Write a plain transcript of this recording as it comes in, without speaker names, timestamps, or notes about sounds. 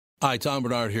Hi, Tom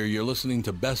Bernard here. You're listening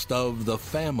to Best of the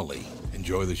Family.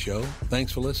 Enjoy the show.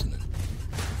 Thanks for listening.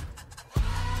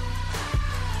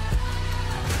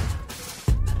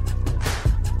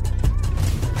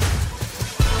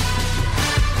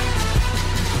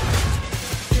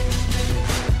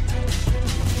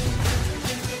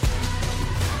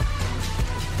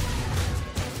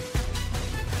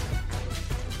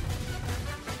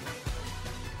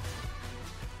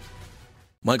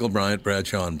 Michael Bryant,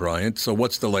 Bradshaw and Bryant. So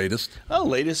what's the latest? Well, the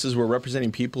latest is we're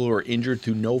representing people who are injured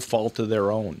through no fault of their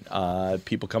own.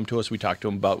 People come to us. We talk to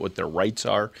them about what their rights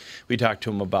are. We talk to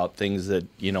them about things that,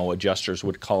 adjusters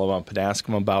would call them up and ask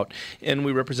them about. And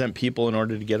we represent people in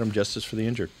order to get them justice for the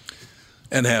injured.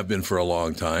 And have been for a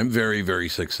long time. Very, very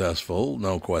successful,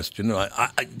 no question.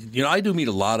 I do meet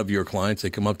a lot of your clients. They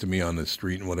come up to me on the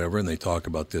street and whatever, and they talk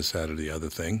about this, that, or the other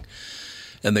thing.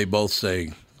 And they both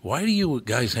say, "Why do you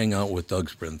guys hang out with Doug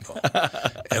Sprinthal?"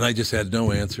 And I just had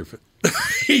no answer for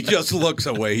He just looks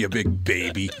away, you big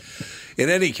baby. In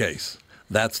any case,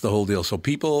 that's the whole deal. So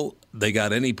people, they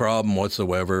got any problem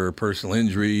whatsoever, personal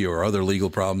injury or other legal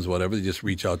problems, whatever, they just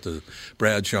reach out to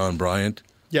Bradshaw and Bryant.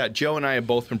 Yeah, Joe and I have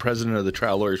both been president of the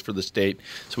trial lawyers for the state,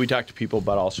 so we talk to people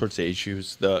about all sorts of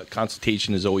issues. The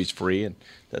consultation is always free, and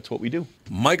that's what we do.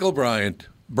 Michael Bryant,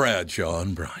 Bradshaw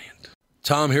and Bryant.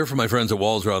 Tom here from my friends at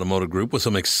Walzer Automotive Group with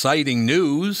some exciting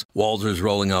news. Walzer's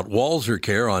rolling out Walzer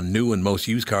Care on new and most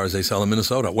used cars they sell in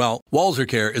Minnesota. Well, Walzer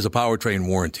Care is a powertrain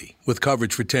warranty with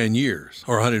coverage for 10 years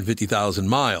or 150,000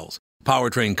 miles.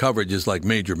 Powertrain coverage is like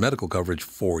major medical coverage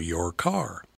for your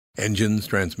car. Engines,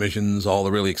 transmissions, all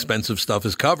the really expensive stuff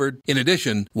is covered. In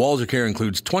addition, Walzer Care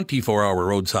includes 24-hour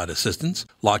roadside assistance.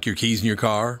 Lock your keys in your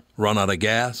car, run out of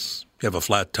gas, you have a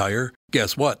flat tire.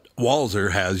 Guess what?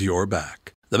 Walzer has your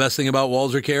back. The best thing about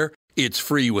Walzer Care, it's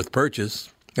free with purchase.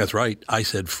 That's right, I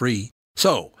said free.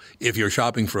 So, if you're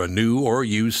shopping for a new or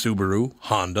used Subaru,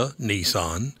 Honda,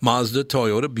 Nissan, Mazda,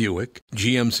 Toyota, Buick,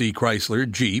 GMC, Chrysler,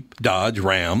 Jeep, Dodge,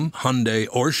 Ram, Hyundai,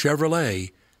 or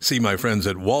Chevrolet, see my friends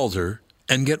at Walzer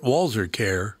and get Walzer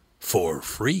Care for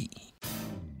free.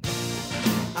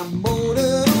 I'm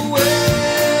motored away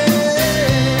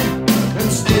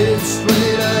and steered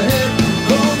straight ahead.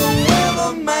 Oh, the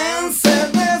weatherman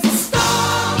said there's a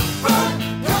storm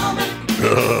front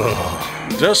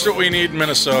coming. Just what we need in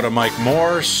Minnesota, Mike.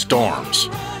 More storms.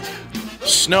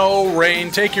 Snow, rain,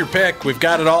 take your pick. We've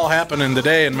got it all happening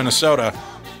today in Minnesota.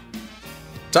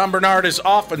 Tom Bernard is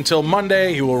off until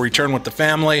Monday. He will return with the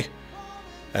family.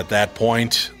 At that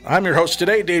point, I'm your host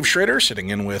today, Dave Schrader, sitting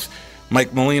in with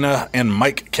Mike Molina and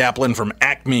Mike Kaplan from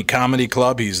Acme Comedy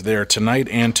Club. He's there tonight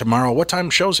and tomorrow. What time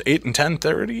shows? 8 and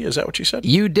 10:30? Is that what you said?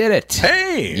 You did it.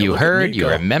 Hey! You heard, you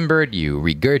remembered, you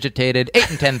regurgitated. 8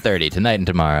 and 10:30 tonight and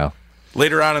tomorrow.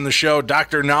 Later on in the show,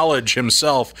 Dr. Knowledge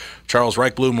himself, Charles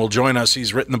Reichblum, will join us.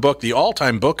 He's written the book, The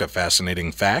All-Time Book of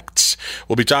Fascinating Facts.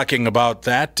 We'll be talking about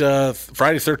that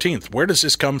Friday 13th. Where does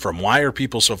this come from? Why are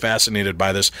people so fascinated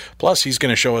by this? Plus, he's going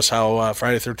to show us how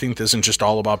Friday 13th isn't just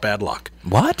all about bad luck.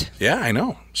 What? Yeah, I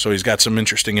know. So he's got some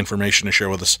interesting information to share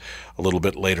with us a little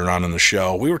bit later on in the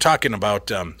show. We were talking about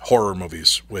horror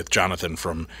movies with Jonathan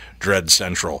from Dread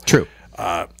Central. True.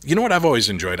 You know what I've always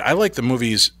enjoyed? I like the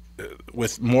movies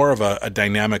with more of a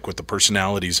dynamic with the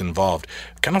personalities involved.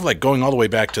 Kind of like going all the way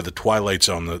back to the Twilight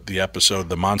Zone, the episode,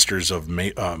 The Monsters of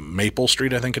Maple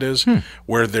Street, I think it is,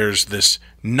 where there's this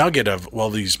nugget of,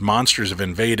 well, these monsters have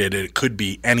invaded, it could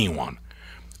be anyone.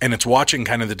 And it's watching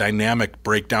kind of the dynamic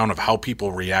breakdown of how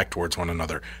people react towards one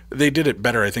another. They did it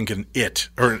better, I think, in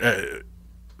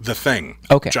The Thing.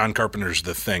 Okay. John Carpenter's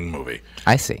The Thing movie.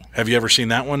 I see. Have you ever seen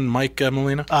that one, Mike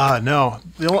Molina? No.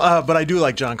 But I do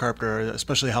like John Carpenter,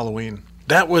 especially Halloween.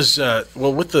 That was,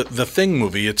 with the Thing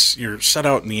movie, you're set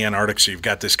out in the Antarctic, so you've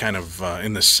got this kind of,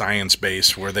 in this science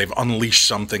base where they've unleashed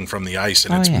something from the ice,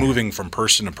 and it's moving from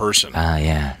person to person.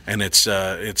 Yeah. And it's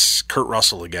Kurt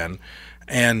Russell again.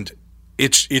 And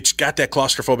it's got that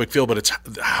claustrophobic feel, but it's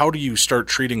how do you start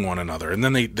treating one another? And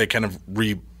then they kind of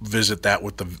revisit that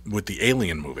with the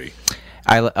Alien movie.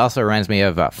 Also reminds me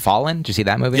of Fallen. Did you see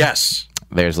that movie? Yes.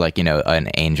 There's an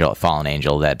angel, a fallen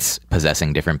angel that's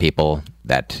possessing different people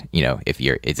that, if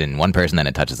it's in one person, then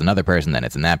it touches another person, then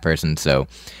it's in that person. So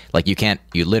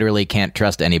you literally can't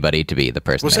trust anybody to be the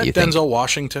person Was that you Denzel think.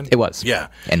 Washington? It was. Yeah.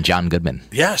 And John Goodman.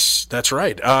 Yes, that's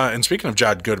right. And speaking of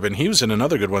John Goodman, he was in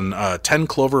another good one, 10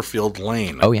 Cloverfield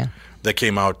Lane. Oh, yeah. that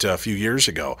came out a few years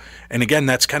ago. And again,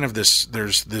 that's kind of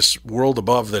there's this world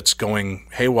above that's going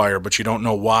haywire, but you don't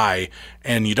know why.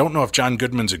 And you don't know if John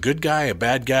Goodman's a good guy, a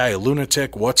bad guy, a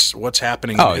lunatic, what's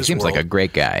happening in his world. Oh, he seems like a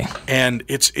great guy. And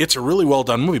it's a really well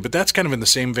done movie, but that's kind of in the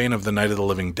same vein of The Night of the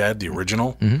Living Dead, the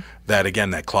original. That, again,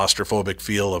 that claustrophobic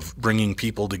feel of bringing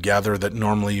people together that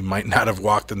normally might not have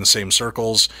walked in the same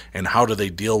circles, and how do they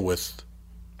deal with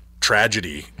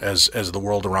tragedy as the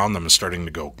world around them is starting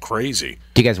to go crazy.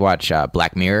 Do you guys watch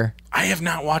Black Mirror? I have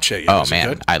not watched it yet. Oh, Is it man,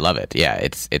 good? I love it. Yeah,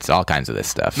 it's all kinds of this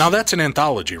stuff. Now, that's an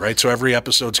anthology, right? So every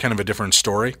episode's kind of a different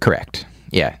story? Correct.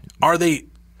 Yeah. Are they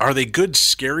good,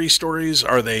 scary stories?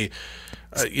 Are they...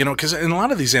 because in a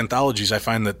lot of these anthologies, I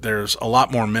find that there's a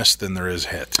lot more miss than there is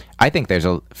hit. I think there's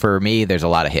a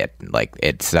lot of hit. Like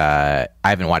it's, I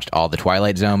haven't watched all the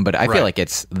Twilight Zone, but I feel like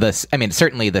it's this. I mean,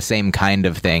 certainly the same kind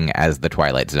of thing as the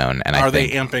Twilight Zone. And Are they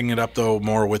amping it up though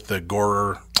more with the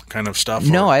gore kind of stuff?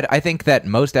 No, I think that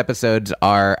most episodes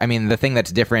are. I mean, the thing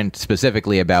that's different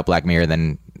specifically about Black Mirror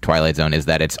than Twilight Zone is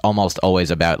that it's almost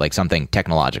always about like something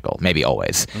technological, maybe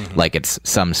always. Like it's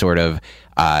some sort of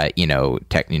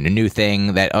new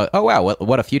thing that oh wow,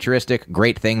 what a futuristic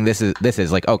great thing this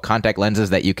is like, oh, contact lenses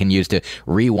that you can use to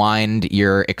rewind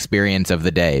your experience of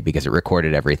the day because it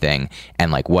recorded everything,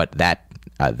 and like what that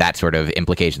sort of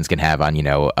implications can have on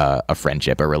a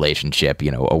friendship, a relationship,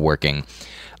 a working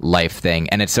life thing.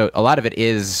 And it's so a lot of it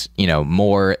is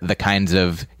more the kinds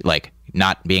of like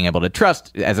not being able to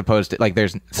trust, as opposed to like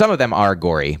there's some of them are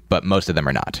gory, but most of them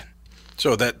are not.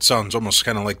 So that sounds almost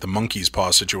kind of like the monkey's paw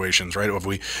situations, right?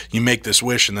 You make this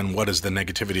wish, and then what is the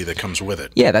negativity that comes with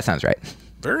it? Yeah, that sounds right.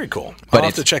 Very cool. But I'll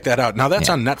have to check that out. Now that's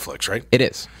on Netflix, right? It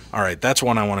is. All right, that's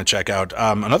one I want to check out.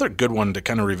 Another good one to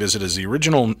kind of revisit is the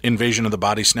original Invasion of the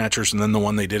Body Snatchers, and then the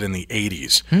one they did in the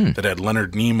 80s that had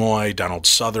Leonard Nimoy, Donald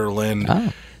Sutherland,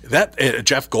 that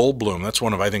Jeff Goldblum. That's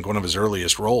one of his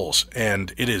earliest roles,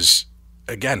 and it is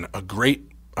again a great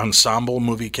ensemble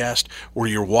movie cast where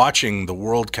you're watching the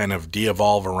world kind of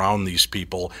de-evolve around these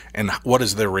people, and what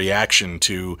is their reaction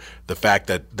to the fact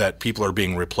that people are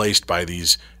being replaced by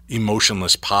these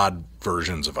emotionless pod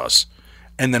versions of us.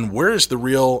 And then where is the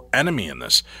real enemy in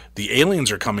this? The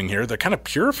aliens are coming here. They're kind of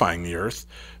purifying the earth.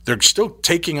 They're still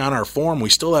taking on our form. We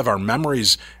still have our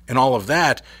memories and all of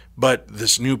that, but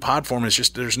this new pod form is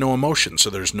just, there's no emotion. So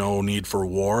there's no need for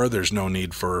war. There's no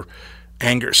need for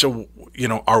anger. So,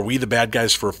 are we the bad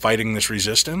guys for fighting this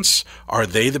resistance? Are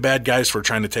they the bad guys for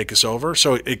trying to take us over?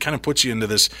 So it kind of puts you into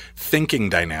this thinking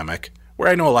dynamic where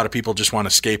I know a lot of people just want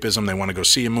escapism. They want to go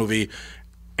see a movie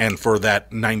and for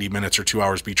that 90 minutes or 2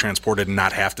 hours be transported and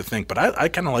not have to think. But I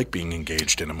kind of like being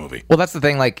engaged in a movie. Well, that's the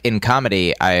thing. Like in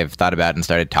comedy, I've thought about and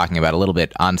started talking about a little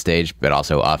bit on stage, but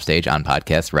also off stage on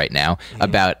podcasts right now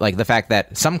about like the fact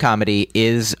that some comedy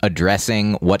is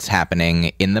addressing what's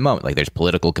happening in the moment. Like there's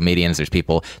political comedians, there's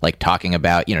people like talking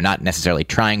about, not necessarily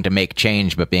trying to make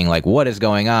change, but being like, what is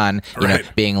going on?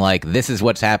 Being like, this is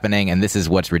what's happening and this is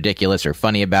what's ridiculous or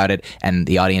funny about it. And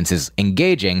the audience is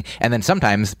engaging. And then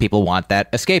sometimes people want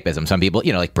that escapism. Some people,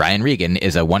 like Brian Regan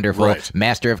is a wonderful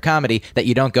master of comedy that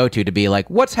you don't go to be like,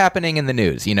 what's happening in the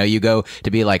news? You go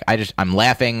to be like, I'm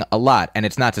laughing a lot. And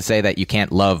it's not to say that you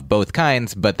can't love both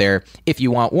kinds, but if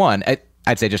you want one,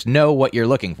 I'd say just know what you're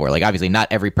looking for. Like, obviously, not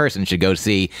every person should go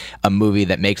see a movie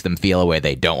that makes them feel a way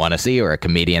they don't want to see, or a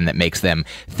comedian that makes them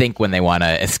think when they want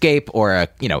to escape, or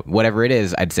whatever it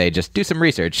is. I'd say just do some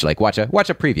research. Like, watch a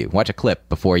preview, watch a clip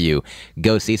before you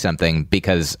go see something,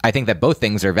 because I think that both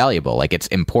things are valuable. Like, it's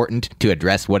important to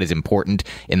address what is important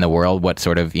in the world, what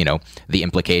sort of the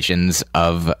implications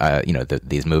of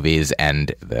these movies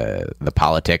and the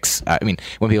politics. I mean,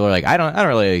 when people are like, I don't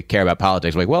really care about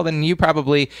politics. Like, well, then you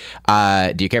probably.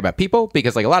 Do you care about people?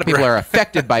 Because like a lot of people are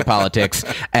affected by politics,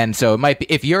 and so it might be,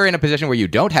 if you're in a position where you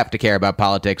don't have to care about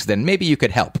politics, then maybe you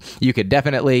could help. You could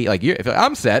definitely if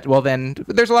I'm set, well then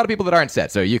there's a lot of people that aren't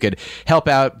set, so you could help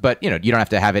out. But you don't have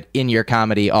to have it in your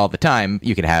comedy all the time.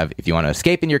 You could have, if you want to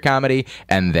escape in your comedy,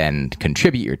 and then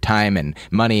contribute your time and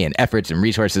money and efforts and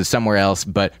resources somewhere else.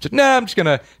 But I'm just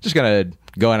gonna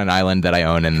go on an island that I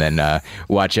own and then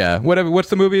watch whatever. What's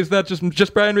the movie? Is that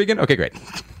just Brian Regan? Okay, great.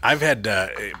 I've had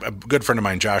a good friend of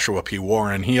mine, Joshua P.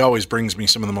 Warren. He always brings me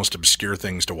some of the most obscure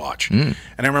things to watch. And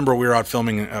I remember we were out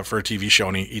filming for a TV show,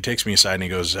 and he takes me aside and he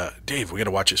goes, Dave, we got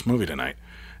to watch this movie tonight.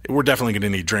 We're definitely going to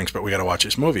need drinks, but we got to watch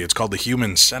this movie. It's called The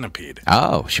Human Centipede.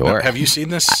 Oh, sure. Have you seen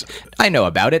this? I know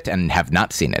about it and have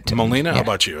not seen it. Molina, how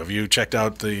about you? Have you checked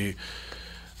out the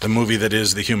movie that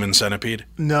is The Human Centipede?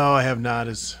 No, I have not.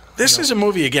 This is a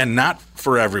movie, again, not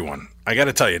for everyone. I got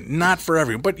to tell you, not for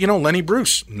everyone. But, Lenny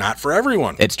Bruce, not for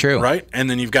everyone. It's true. Right? And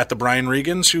then you've got the Brian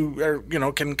Regans who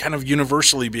are, can kind of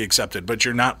universally be accepted, but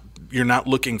you're not you're not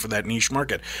looking for that niche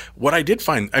market. What I did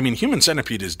find, I mean, Human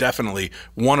Centipede is definitely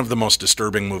one of the most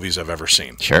disturbing movies I've ever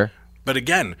seen. Sure. But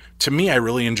again, to me, I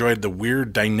really enjoyed the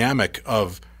weird dynamic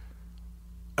of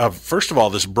first of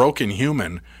all, this broken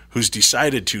human who's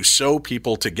decided to sew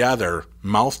people together,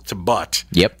 mouth to butt,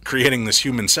 Yep. creating this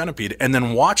human centipede, and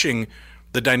then watching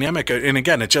the dynamic. And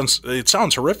again, it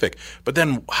sounds horrific, but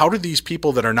then how do these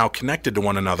people that are now connected to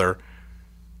one another,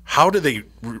 how do they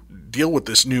deal with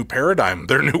this new paradigm,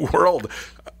 their new world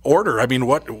order? I mean,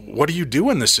 what do you do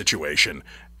in this situation?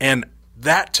 And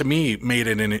that, to me, made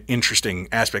it an interesting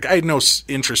aspect. I had no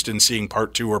interest in seeing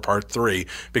part 2 or part 3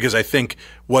 because I think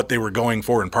what they were going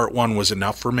for in part 1 was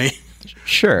enough for me.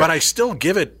 Sure. But I still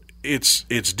give it its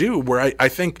due, where I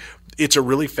think it's a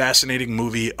really fascinating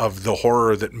movie of the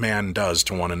horror that man does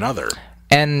to one another.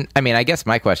 And, I mean, I guess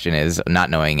my question is,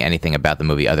 not knowing anything about the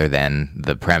movie other than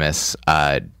the premise,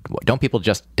 don't people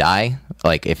just die?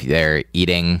 Like, if they're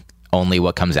eating only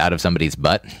what comes out of somebody's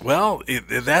butt? Well,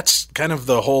 that's kind of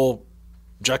the whole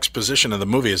juxtaposition of the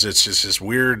movie. Is it's just this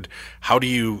weird, what do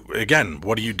you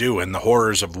do? And the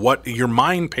horrors of what your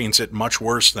mind paints it much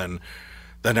worse than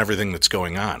everything that's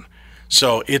going on.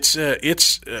 So it's a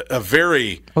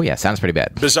very Sounds pretty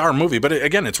bad. bizarre movie. But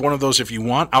again, it's one of those, if you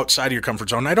want outside of your comfort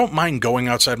zone. I don't mind going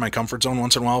outside my comfort zone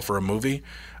once in a while for a movie.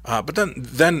 But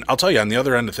then I'll tell you, on the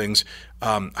other end of things,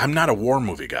 I'm not a war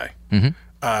movie guy. Mm-hmm.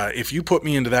 If you put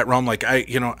me into that realm, like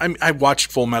I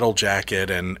watched Full Metal Jacket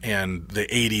and the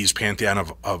 80s pantheon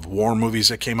of war movies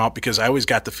that came out, because I always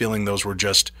got the feeling those were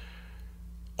just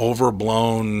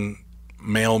overblown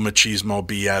male machismo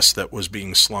BS that was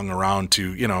being slung around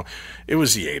to, it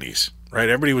was the 80s, right?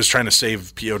 Everybody was trying to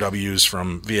save POWs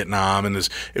from Vietnam, and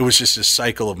it was just this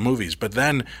cycle of movies. But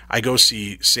then I go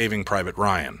see Saving Private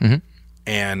Ryan, mm-hmm.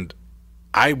 and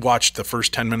I watched the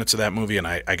first 10 minutes of that movie, and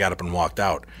I got up and walked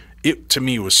out. It, to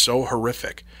me, was so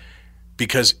horrific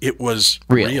because it was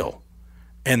real.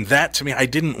 And that, to me, I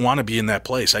didn't want to be in that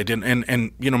place. I didn't,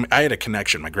 and I had a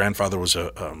connection. My grandfather was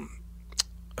a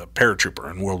paratrooper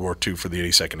in World War II for the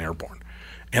 82nd Airborne.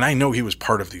 And I know he was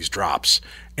part of these drops.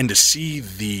 And to see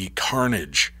the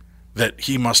carnage that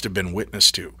he must have been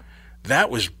witness to, that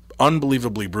was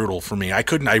unbelievably brutal for me. I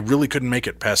really couldn't make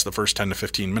it past the first 10 to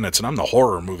 15 minutes. And I'm the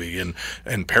horror movie and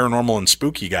paranormal and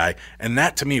spooky guy. And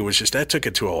that, to me, was just, that took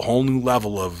it to a whole new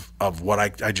level of what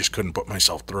I just couldn't put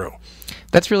myself through.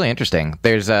 That's really interesting.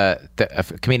 There's a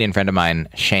comedian friend of mine,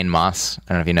 Shane Moss.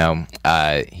 I don't know if you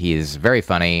know. He's very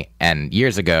funny. And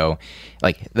years ago,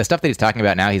 like the stuff that he's talking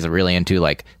about now, he's really into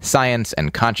like science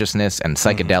and consciousness and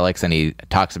psychedelics, mm-hmm. and he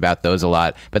talks about those a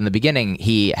lot. But in the beginning,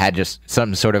 he had just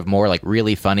some sort of more like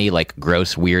really funny, like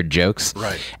gross, weird jokes.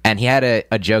 Right. And he had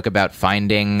a joke about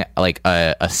finding like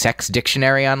a sex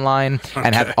dictionary online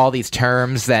and had all these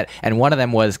terms and one of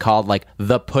them was called like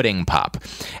the pudding pop.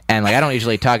 And like I don't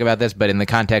usually talk about this, but in the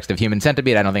context of Human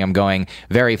Centipede, I don't think I'm going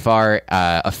very far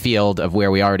afield of where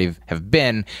we already have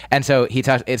been. And so he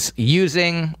talks. It's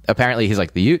using, apparently he's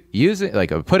like using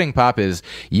like a pudding pop is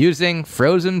using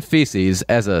frozen feces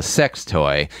as a sex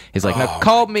toy. He's like, now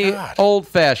call me old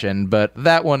fashioned, but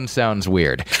that one sounds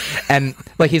weird. And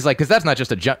like he's like, because that's not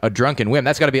just a drunken whim.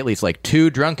 That's got to be at least like 2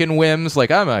 drunken whims.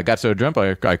 Like I got so drunk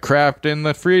I crapped in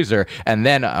the freezer, and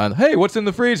then hey, what's in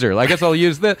the freezer? I guess I'll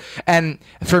use that. And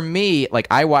for me, like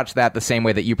I watched that the same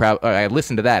way that you probably. I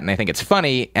listened to that, and I think it's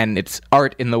funny, and it's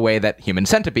art in the way that Human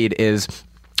Centipede is.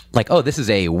 Like, oh, this is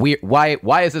a weird.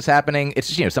 Why is this happening? It's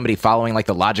just, somebody following like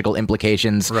the logical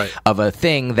implications of a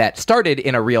thing that started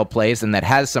in a real place and that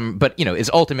has some, but is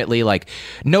ultimately like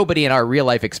nobody in our real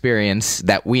life experience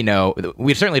that we know.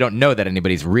 We certainly don't know that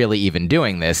anybody's really even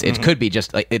doing this. It could be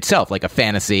just like itself like a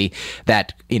fantasy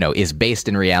that is based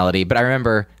in reality. But I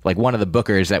remember like one of the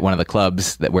bookers at one of the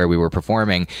clubs where we were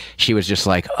performing, she was just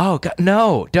like, oh God,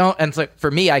 no, don't. And so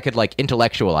for me, I could like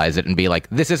intellectualize it and be like,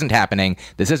 this isn't happening.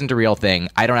 This isn't a real thing.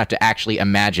 I don't have to actually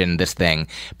imagine this thing.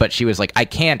 But she was like, I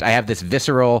can't. I have this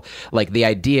visceral, like the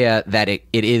idea that it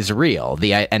is real.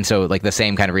 And so like the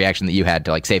same kind of reaction that you had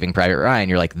to like Saving Private Ryan,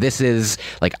 you're like, this is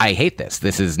like, I hate this.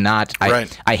 This is not,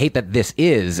 I hate that this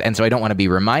is. And so I don't want to be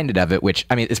reminded of it, which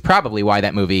I mean, is probably why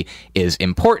that movie is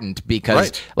important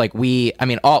because like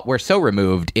we're so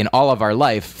removed in all of our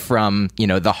life from,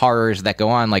 the horrors that go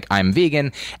on. Like I'm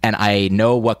vegan and I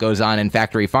know what goes on in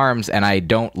factory farms and I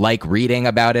don't like reading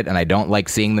about it and I don't like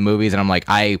seeing seeing the movies, and I'm like,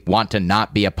 I want to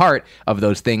not be a part of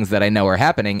those things that I know are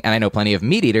happening. And I know plenty of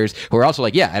meat eaters who are also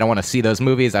like, yeah, I don't want to see those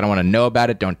movies. I don't want to know about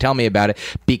it. Don't tell me about it,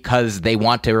 because they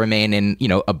want to remain in,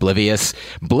 oblivious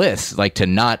bliss, like to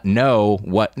not know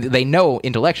what they know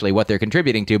intellectually what they're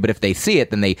contributing to. But if they see it,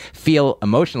 then they feel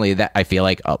emotionally that I feel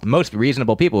like most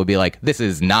reasonable people would be like, this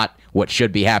is not what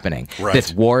should be happening. Right.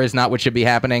 This war is not what should be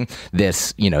happening.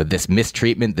 This, this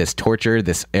mistreatment, this torture,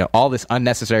 this all this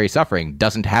unnecessary suffering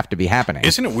doesn't have to be happening.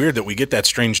 Isn't it weird that we get that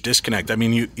strange disconnect? I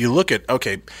mean, you look at,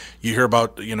 okay, you hear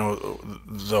about,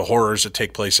 the horrors that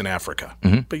take place in Africa.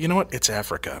 Mm-hmm. But you know what? It's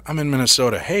Africa. I'm in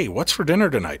Minnesota. Hey, what's for dinner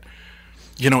tonight?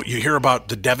 You hear about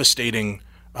the devastating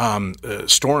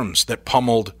storms that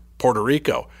pummeled Puerto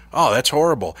Rico. Oh, that's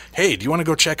horrible. Hey, do you want to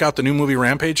go check out the new movie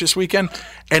Rampage this weekend?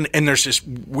 And there's this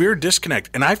weird disconnect.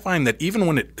 And I find that even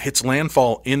when it hits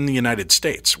landfall in the United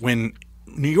States, when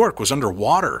New York was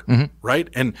underwater, right?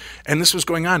 And this was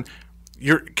going on,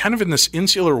 you're kind of in this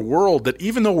insular world that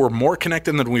even though we're more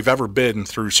connected than we've ever been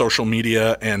through social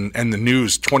media and the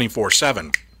news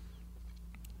 24/7,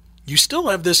 you still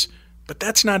have this, but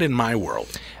that's not in my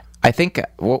world. I think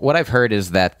what I've heard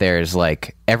is that there's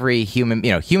like every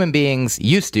human beings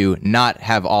used to not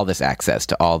have all this access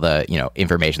to all the,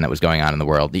 information that was going on in the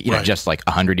world. Right. Just like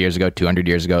 100 years ago, 200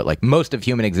 years ago, like most of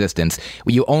human existence,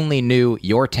 you only knew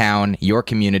your town, your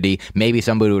community. Maybe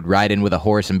somebody would ride in with a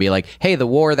horse and be like, hey, the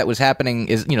war that was happening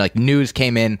is, like news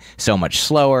came in so much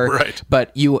slower. Right.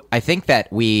 But I think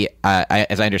that we,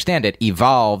 as I understand it,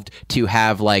 evolved to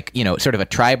have like, sort of a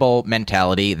tribal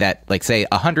mentality that like, say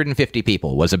 150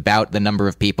 people was about the number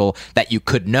of people that you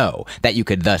could know, that you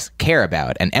could thus care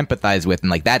about and empathize with, and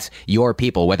like that's your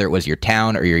people, whether it was your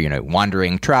town or your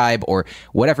wandering tribe or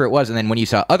whatever it was. And then when you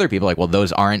saw other people, like, well,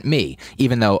 those aren't me,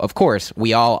 even though of course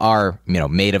we all are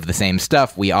made of the same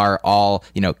stuff. We are all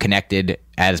connected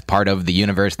as part of the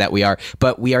universe that we are,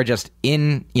 but we are just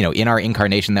in our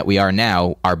incarnation that we are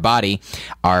now, our body,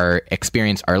 our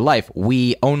experience, our life,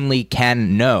 we only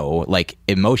can know like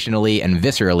emotionally and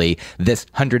viscerally this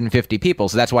 150 people.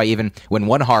 So that's why even when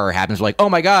one horror happens, we're like, oh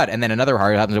my God, and then another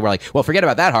horror happens and we're like, well, forget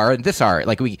about that horror and this horror.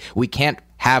 Like we can't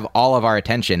have all of our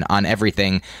attention on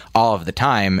everything all of the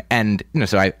time. And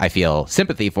so I feel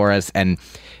sympathy for us, and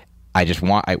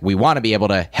we want to be able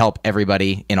to help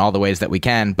everybody in all the ways that we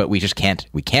can, but we just can't.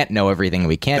 We can't know everything.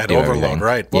 We can't do overload, everything.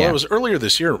 Right? Well, yeah. It was earlier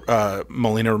this year,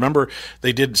 Molina. Remember,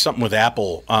 they did something with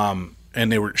Apple, and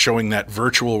they were showing that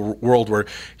virtual world where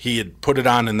he had put it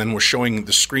on and then was showing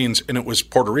the screens, and it was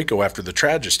Puerto Rico after the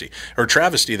travesty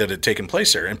that had taken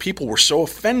place there. And people were so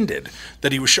offended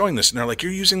that he was showing this, and they're like,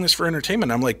 you're using this for entertainment.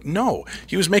 I'm like, no,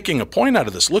 he was making a point out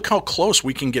of this. Look how close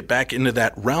we can get back into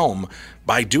that realm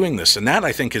by doing this. And that,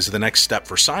 I think, is the next step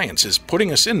for science, is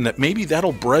putting us in that. Maybe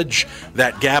that'll bridge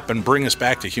that gap and bring us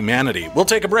back to humanity. We'll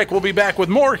take a break. We'll be back with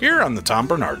more here on The Tom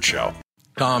Bernard Show.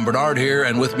 Tom Bernard here,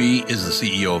 and with me is the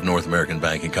CEO of North American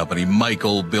Banking Company,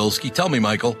 Michael Bilski. Tell me,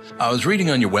 Michael, I was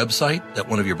reading on your website that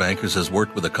one of your bankers has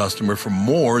worked with a customer for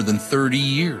more than 30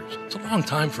 years. It's a long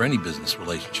time for any business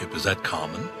relationship. Is that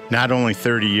common? Not only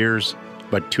 30 years,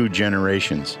 but 2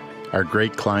 generations. Our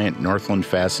great client, Northland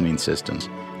Fastening Systems.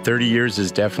 30 years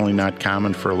is definitely not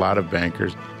common for a lot of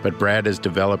bankers, but Brad has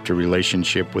developed a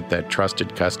relationship with that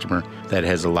trusted customer that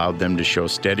has allowed them to show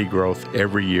steady growth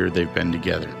every year they've been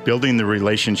together. Building the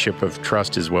relationship of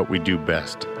trust is what we do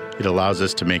best. It allows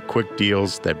us to make quick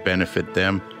deals that benefit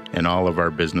them and all of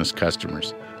our business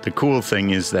customers. The cool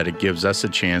thing is that it gives us a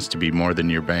chance to be more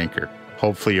than your banker,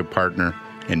 hopefully a partner,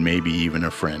 and maybe even a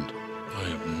friend. I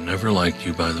have never liked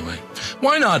you, by the way.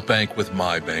 Why not bank with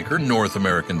my banker, North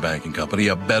American Banking Company,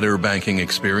 a better banking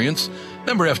experience?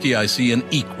 Member FDIC, an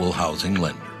equal housing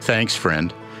lender. Thanks,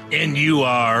 friend. And you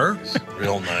are?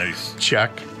 Real nice.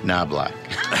 Chuck Knobloch.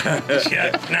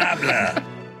 Chuck Knobloch.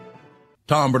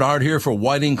 Tom Bernard here for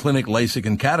Whiting Clinic LASIK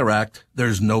and Cataract.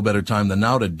 There's no better time than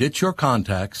now to ditch your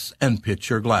contacts and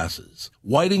pitch your glasses.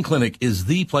 Whiting Clinic is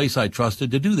the place I trusted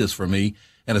to do this for me,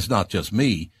 and it's not just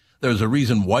me. There's a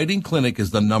reason Whiting Clinic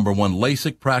is the #1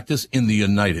 LASIK practice in the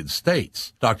United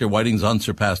States. Dr. Whiting's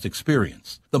unsurpassed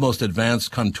experience, the most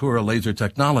advanced Contura laser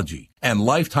technology, and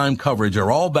lifetime coverage are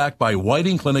all backed by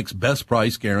Whiting Clinic's best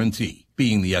price guarantee.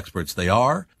 Being the experts they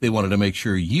are, they wanted to make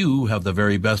sure you have the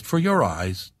very best for your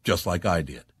eyes, just like I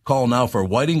did. Call now for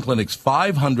Whiting Clinic's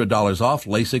 $500 off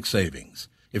LASIK savings.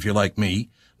 If you're like me,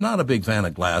 not a big fan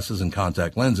of glasses and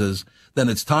contact lenses, then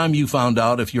it's time you found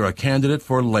out if you're a candidate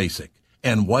for LASIK.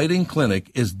 And Whiting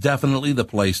Clinic is definitely the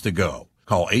place to go.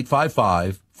 Call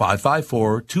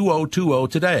 855-554-2020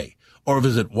 today or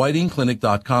visit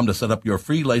whitingclinic.com to set up your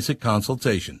free LASIK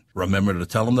consultation. Remember to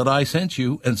tell them that I sent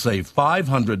you and save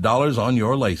 $500 on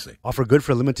your LASIK. Offer good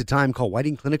for a limited time. Call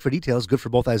Whiting Clinic for details. Good for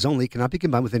both eyes only. Cannot be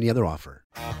combined with any other offer.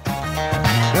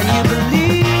 When you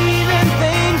believe in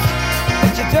things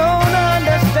that you don't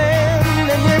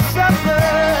understand and you suffer,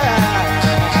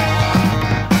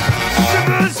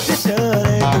 superstition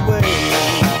ain't the way.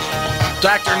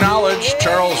 Dr. Knowledge,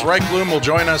 Charles Reichblum, will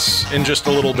join us in just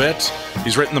a little bit.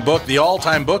 He's written the book, The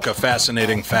All-Time Book of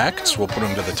Fascinating Facts. We'll put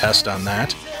him to the test on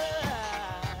that.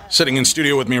 Sitting in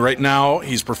studio with me right now,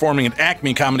 he's performing at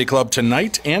Acme Comedy Club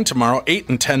tonight and tomorrow, 8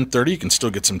 and 10:30. You can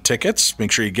still get some tickets.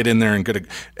 Make sure you get in there and go to...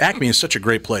 Acme is such a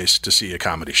great place to see a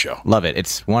comedy show. Love it.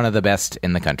 It's one of the best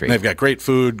in the country. They've got great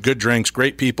food, good drinks,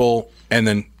 great people, and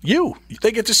then you.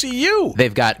 They get to see you.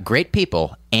 They've got great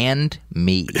people and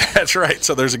me. That's right.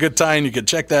 So there's a good time. You can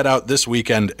check that out this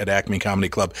weekend at Acme Comedy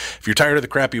Club. If you're tired of the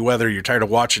crappy weather, you're tired of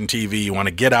watching TV, you want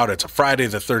to get out, it's a Friday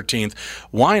the 13th.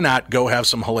 Why not go have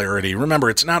some hilarity? Remember,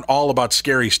 it's not all about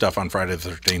scary stuff on Friday the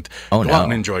 13th. Oh, go no. out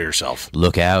and enjoy yourself.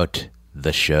 Look out.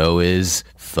 The show is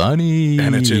funny.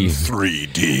 And it's in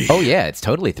 3D. Oh, yeah. It's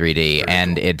totally 3D.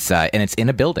 And it's in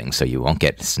a building, so you won't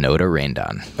get snowed or rained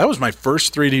on. That was my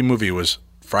first 3D movie, was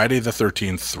Friday the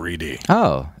 13th 3D.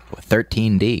 Oh,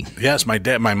 13D. Yes,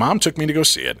 my mom took me to go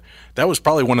see it. That was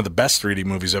probably one of the best 3D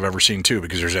movies I've ever seen, too,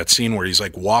 because there's that scene where he's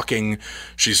like walking.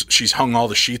 She's hung all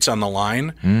the sheets on the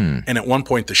line, and at one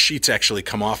point the sheets actually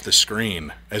come off the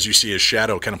screen as you see his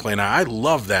shadow kind of playing out. I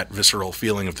love that visceral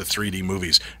feeling of the 3D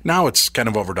movies. Now it's kind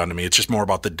of overdone to me. It's just more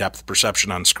about the depth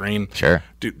perception on screen. Sure.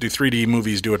 Do 3D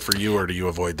movies do it for you, or do you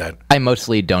avoid that? I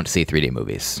mostly don't see 3D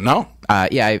movies. No?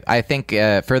 Yeah, I think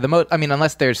for the most, I mean,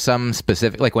 unless there's some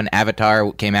specific, like when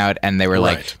Avatar came out and they were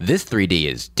Right. like, this 3D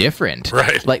is different.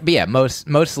 Right. Like, but yeah,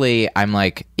 mostly I'm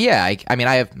like, yeah, I mean,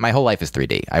 I have, my whole life is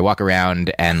 3D. I walk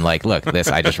around and like, look, this,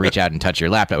 I just reach out and touch your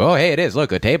laptop. Oh, hey, it is. Look,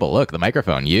 the table. Look, the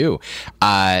microphone. You.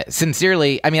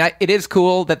 Sincerely, I mean, it is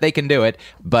cool that they can do it,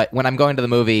 but when I'm going to the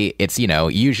movie, it's,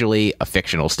 usually a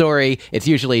fictional story. It's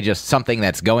usually just something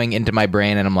that's going into my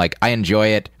brain, and I'm like, I enjoy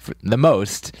it the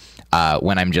most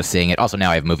when I'm just seeing it. Also,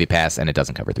 now I have Movie Pass, and it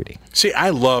doesn't cover 3D. See, I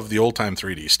love the old-time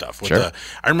 3D stuff. Sure.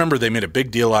 I remember they made a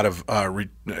big deal out of, I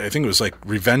think it was like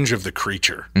Revenge of the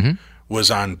Creature. Was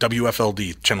on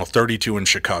WFLD, Channel 32 in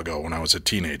Chicago when I was a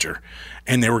teenager.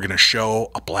 And they were going to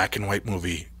show a black and white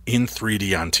movie in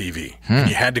 3D on TV. And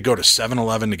you had to go to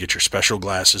 7-Eleven to get your special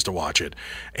glasses to watch it.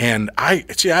 And I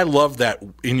love that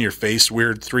in-your-face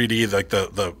weird 3D, like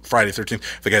the Friday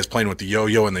 13th. The guy's playing with the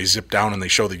yo-yo and they zip down and they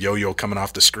show the yo-yo coming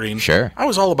off the screen. Sure. I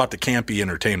was all about the campy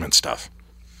entertainment stuff.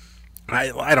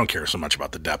 I don't care so much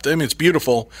about the depth. I mean, it's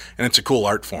beautiful and it's a cool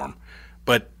art form.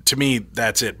 But to me,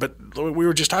 that's it. But we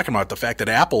were just talking about the fact that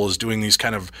Apple is doing these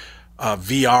kind of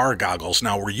VR goggles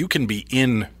now where you can be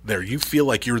in there. You feel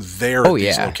like you're there at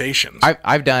these locations.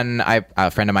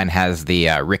 A friend of mine has the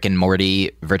Rick and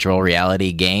Morty virtual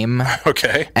reality game.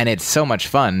 Okay. And it's so much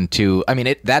fun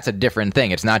that's a different thing.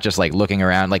 It's not just like looking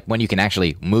around, like when you can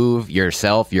actually move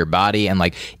yourself, your body, and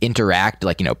like interact,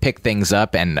 like, pick things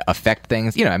up and affect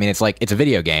things. It's like, it's a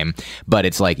video game, but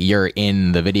it's like you're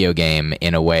in the video game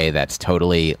in a way that's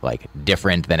totally like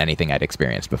different than anything I'd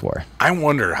experienced before. I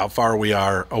wonder how far we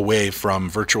are away from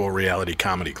virtual reality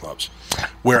comedy clubs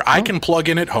where I can plug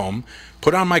in at home,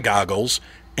 put on my goggles,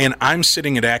 and I'm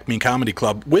sitting at Acme Comedy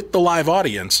Club with the live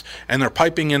audience, and they're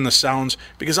piping in the sounds.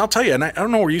 Because I'll tell you, and I don't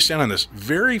know where you stand on this,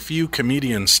 very few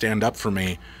comedians stand up for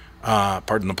me,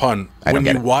 pardon the pun, when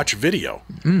you watch video.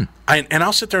 And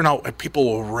I'll sit there and people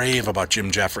will rave about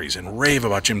Jim Jeffries, and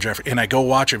I go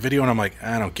watch a video and I'm like,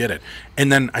 I don't get it.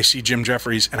 And then I see Jim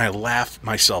Jeffries and I laugh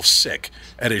myself sick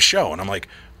at his show, and I'm like,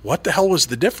 what the hell was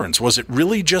the difference? Was it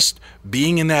really just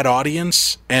being in that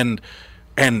audience and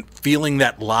feeling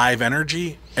that live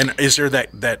energy? And is there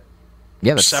that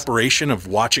separation of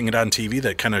watching it on TV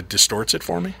that kind of distorts it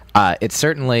for me? It's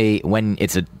certainly when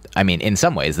it's in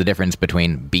some ways, the difference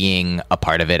between being a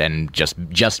part of it and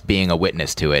just being a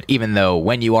witness to it, even though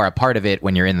when you are a part of it,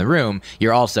 when you're in the room,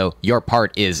 your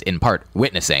part is in part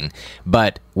witnessing.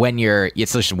 But when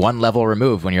it's just one level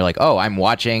removed, when you're like, oh, I'm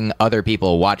watching other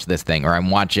people watch this thing, or I'm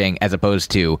watching, as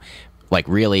opposed to like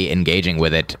really engaging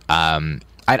with it.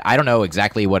 I don't know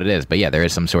exactly what it is, but yeah, there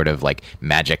is some sort of like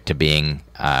magic to being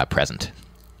present.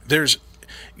 There's,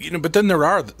 but then there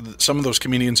are some of those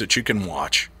comedians that you can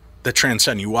watch that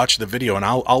transcend. You watch the video, and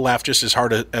I'll laugh just as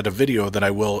hard at a video that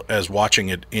I will as watching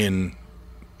it in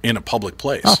a public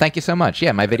place. Oh, thank you so much.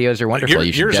 Yeah, my videos are wonderful.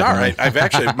 Yours are. I've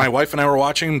actually, my wife and I were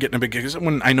watching them, getting a big, because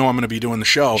when I know I'm going to be doing the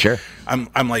show, sure.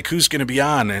 I'm like, who's going to be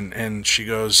on? And she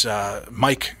goes,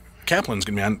 Mike Kaplan's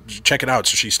going to be on. Check it out.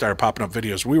 So she started popping up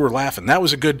videos. We were laughing. That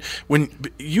was a good,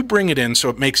 when you bring it in, so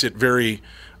it makes it very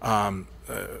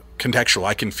contextual.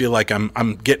 I can feel like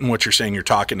I'm getting what you're saying. You're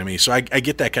talking to me. So I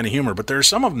get that kind of humor. But there are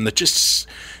some of them that just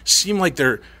seem like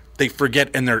they forget,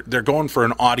 and they're going for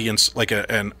an audience, like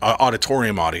an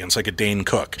auditorium audience, like a Dane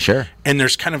Cook. Sure. And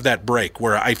there's kind of that break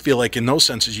where I feel like in those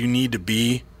senses you need to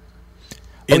be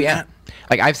in that.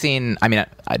 Like I've seen,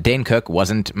 Dane Cook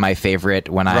wasn't my favorite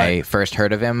when I first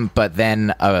heard of him, but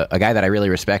then a guy that I really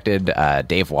respected,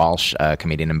 Dave Walsh, a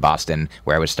comedian in Boston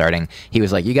where I was starting, he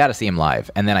was like, you got to see him live.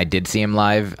 And then I did see him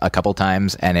live a couple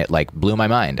times, and it like blew my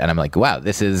mind. And I'm like, wow,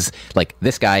 this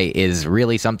guy is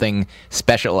really something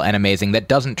special and amazing that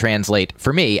doesn't translate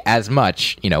for me as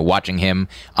much, watching him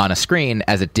on a screen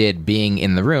as it did being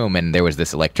in the room. And there was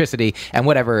this electricity and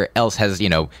whatever else has,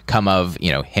 come of,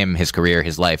 him, his career,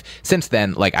 his life since then.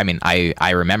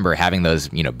 I remember having those,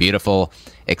 beautiful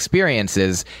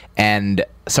experiences. And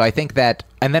so I think that,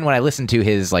 and then when I listened to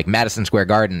his like Madison Square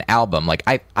Garden album, like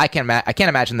I can't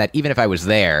imagine that even if I was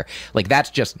there, like that's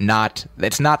just not,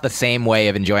 it's not the same way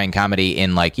of enjoying comedy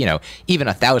in like, even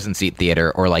 1,000-seat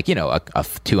theater or like, a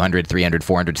 200, 300,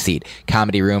 400 seat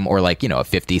comedy room or like, a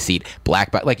 50-seat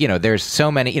black box. Like, there's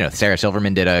so many, Sarah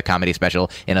Silverman did a comedy special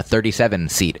in a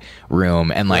 37-seat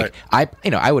room. And like,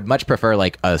 I would much prefer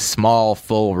like a small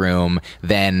full room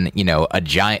than, a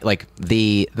giant, like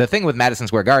the thing with Madison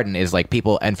Square Garden is like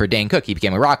people, and for Dane Cook, he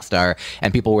became a rock star,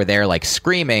 and people were there like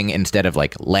screaming instead of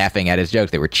like laughing at his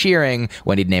jokes. They were cheering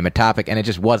when he'd name a topic, and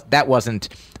that wasn't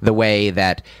the way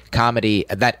that comedy,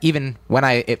 that even when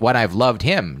I've loved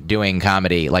him doing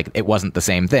comedy, like it wasn't the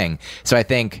same thing. So I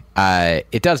think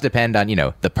it does depend on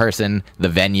the person, the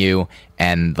venue,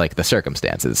 and like the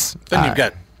circumstances. Then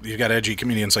you've got edgy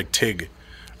comedians like Tig,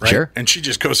 right? Sure. And she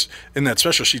just goes in that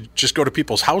special. She just go to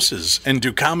people's houses and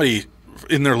do comedy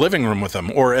in their living room with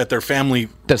them or at their family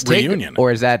reunion.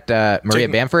 Or is that Maria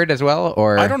Bamford as well?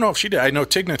 Or I don't know if she did. I know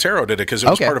Tig Notaro did it because it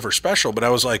was part of her special, but I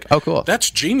was like, oh, cool.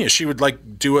 That's genius. She would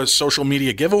like do a social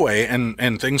media giveaway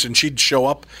and things, and she'd show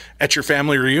up at your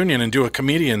family reunion and do a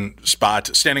comedian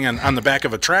spot standing on the back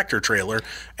of a tractor trailer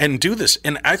and do this.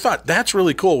 And I thought that's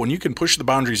really cool when you can push the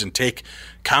boundaries and take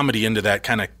comedy into that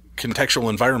kind of contextual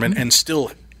environment and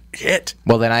still hit.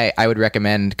 Well, then I would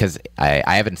recommend, because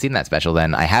I haven't seen that special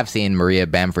then. I have seen Maria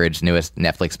Bamford's newest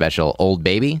Netflix special, Old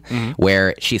Baby,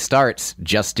 where she starts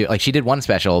she did one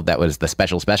special that was the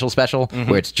special,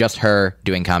 where it's just her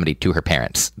doing comedy to her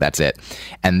parents. That's it.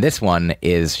 And this one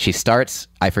is, she starts,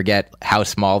 I forget how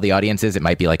small the audience is. It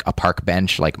might be like a park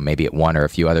bench, like maybe at one or a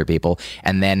few other people.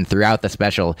 And then throughout the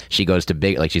special, she goes to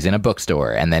big, like she's in a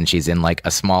bookstore, and then she's in like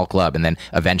a small club, and then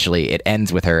eventually it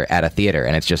ends with her at a theater.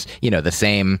 And it's just, the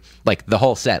same, like the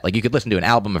whole set. Like you could listen to an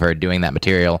album of her doing that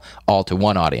material all to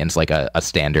one audience, like a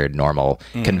standard, normal,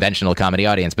 conventional comedy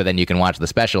audience. But then you can watch the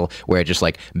special where it just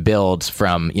like builds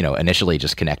from, initially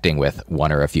just connecting with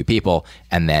one or a few people,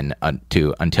 and then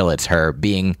until it's her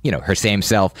being, her same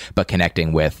self, but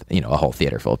connecting with, a whole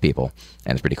theater full of people.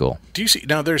 And it's pretty cool. Do you see,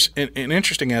 now there's an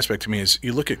interesting aspect to me is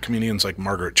you look at comedians like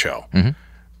Margaret Cho.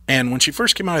 And when she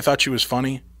first came out, I thought she was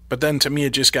funny. But then to me,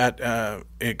 it just got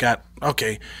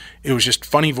okay. It was just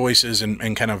funny voices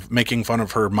and kind of making fun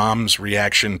of her mom's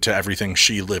reaction to everything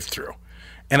she lived through.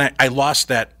 And I lost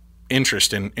that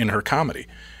interest in her comedy.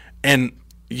 And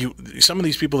some of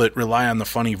these people that rely on the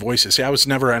funny voices. See, I was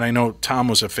never, and I know Tom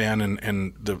was a fan,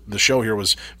 and the show here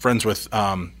was friends with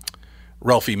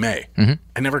Ralphie May.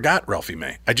 I never got Ralphie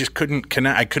May. I just couldn't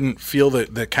connect. I couldn't feel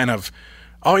the kind of,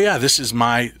 oh yeah, this is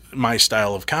my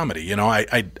style of comedy.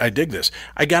 I dig this.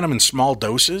 I got him in small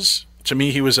doses. To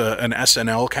me, he was an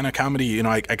SNL kind of comedy.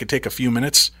 I could take a few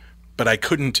minutes, but I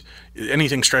couldn't,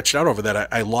 anything stretched out over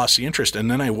that, I lost the interest. And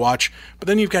then I watch, but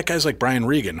then you've got guys like Brian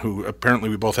Regan, who apparently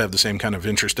we both have the same kind of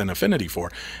interest and affinity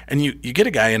for. And you get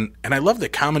a guy, and I love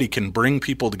that comedy can bring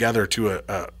people together to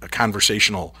a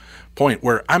conversational point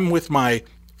where I'm with my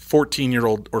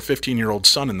 14-year-old or 15-year-old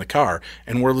son in the car,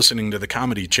 and we're listening to the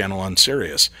Comedy Channel on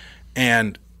Sirius,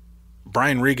 and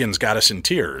Brian Regan's got us in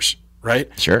tears, right?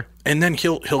 Sure. And then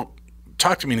he'll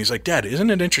talk to me, and he's like, Dad, isn't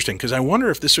it interesting? Because I wonder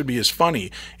if this would be as funny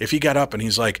if he got up and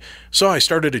he's like, so I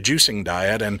started a juicing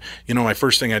diet, and my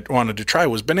first thing I wanted to try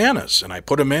was bananas, and I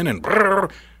put them in,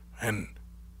 and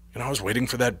I was waiting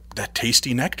for that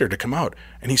tasty nectar to come out.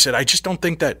 And he said, I just don't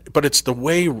think that, but it's the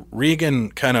way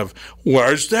Regan kind of,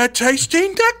 where's that tasty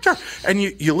nectar? And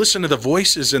you listen to the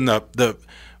voices and the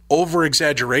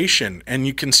over-exaggeration, and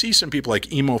you can see some people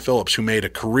like Emo Phillips, who made a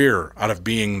career out of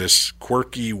being this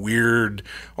quirky, weird,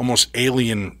 almost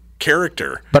alien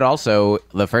character. But also,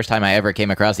 the first time I ever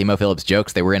came across Emo Phillips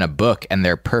jokes, they were in a book, and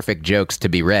they're perfect jokes to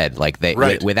be read. Like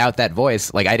without that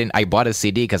voice, like I bought his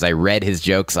CD because I read his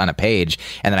jokes on a page,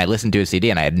 and then I listened to his CD,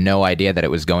 and I had no idea that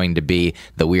it was going to be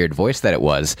the weird voice that it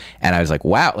was. And I was like,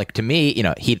 wow. Like, to me,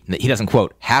 he doesn't,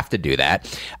 quote, have to do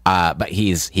that, but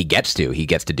he gets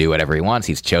to do whatever he wants.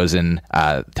 He's chosen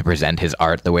to present his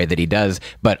art the way that he does.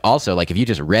 But also, like, if you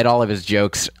just read all of his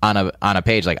jokes on a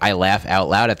page, like, I laugh out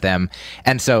loud at them.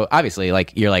 And so obviously,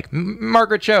 like, you're like,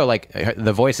 Margaret Cho, like,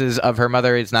 the voices of her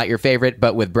mother is not your favorite,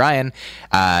 but with Brian,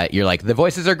 you're like, the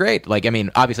voices are great. Like, I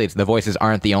mean, obviously the voices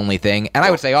aren't the only thing. And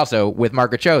I would say also with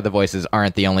Margaret Cho, the voices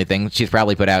aren't the only thing. She's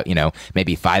probably put out,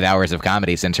 maybe 5 hours of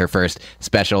comedy since her first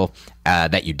special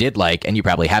that you did like, and you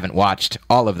probably haven't watched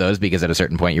all of those because at a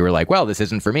certain point you were like, well, this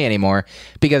isn't for me anymore,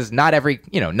 because not every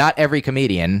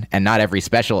comedian and not every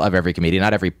special of every comedian,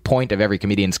 not every point of every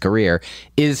comedian's career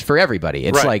is for everybody.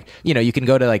 It's like, you can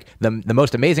go to like the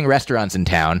most amazing restaurants in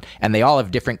town, and they all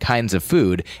have different kinds of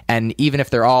food, and even if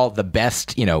they're all the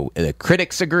best, the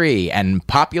critics agree, and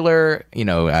popular,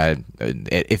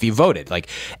 if you voted, like,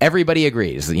 everybody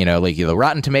agrees, like the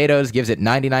Rotten Tomatoes gives it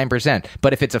 99%,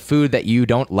 but if it's a food that you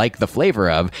don't like the flavor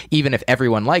of, even if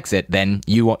everyone likes it, then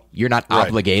you're not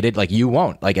obligated, like, you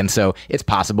won't, like, and so it's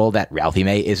possible that Ralphie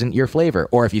May isn't your flavor,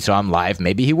 or if you saw him live,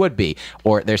 maybe he would be,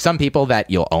 or there's some people that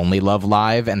you'll only love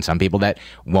live, and some people that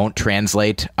won't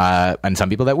translate, and some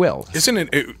people that will. Isn't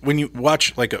it when you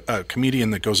watch like a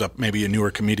comedian that goes up, maybe a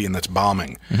newer comedian that's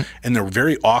bombing, and they're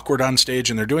very awkward on stage,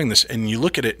 and they're doing this, and you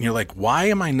look at it and you're like, why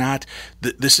am I not,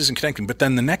 this isn't connecting, but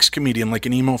then the next comedian, like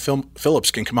an Emo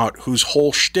Phillips, can come out whose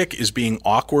whole shtick is being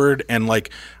awkward and like,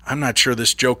 I'm not sure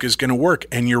this joke is going to work,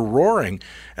 and you're roaring.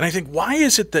 And I think, why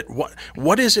is it that,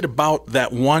 what is it about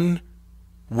that one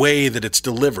way that it's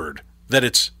delivered, that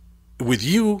it's, with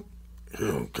you,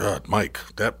 oh God, Mike,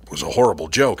 that was a horrible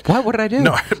joke. What did I do?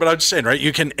 No, but I'm just saying, right,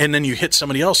 you can, and then you hit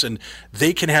somebody else and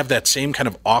they can have that same kind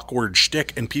of awkward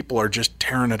shtick, and people are just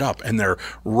tearing it up and they're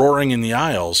roaring in the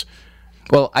aisles.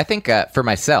 Well, I think for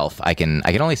myself, I can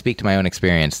only speak to my own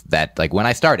experience that, like, when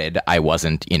I started, I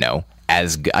wasn't,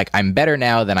 I'm better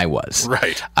now than I was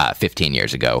 15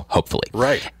 years ago, hopefully.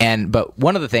 Right. But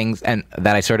one of the things and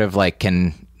that I sort of like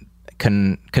can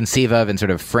conceive of and sort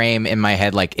of frame in my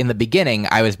head, like, in the beginning,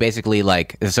 I was basically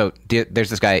like, so there's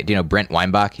this guy, do you know Brent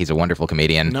Weinbach? He's a wonderful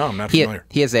comedian. No, I'm not familiar.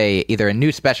 He has either a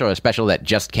new special or a special that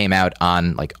just came out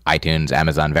on like iTunes,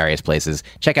 Amazon, various places.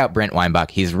 Check out Brent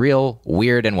Weinbach. He's real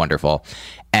weird and wonderful.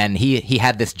 And he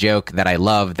had this joke that I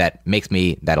love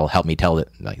that'll help me tell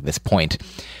like this point.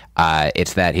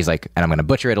 It's that he's like, and I'm going to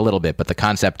butcher it a little bit, but the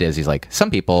concept is, he's like, some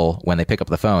people, when they pick up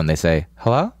the phone, they say,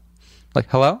 hello? Like,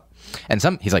 hello? And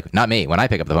he's like, not me. When I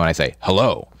pick up the phone, I say,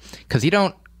 hello. Because you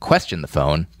don't question the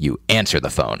phone, you answer the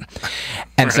phone.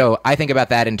 And so I think about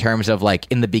that in terms of, like,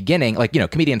 in the beginning, like,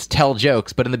 comedians tell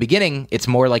jokes, but in the beginning, it's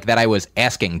more like that I was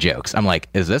asking jokes. I'm like,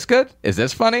 is this good? Is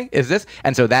this funny? Is this?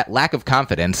 And so that lack of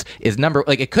confidence is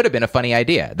it could have been a funny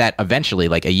idea that eventually,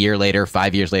 like, a year later,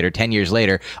 5 years later, 10 years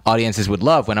later, audiences would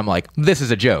love when I'm like, this is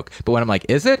a joke. But when I'm like,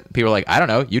 is it? People are like, I don't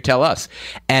know, you tell us.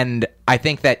 And I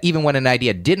think that even when an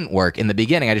idea didn't work in the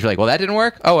beginning, I just like, well, that didn't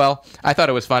work? Oh, well, I thought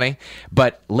it was funny.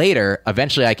 But later,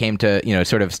 eventually I came to,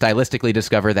 sort of stylistically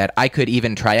discover that I could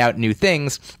even try out new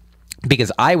things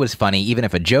because I was funny, even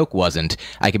if a joke wasn't.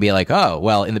 I could be like, oh,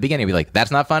 well, in the beginning, I'd be like,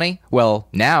 that's not funny? Well,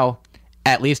 now,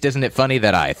 at least isn't it funny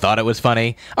that I thought it was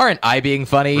funny? Aren't I being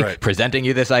funny, presenting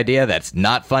you this idea that's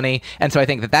not funny? And so I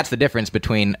think that that's the difference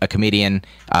between a comedian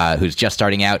who's just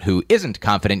starting out, who isn't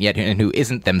confident yet, and who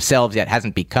isn't themselves yet,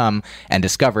 hasn't become and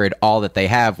discovered all that they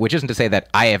have, which isn't to say that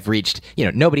I have reached,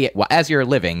 nobody, as you're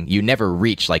living, you never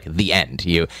reach, like, the end,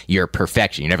 your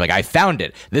perfection. You're never like, I found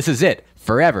it. This is it.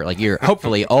 Forever. Like, you're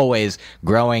hopefully always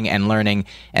growing and learning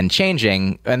and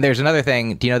changing. And there's another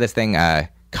thing. Do you know this thing,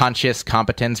 conscious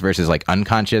competence versus like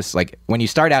unconscious? Like, when you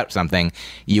start out something,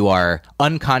 you are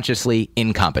unconsciously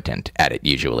incompetent at it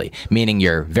usually, meaning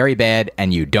you're very bad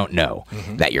and you don't know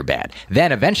that you're bad.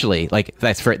 Then eventually, like,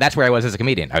 that's where I was as a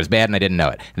comedian. I was bad and I didn't know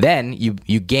it. Then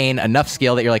you gain enough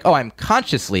skill that you're like, oh, I'm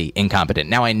consciously incompetent.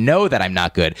 Now I know that I'm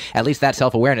not good. At least that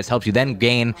self-awareness helps you then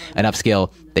gain enough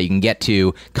skill that you can get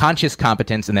to conscious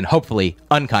competence, and then hopefully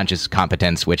unconscious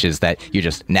competence, which is that you're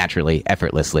just naturally,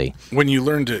 effortlessly. When you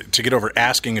learn to get over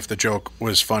asking if the joke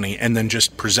was funny and then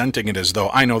just presenting it as though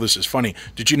I know this is funny,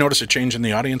 did you notice a change in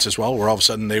the audience as well, where all of a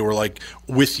sudden they were like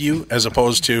with you as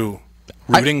opposed to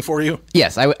rooting for you?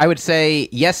 Yes, I would say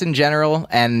yes in general,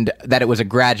 and that it was a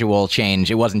gradual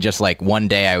change. It wasn't just like one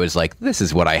day I was like, this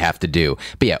is what I have to do.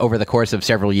 But yeah, over the course of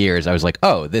several years, I was like,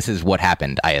 oh, this is what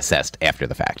happened. I assessed after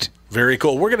the fact. Very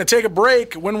cool. We're going to take a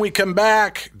break. When we come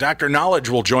back, Dr. Knowledge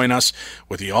will join us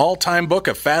with the all-time book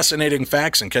of fascinating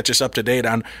facts and catch us up to date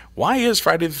on why is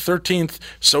Friday the 13th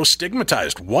so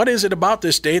stigmatized? What is it about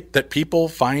this date that people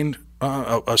find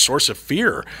a source of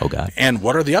fear? Oh, God. And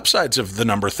what are the upsides of the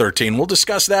number 13? We'll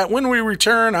discuss that when we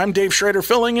return. I'm Dave Schrader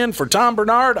filling in for Tom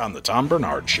Bernard on The Tom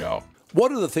Bernard Show.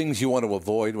 What are the things you want to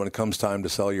avoid when it comes time to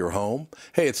sell your home?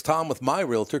 Hey, it's Tom with my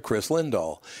realtor, Chris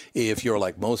Lindahl. If you're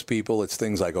like most people, it's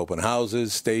things like open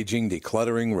houses, staging,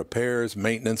 decluttering, repairs,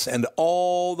 maintenance, and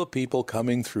all the people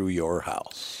coming through your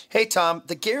house. Hey, Tom,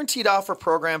 the Guaranteed Offer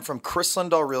program from Chris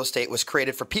Lindahl Real Estate was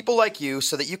created for people like you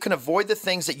so that you can avoid the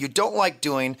things that you don't like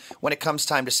doing when it comes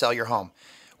time to sell your home.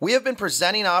 We have been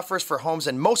presenting offers for homes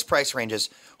in most price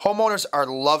ranges. Homeowners are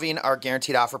loving our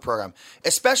Guaranteed Offer program,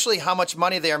 especially how much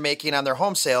money they are making on their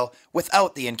home sale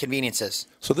without the inconveniences.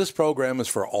 So this program is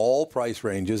for all price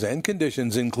ranges and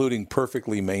conditions, including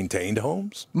perfectly maintained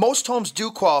homes? Most homes do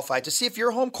qualify. To see if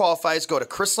your home qualifies, go to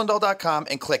chrislindahl.com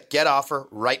and click Get Offer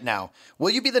right now.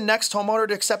 Will you be the next homeowner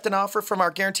to accept an offer from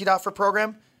our Guaranteed Offer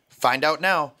program? Find out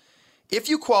now. If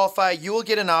you qualify, you will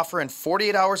get an offer in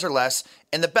 48 hours or less,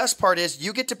 and the best part is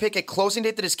you get to pick a closing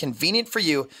date that is convenient for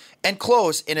you and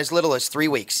close in as little as 3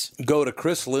 weeks. Go to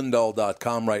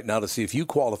chrislindahl.com right now to see if you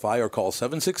qualify or call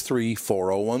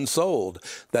 763-401-SOLD.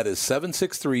 That is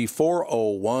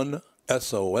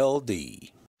 763-401-SOLD.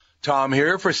 Tom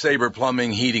here for Sabre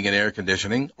Plumbing, Heating, and Air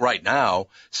Conditioning. Right now,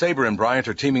 Sabre and Bryant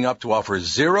are teaming up to offer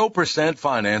 0%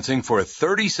 financing for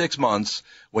 36 months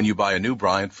when you buy a new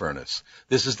Bryant furnace.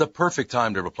 This is the perfect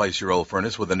time to replace your old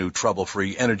furnace with a new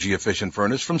trouble-free, energy-efficient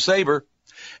furnace from Sabre.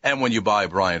 And when you buy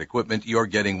Bryant equipment, you're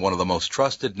getting one of the most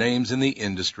trusted names in the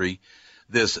industry.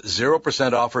 This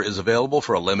 0% offer is available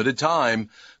for a limited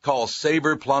time. Call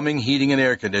Sabre Plumbing, Heating, and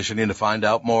Air Conditioning to find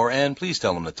out more, and please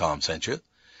tell them that Tom sent you.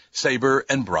 Sabre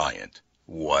and Bryant,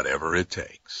 whatever it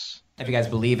takes. If you guys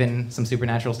believe in some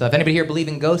supernatural stuff, anybody here believe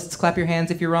in ghosts? Clap your hands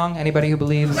if you're wrong. Anybody who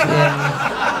believes in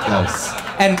ghosts?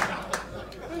 And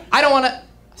I don't want to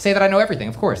say that I know everything,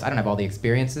 of course. I don't have all the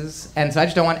experiences. And so I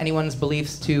just don't want anyone's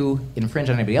beliefs to infringe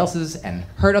on anybody else's and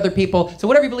hurt other people. So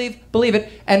whatever you believe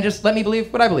it, and just let me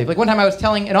believe what I believe. Like one time I was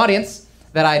telling an audience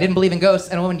that I didn't believe in ghosts,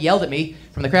 and a woman yelled at me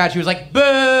from the crowd. She was like, boo!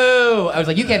 I was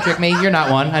like, you can't trick me. You're not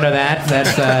one. I know that.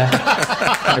 That's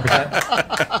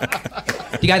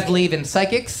 100%. Do you guys believe in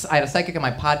psychics? I had a psychic on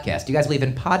my podcast. Do you guys believe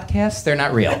in podcasts? They're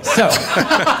not real. So,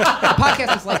 a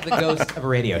podcast is like the ghost of a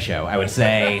radio show, I would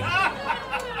say.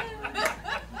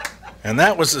 And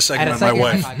that was the segment my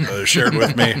wife shared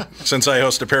with me since I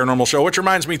host a paranormal show, which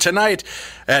reminds me, tonight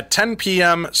at 10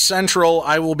 p.m. Central,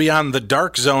 I will be on The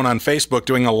Dark Zone on Facebook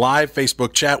doing a live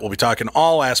Facebook chat. We'll be talking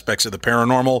all aspects of the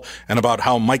paranormal and about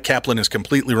how Mike Kaplan is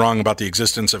completely wrong about the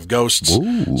existence of ghosts.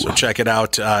 Ooh. So check it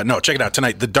out. Check it out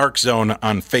tonight, The Dark Zone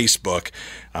on Facebook.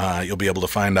 You'll be able to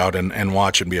find out and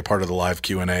watch and be a part of the live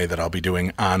Q&A that I'll be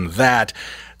doing on that.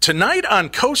 Tonight on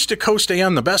Coast to Coast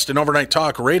AM, the best in overnight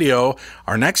talk radio,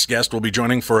 our next guest will be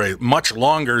joining for a much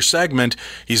longer segment.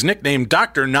 He's nicknamed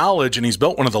Dr. Knowledge, and he's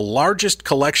built one of the largest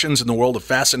collections in the world of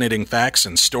fascinating facts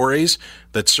and stories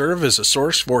that serve as a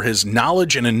source for his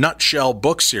Knowledge in a Nutshell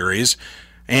book series.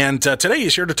 And today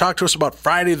he's here to talk to us about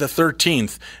Friday the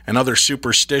 13th and other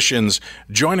superstitions.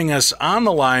 Joining us on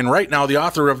the line right now, the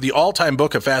author of the all-time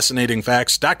book of fascinating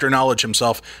facts, Dr. Knowledge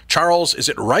himself, Charles, is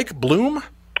it Reich Bloom?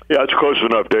 Yeah, it's close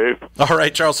enough, Dave. All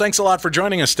right, Charles, thanks a lot for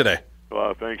joining us today.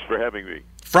 Well, thanks for having me.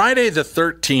 Friday the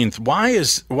 13th, why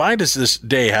does this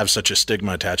day have such a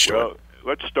stigma attached to it? Well,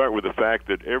 let's start with the fact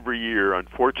that every year,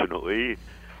 unfortunately,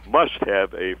 must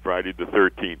have a Friday the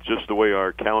 13th. Just the way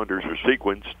our calendars are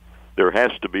sequenced, there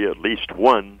has to be at least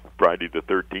one Friday the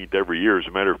 13th every year. As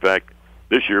a matter of fact,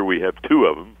 this year we have two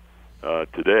of them.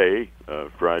 Today,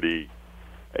 Friday,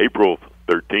 April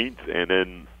 13th, and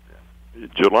then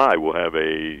July will have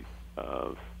a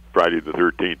Friday the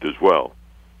 13th as well.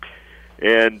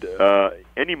 And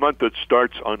any month that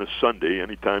starts on a Sunday,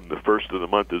 anytime the first of the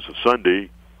month is a Sunday,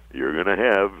 you're going to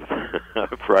have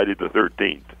Friday the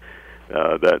 13th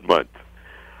that month.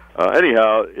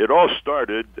 Anyhow, it all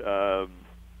started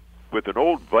with an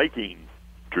old Viking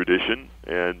tradition,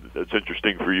 and that's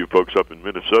interesting for you folks up in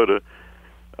Minnesota.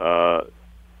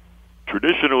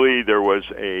 Traditionally, there was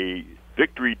a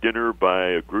victory dinner by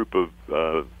a group of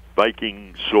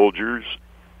Viking soldiers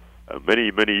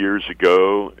many, many years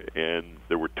ago, and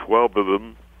there were 12 of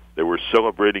them. They were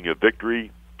celebrating a victory,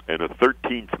 and a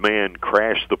 13th man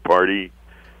crashed the party.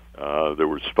 There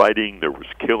was fighting, there was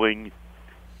killing,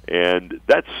 And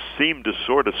that seemed to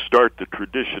sort of start the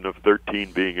tradition of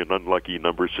 13 being an unlucky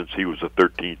number, since he was the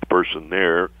 13th person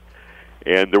there.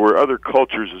 And there were other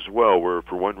cultures as well where,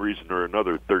 for one reason or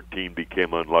another, 13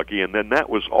 became unlucky. And then that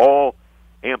was all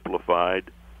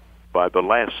amplified by the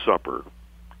Last Supper,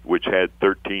 which had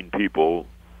 13 people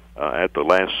at the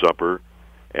Last Supper.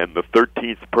 And the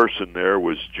 13th person there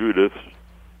was Judas,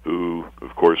 who,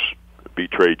 of course,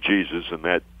 betrayed Jesus. And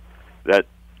that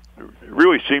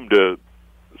really seemed to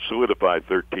solidify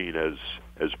 13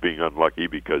 as being unlucky,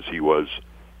 because he was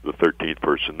the 13th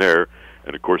person there.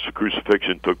 And, of course, the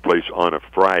crucifixion took place on a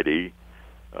Friday,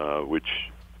 which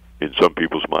in some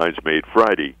people's minds made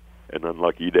Friday an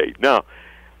unlucky day. Now,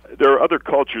 there are other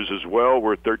cultures as well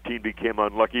where 13 became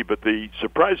unlucky, but the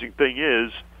surprising thing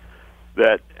is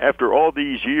that after all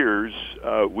these years,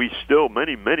 we still,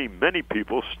 many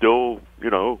people still,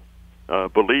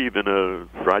 believe in a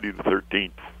Friday the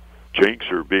 13th jinx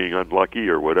or being unlucky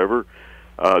or whatever.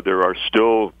 There are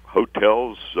still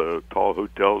hotels, tall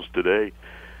hotels today,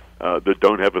 that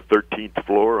don't have a 13th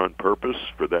floor on purpose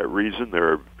for that reason.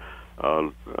 There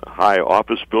are high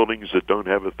office buildings that don't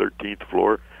have a 13th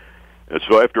floor. And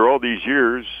so after all these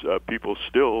years, people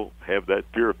still have that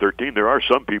fear of 13. There are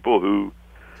some people who,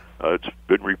 it's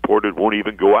been reported, won't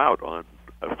even go out on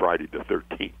a Friday the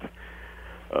 13th.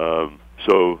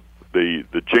 So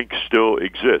the jinx still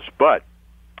exists. But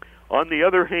on the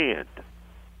other hand,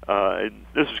 and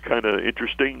this is kind of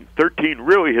interesting, 13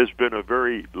 really has been a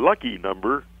very lucky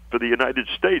number for the United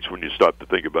States when you stop to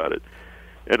think about it.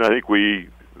 And I think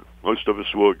most of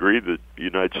us will agree that the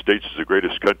United States is the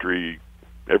greatest country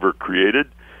ever created,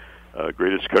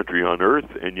 greatest country on earth,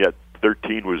 and yet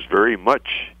 13 was very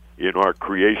much in our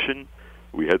creation.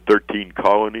 We had 13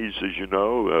 colonies, as you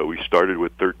know. We started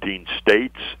with 13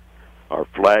 states. Our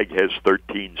flag has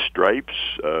 13 stripes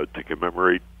to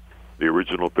commemorate the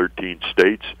original 13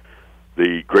 states.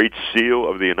 The Great Seal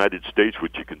of the United States,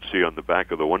 which you can see on the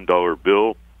back of the $1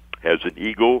 bill, has an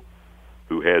eagle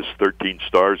who has 13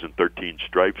 stars and 13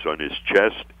 stripes on his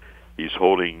chest. He's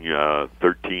holding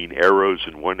 13 arrows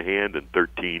in one hand and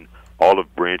 13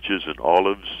 olive branches and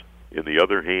olives in the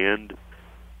other hand.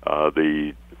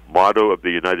 The motto of the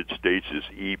United States is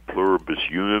E Pluribus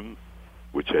Unum,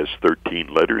 which has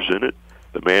 13 letters in it.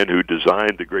 The man who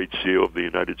designed the Great Seal of the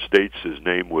United States, his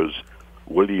name was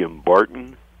William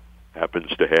Barton,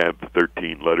 happens to have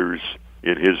 13 letters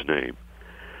in his name.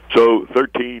 So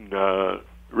 13,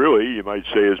 really, you might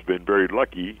say, has been very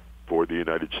lucky for the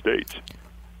United States.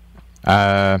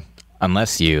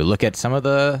 Unless you look at some of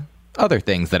the other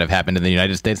things that have happened in the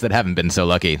United States that haven't been so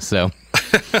lucky. So,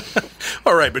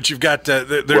 all right, but you've got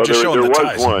they're just showing the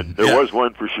ties. There was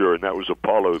one for sure, and that was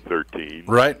Apollo 13.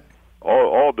 Right.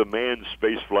 All the manned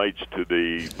space flights to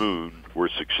the moon were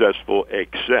successful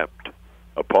except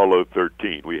Apollo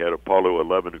 13. We had Apollo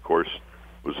 11, of course,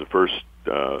 was the first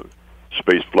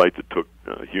space flight that took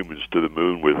humans to the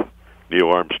moon with Neil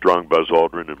Armstrong, Buzz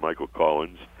Aldrin, and Michael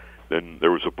Collins. Then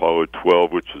there was Apollo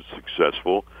 12, which was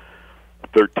successful.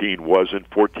 13 wasn't.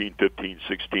 14, 15,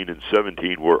 16, and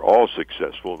 17 were all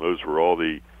successful. Those were all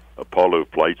the Apollo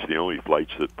flights, the only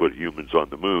flights that put humans on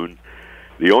the moon.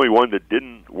 The only one that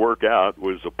didn't work out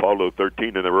was Apollo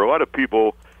 13, and there were a lot of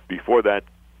people before that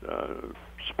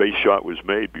space shot was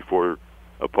made, before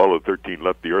Apollo 13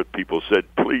 left the Earth. People said,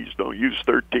 please don't use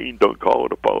 13, don't call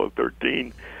it Apollo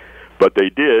 13. But they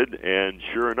did, and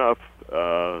sure enough,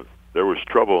 there was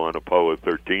trouble on Apollo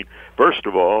 13. First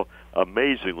of all,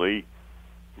 amazingly,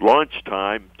 launch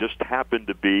time just happened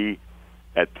to be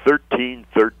at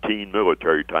 13:13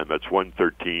 military time. That's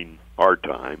 1:13 our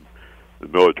time. The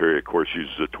military, of course,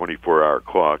 uses a 24-hour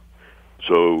clock.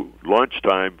 So launch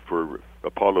time for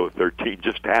Apollo 13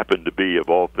 just happened to be, of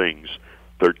all things,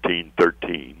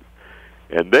 13:13.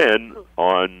 And then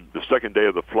on the second day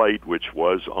of the flight, which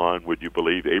was on, would you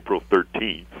believe, April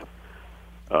 13th,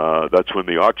 that's when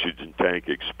the oxygen tank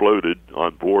exploded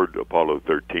on board Apollo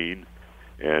 13,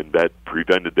 and that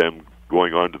prevented them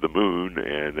going on to the moon,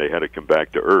 and they had to come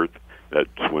back to Earth.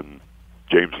 That's when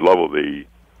James Lovell, the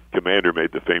commander,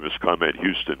 made the famous comment,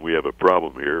 Houston, we have a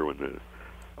problem here, when the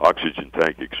oxygen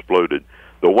tank exploded.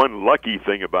 The one lucky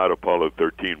thing about Apollo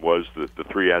 13 was that the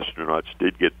three astronauts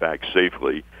did get back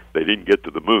safely. They didn't get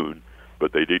to the moon,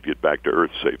 but they did get back to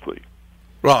Earth safely.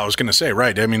 Well, I was going to say,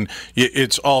 right. I mean,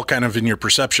 it's all kind of in your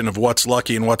perception of what's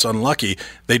lucky and what's unlucky.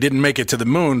 They didn't make it to the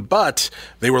moon, but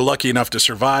they were lucky enough to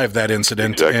survive that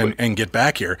incident and get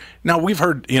back here. Now, we've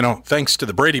heard, thanks to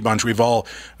the Brady Bunch, we've all,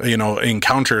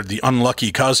 encountered the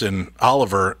unlucky cousin,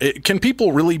 Oliver. Can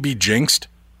people really be jinxed?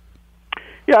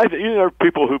 Yeah, there are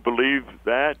people who believe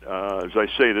that. As I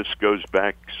say, this goes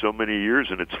back so many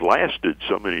years, and it's lasted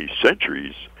so many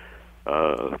centuries.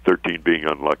 13 being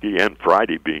unlucky, and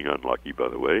Friday being unlucky, by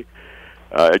the way.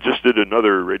 I just did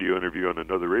another radio interview on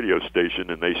another radio station,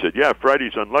 and they said, yeah,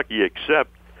 Friday's unlucky, except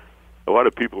a lot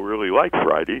of people really like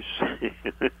Fridays.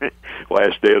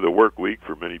 Last day of the work week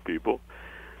for many people.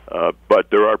 But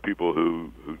there are people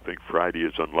who think Friday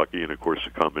is unlucky, and, of course,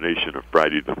 the combination of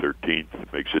Friday the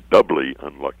 13th makes it doubly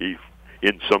unlucky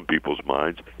in some people's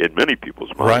minds, in many people's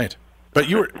minds. Right. But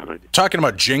you were talking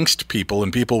about jinxed people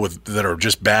and people that are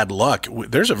just bad luck.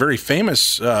 There's a very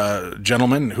famous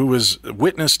gentleman who was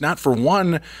witness not for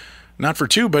one, not for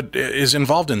two, but is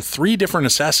involved in 3 different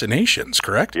assassinations,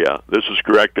 correct? Yeah, this is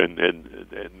correct, and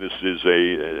this is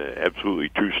a absolutely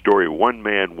true story. One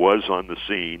man was on the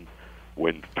scene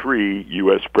when 3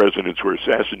 U.S. presidents were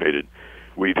assassinated.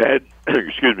 We've had,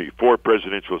 4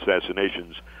 presidential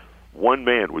assassinations. One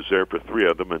man was there for 3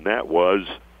 of them, and that was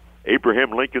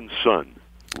Abraham Lincoln's son,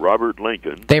 Robert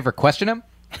Lincoln. They ever question him?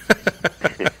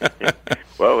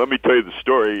 Well, let me tell you the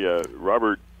story.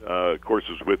 Robert, of course,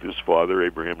 was with his father,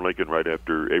 Abraham Lincoln, right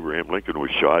after Abraham Lincoln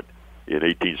was shot in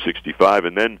 1865.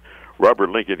 And then Robert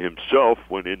Lincoln himself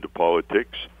went into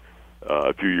politics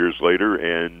a few years later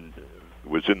and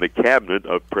was in the cabinet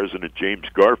of President James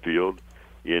Garfield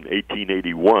in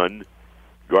 1881.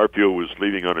 Garfield was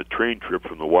leaving on a train trip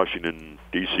from the Washington,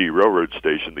 D.C. railroad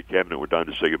station. The cabinet went down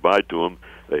to say goodbye to him.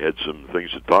 They had some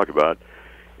things to talk about.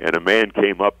 And a man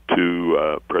came up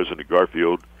to President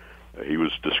Garfield. He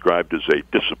was described as a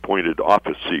disappointed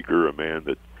office seeker, a man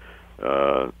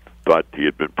that thought he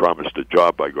had been promised a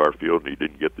job by Garfield, and he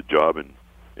didn't get the job. And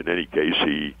in any case,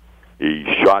 he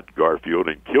shot Garfield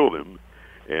and killed him.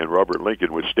 And Robert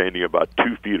Lincoln was standing about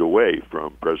 2 feet away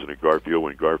from President Garfield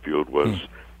when Garfield was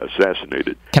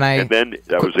assassinated. And then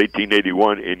that was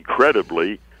 1881.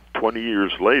 Incredibly, 20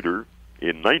 years later,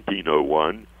 in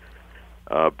 1901,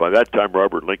 by that time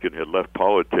Robert Lincoln had left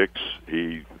politics.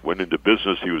 He went into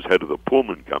business. He was head of the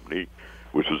Pullman Company,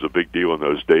 which was a big deal in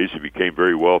those days. He became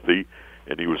very wealthy,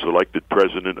 and he was elected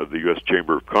president of the U.S.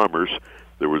 Chamber of Commerce.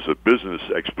 There was a business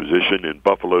exposition in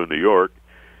Buffalo, New York,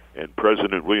 and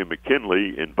President William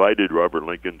McKinley invited Robert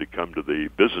Lincoln to come to the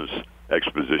business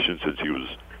exposition since he was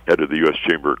head of the U.S.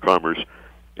 Chamber of Commerce.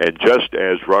 And just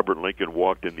as Robert Lincoln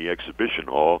walked in the exhibition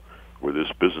hall where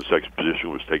this business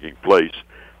exposition was taking place,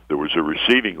 there was a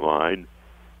receiving line,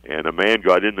 and a man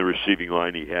got in the receiving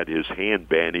line. He had his hand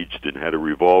bandaged and had a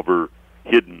revolver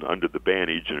hidden under the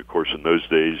bandage. And, of course, in those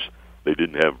days, they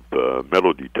didn't have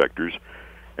metal detectors.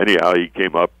 Anyhow, he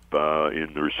came up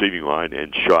in the receiving line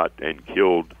and shot and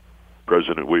killed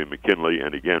President William McKinley.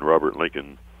 And, again, Robert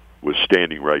Lincoln was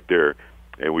standing right there.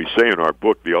 And we say in our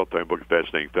book, The All-Time Book of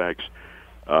Fascinating Facts,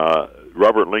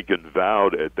 Robert Lincoln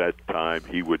vowed at that time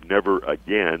he would never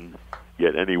again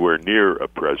get anywhere near a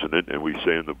president. And we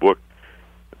say in the book,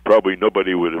 probably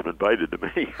nobody would have invited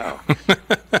him anyhow.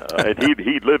 And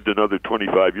he lived another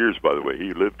 25 years, by the way.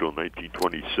 He lived till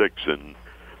 1926 and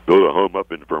built a home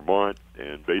up in Vermont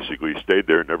and basically stayed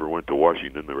there, never went to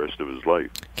Washington the rest of his life.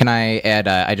 Can I add,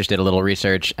 I just did a little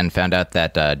research and found out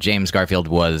that James Garfield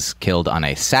was killed on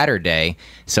a Saturday.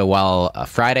 So while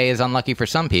Friday is unlucky for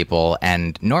some people,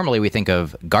 and normally we think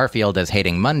of Garfield as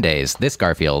hating Mondays, this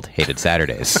Garfield hated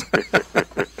Saturdays.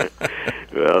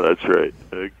 Well, that's right.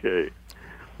 Okay.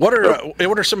 What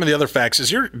are some of the other facts?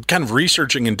 As you're kind of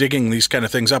researching and digging these kind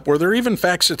of things up, were there even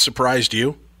facts that surprised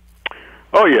you?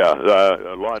 Oh, yeah,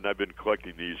 a lot, and I've been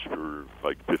collecting these for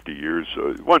like 50 years.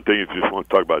 One thing, if you just want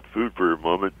to talk about food for a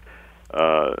moment,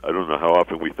 I don't know how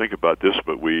often we think about this,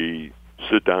 but we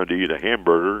sit down to eat a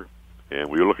hamburger, and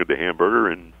we look at the hamburger,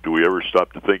 and do we ever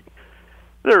stop to think,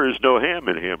 there is no ham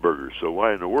in hamburgers, so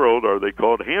why in the world are they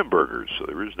called hamburgers? So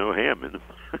there is no ham in them.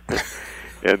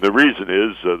 And the reason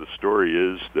is, the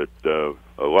story is that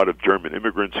a lot of German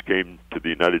immigrants came to the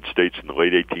United States in the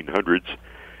late 1800s,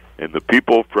 and the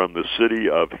people from the city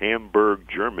of Hamburg,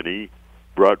 Germany,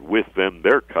 brought with them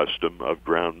their custom of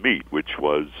ground meat, which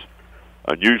was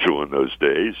unusual in those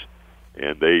days.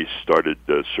 And they started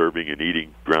serving and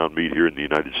eating ground meat here in the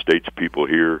United States. People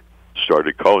here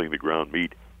started calling the ground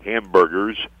meat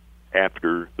hamburgers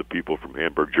after the people from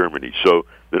Hamburg, Germany. So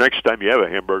the next time you have a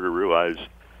hamburger, realize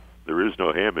there is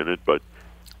no ham in it, but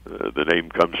the name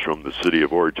comes from the city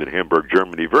of origin, Hamburg,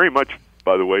 Germany. Very much,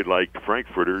 by the way, like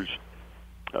Frankfurters.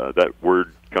 That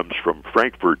word comes from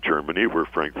Frankfurt, Germany, where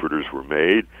Frankfurters were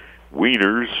made.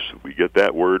 Wieners, we get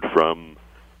that word from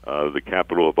the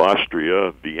capital of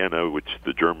Austria, Vienna, which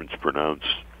the Germans pronounce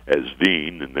as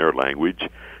Wien in their language,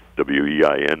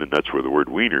 W-E-I-N, and that's where the word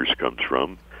wieners comes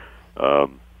from.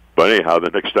 But anyhow,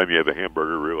 the next time you have a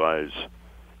hamburger, realize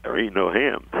there ain't no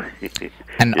ham.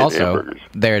 And in also, hamburgers.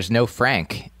 there's no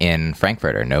Frank in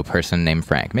Frankfurter. No person named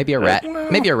Frank. Maybe a rat.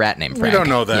 Maybe a rat named Frank. We don't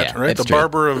know that, Yeah, right? it's The true.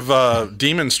 barber of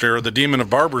Demon Street, or the demon of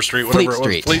Barber Street, whatever Fleet it was.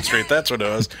 Street. Fleet Street, that's what it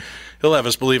was. He'll have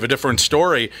us believe a different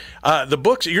story. The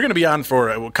books, you're going to be on for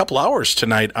a couple hours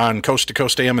tonight on Coast to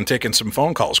Coast AM and taking some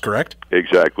phone calls, correct?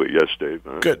 Exactly. Yes, Dave.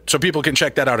 Good. So people can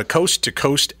check that out at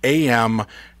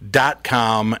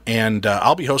coasttocoastam.com. And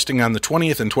I'll be hosting on the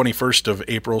 20th and 21st of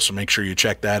April, so make sure you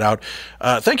check that out.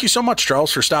 Thank you so much,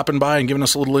 Charles, for stopping by and giving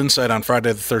us a little insight on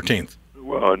Friday the 13th.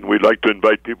 Well, and we'd like to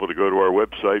invite people to go to our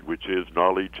website, which is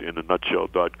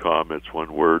knowledgeinanutshell.com. That's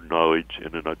one word,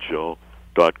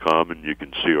 knowledgeinanutshell.com, and you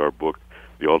can see our book,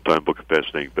 The All-Time Book of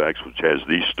Fascinating Facts, which has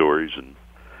these stories and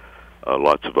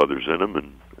lots of others in them,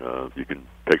 and you can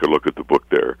take a look at the book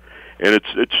there. And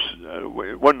it's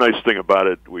one nice thing about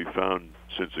it we found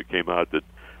since it came out, that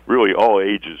really all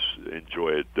ages enjoy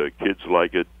it. Kids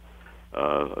like it.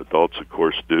 Adults, of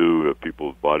course, do.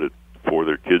 People have bought it for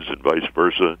their kids and vice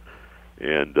versa.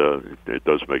 And it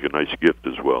does make a nice gift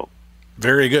as well.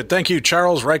 Very good. Thank you,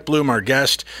 Charles Reichblum, our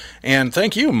guest. And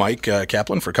thank you, Mike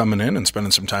Kaplan, for coming in and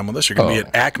spending some time with us. You're going to be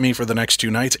at Acme for the next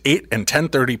 2 nights, 8 and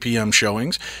 10:30 p.m.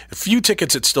 showings. A few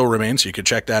tickets that still remain, so you can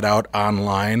check that out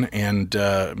online. And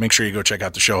make sure you go check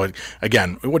out the show.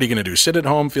 Again, what are you going to do? Sit at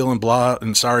home feeling blah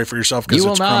and sorry for yourself because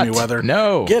it's crummy weather?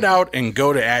 No. Get out and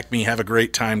go to Acme. Have a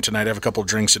great time tonight. Have a couple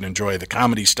drinks and enjoy the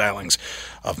comedy stylings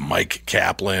of Mike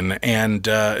Kaplan. And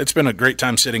it's been a great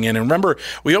time sitting in. And remember,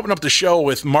 we opened up the show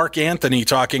with Mark Anthony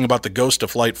talking about the ghost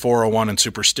of Flight 401 and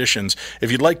superstitions.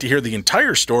 If you'd like to hear the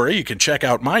entire story, you can check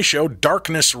out my show,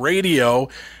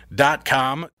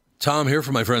 darknessradio.com. Tom here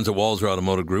from my friends at Walzer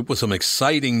Automotive Group with some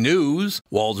exciting news.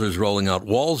 Walzer's rolling out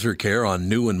Walzer Care on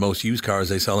new and most used cars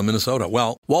they sell in Minnesota.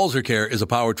 Well, Walzer Care is a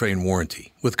powertrain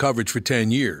warranty with coverage for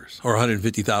 10 years or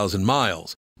 150,000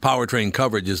 miles. Powertrain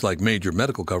coverage is like major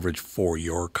medical coverage for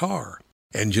your car.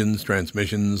 Engines,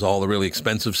 transmissions, all the really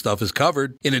expensive stuff is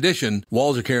covered. In addition,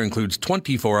 Walzer Care includes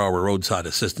 24-hour roadside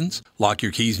assistance. Lock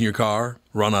your keys in your car,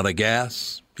 run out of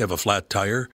gas, you have a flat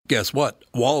tire. Guess what?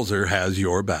 Walzer has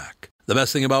your back. The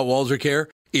best thing about Walzer Care,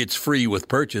 it's free with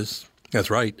purchase. That's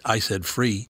right, I said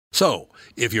free. So,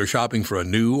 if you're shopping for a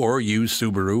new or used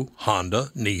Subaru, Honda,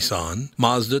 Nissan,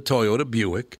 Mazda, Toyota,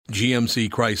 Buick, GMC,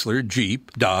 Chrysler,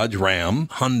 Jeep, Dodge, Ram,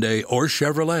 Hyundai, or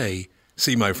Chevrolet,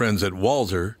 see my friends at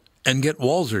Walzer and get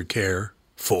Walzer Care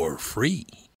for free.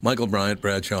 Michael Bryant,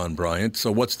 Bradshaw and Bryant.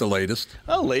 So what's the latest?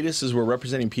 Well, the latest is we're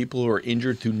representing people who are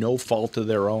injured through no fault of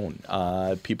their own.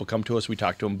 People come to us. We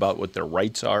talk to them about what their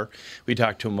rights are. We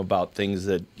talk to them about things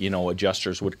that,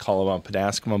 adjusters would call them up and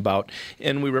ask them about.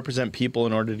 And we represent people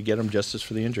in order to get them justice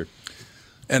for the injured.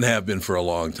 And have been for a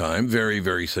long time. Very,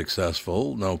 very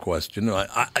successful, no question.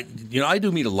 I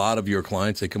do meet a lot of your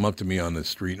clients. They come up to me on the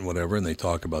street and whatever, and they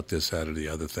talk about this, that, or the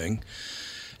other thing.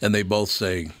 And they both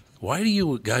say, why do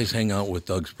you guys hang out with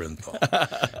Doug Sprinthal?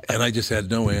 And I just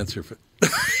had no answer for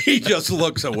He just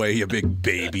looks away, you big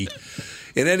baby.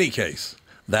 In any case,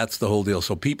 that's the whole deal.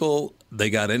 So people, they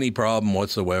got any problem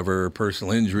whatsoever,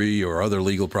 personal injury or other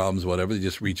legal problems, whatever, they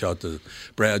just reach out to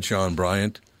Bradshaw and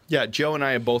Bryant. Yeah, Joe and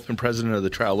I have both been president of the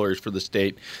trial lawyers for the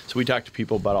state, so we talk to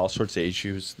people about all sorts of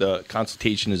issues. The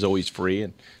consultation is always free,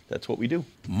 and that's what we do.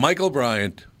 Michael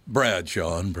Bryant,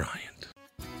 Bradshaw and Bryant.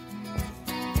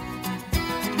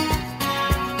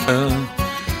 All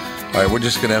right, we're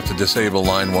just going to have to disable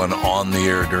line 1 on the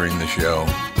air during the show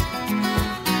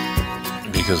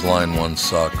because line 1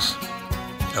 sucks.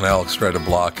 And Alex tried to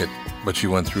block it, but she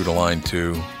went through to line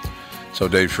 2. So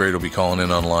Dave Schrader will be calling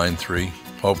in on line 3,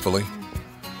 hopefully.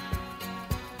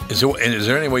 Is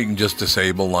there any way you can just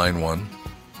disable line 1?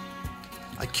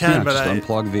 I can, but just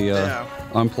unplug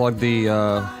the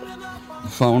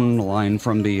phone line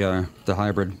from the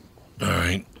hybrid. All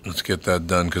right, let's get that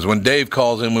done. Because when Dave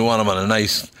calls in, we want him on a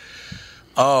nice...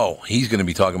 Oh, he's going to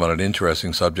be talking about an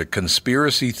interesting subject.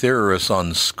 Conspiracy theorists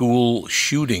on school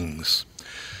shootings.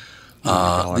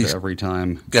 Every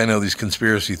time. I know these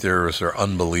conspiracy theorists are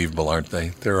unbelievable, aren't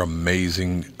they? They're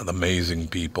amazing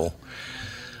people.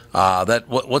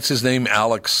 What's his name?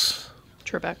 Alex...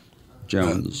 Trebek.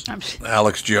 Jones.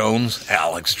 Alex Jones?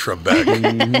 Alex Trebek.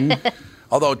 Mm-hmm.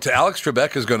 Although Alex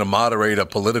Trebek is going to moderate a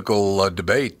political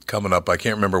debate coming up. I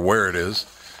can't remember where it is.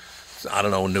 I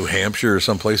don't know, New Hampshire or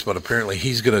someplace, but apparently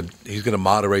he's going to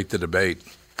moderate the debate.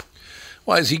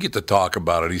 Why does he get to talk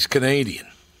about it? He's Canadian.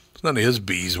 It's none of his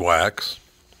beeswax.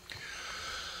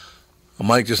 Well,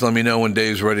 Mike, just let me know when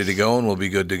Dave's ready to go, and we'll be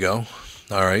good to go.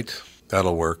 All right,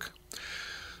 that'll work.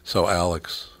 So,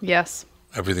 Alex. Yes.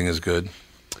 Everything is good?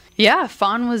 Yeah,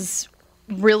 Fawn was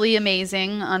really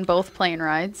amazing on both plane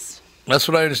rides. That's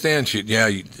what I understand.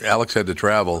 Alex had to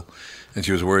travel, and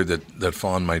she was worried that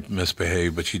Fawn might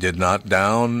misbehave, but she did not.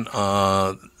 Down,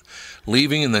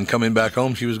 leaving and then coming back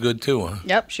home, she was good too, huh?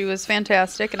 Yep, she was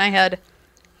fantastic. And I had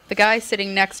the guys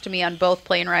sitting next to me on both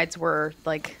plane rides were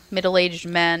like middle-aged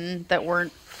men that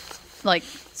weren't like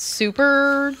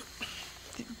super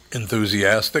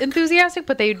enthusiastic,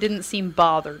 but they didn't seem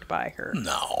bothered by her.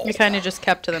 No. They kind of just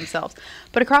kept to themselves.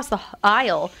 But across the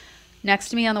aisle, next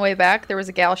to me on the way back, there was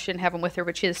a gal. She didn't have them with her,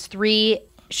 but she has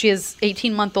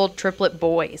 18-month-old triplet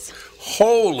boys.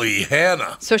 Holy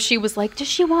Hannah. So she was like, does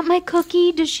she want my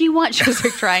cookie? She was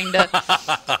like trying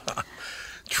to...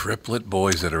 Triplet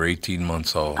boys that are 18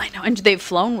 months old. I know, and they've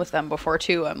flown with them before,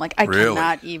 too. I'm like, I Really?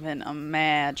 cannot even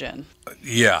imagine.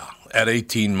 Yeah, at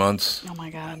 18 months. Oh, my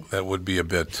God. That would be a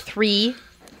bit. Three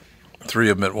of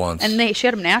them at once. And she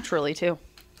had them naturally, too.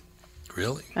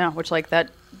 Really? Yeah, which,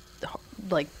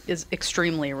 is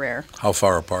extremely rare. How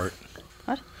far apart?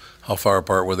 What? How far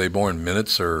apart were they born?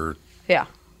 Minutes or? Yeah.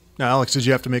 Now, Alex, did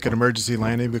you have to make an emergency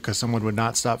landing because someone would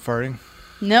not stop farting?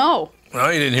 No. No,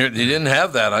 you didn't hear. You didn't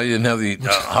have that. I didn't have the.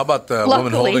 How about the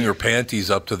woman holding her panties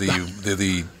up to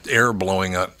the air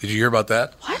blowing out? Did you hear about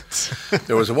that? What?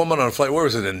 There was a woman on a flight. Where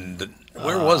was it?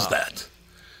 Where was that?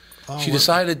 She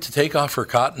decided to take off her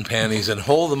cotton panties and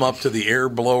hold them up to the air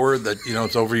blower that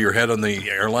it's over your head on the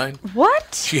airline.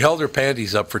 What? She held her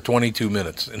panties up for 22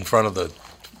 minutes in front of the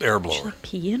air blower. Did she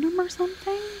pee in them or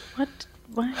something? What?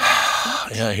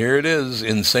 Yeah, here it is.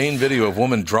 Insane video of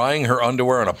woman drying her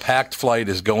underwear on a packed flight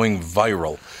is going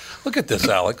viral. Look at this,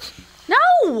 Alex.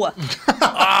 No!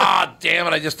 Damn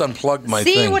it. I just unplugged my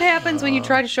thing. See what happens when you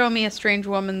try to show me a strange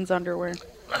woman's underwear.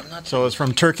 So it's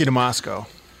from Turkey to Moscow.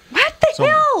 What the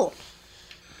hell?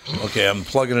 Okay, I'm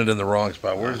plugging it in the wrong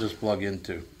spot. Where does this plug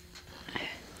into?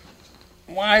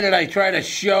 Why did I try to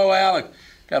show Alex?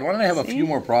 God, why don't I have a few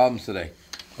more problems today?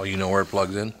 Oh, you know where it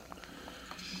plugs in?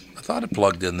 I thought it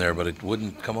plugged in there, but it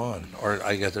wouldn't come on. Or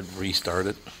I got to restart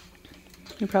it.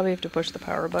 You probably have to push the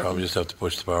power button. Probably just have to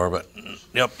push the power button.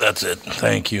 Yep, that's it.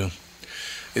 Thank you.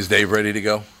 Is Dave ready to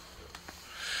go?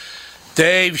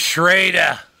 Dave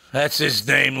Schrader. That's his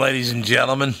name, ladies and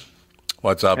gentlemen.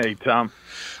 What's up? Hey, Tom.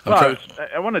 I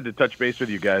wanted to touch base with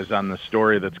you guys on the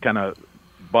story that's kind of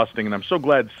busting, and I'm so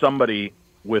glad somebody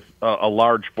with a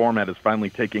large format is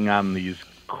finally taking on these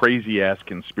crazy-ass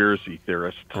conspiracy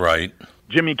theorists. Right.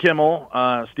 Jimmy Kimmel,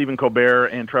 Stephen Colbert,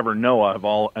 and Trevor Noah have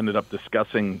all ended up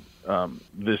discussing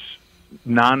this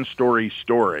non-story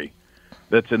story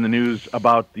that's in the news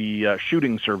about the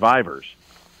shooting survivors.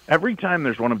 Every time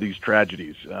there's one of these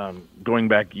tragedies, going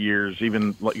back years,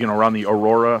 even around the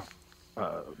Aurora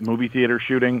movie theater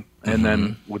shooting, and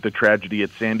then with the tragedy at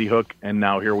Sandy Hook, and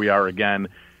now here we are again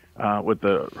with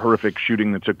the horrific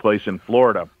shooting that took place in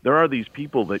Florida. There are these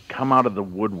people that come out of the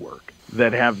woodwork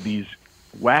that have these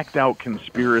whacked out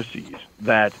conspiracies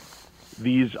that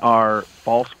these are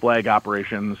false flag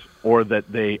operations or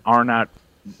that they are not,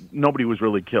 nobody was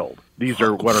really killed. These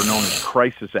are what are known as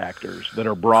crisis actors that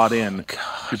are brought in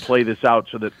to play this out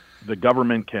so that the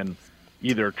government can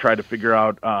either try to figure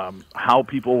out how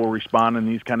people will respond in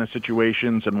these kind of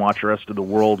situations and watch the rest of the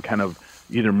world kind of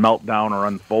either melt down or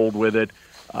unfold with it.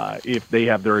 If they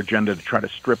have their agenda to try to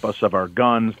strip us of our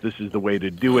guns, this is the way to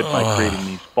do it by creating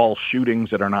these false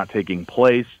shootings that are not taking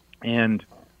place. And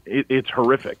it's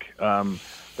horrific.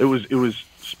 It was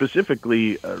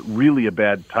specifically really a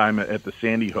bad time at the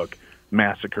Sandy Hook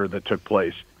massacre that took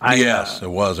place. Yes, it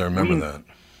was. I remember that.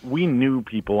 We knew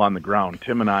people on the ground.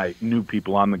 Tim and I knew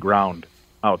people on the ground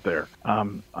out there.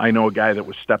 I know a guy that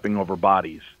was stepping over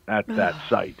bodies at that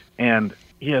site. And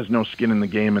he has no skin in the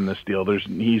game in this deal.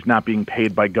 He's not being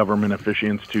paid by government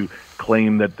officials to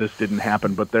claim that this didn't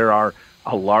happen, but there are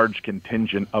a large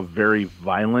contingent of very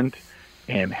violent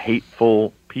and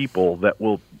hateful people that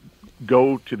will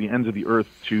go to the ends of the earth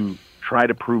to try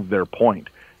to prove their point.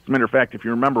 As a matter of fact, if you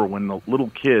remember when the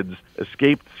little kids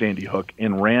escaped Sandy Hook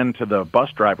and ran to the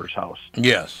bus driver's house,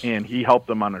 yes, and he helped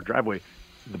them on their driveway,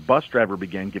 the bus driver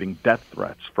began getting death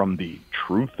threats from the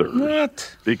truthers.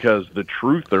 What? Because the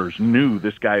truthers knew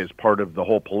this guy is part of the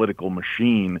whole political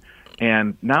machine.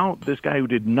 And now this guy who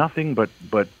did nothing but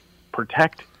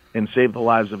protect and save the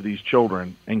lives of these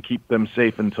children and keep them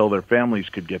safe until their families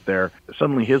could get there,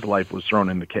 suddenly his life was thrown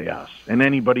into chaos. And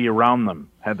anybody around them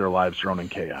had their lives thrown in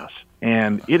chaos.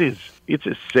 And it's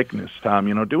a sickness, Tom.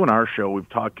 Doing our show, we've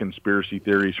talked conspiracy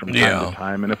theories from time to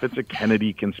time. And if it's a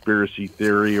Kennedy conspiracy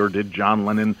theory or did John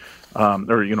Lennon or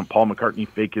Paul McCartney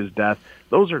fake his death,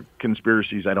 those are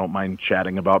conspiracies I don't mind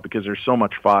chatting about because there's so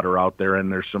much fodder out there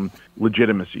and there's some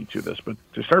legitimacy to this. But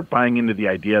to start buying into the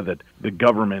idea that the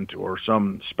government or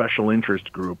some special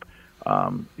interest group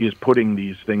is putting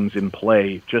these things in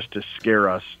play just to scare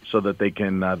us so that they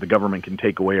can, the government can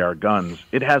take away our guns.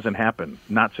 It hasn't happened.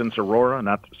 Not since Aurora,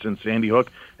 not since Sandy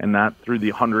Hook, and not through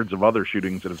the hundreds of other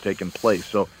shootings that have taken place.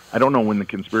 So I don't know when the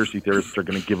conspiracy theorists are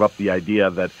going to give up the idea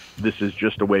that this is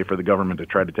just a way for the government to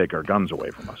try to take our guns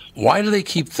away from us. Why do they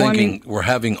keep thinking we're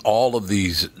having all of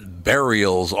these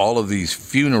burials, all of these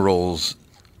funerals?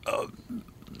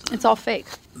 It's all fake.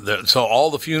 So all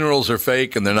the funerals are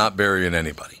fake and they're not burying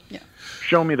anybody. Yeah.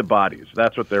 Show me the bodies.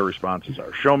 That's what their responses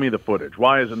are. Show me the footage.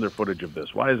 Why isn't there footage of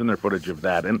this? Why isn't there footage of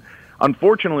that? And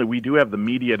unfortunately, we do have the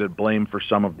media to blame for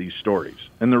some of these stories.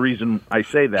 And the reason I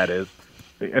say that is,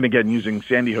 and again, using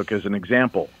Sandy Hook as an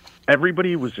example,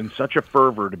 everybody was in such a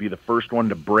fervor to be the first one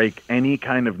to break any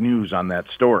kind of news on that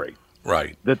story.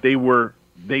 Right. That they were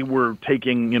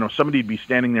taking, somebody'd be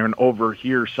standing there and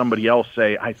overhear somebody else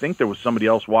say, I think there was somebody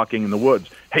else walking in the woods.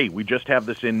 Hey, we just have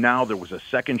this in now. There was a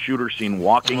second shooter seen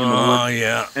walking in the woods. Oh,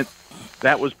 yeah. And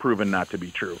that was proven not to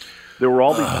be true. There were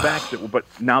all these facts, but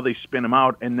now they spin them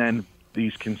out, and then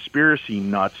these conspiracy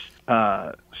nuts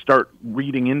start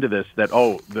reading into this that,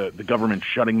 the government's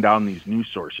shutting down these news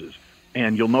sources.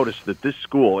 And you'll notice that this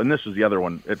school, and this is the other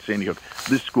one at Sandy Hook,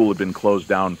 this school had been closed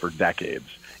down for decades.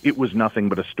 It was nothing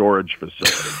but a storage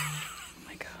facility. Oh,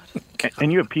 my God.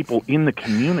 And you have people in the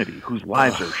community whose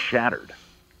lives are shattered.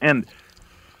 And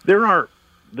there are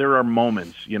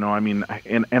moments,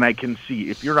 and I can see,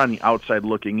 if you're on the outside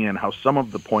looking in, how some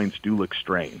of the points do look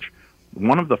strange.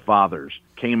 One of the fathers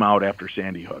came out after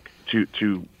Sandy Hook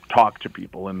to talk to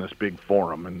people in this big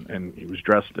forum, and he was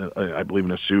dressed, I believe,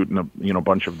 in a suit, and a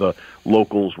bunch of the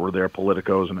locals were there,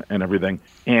 politicos and everything,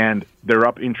 and they're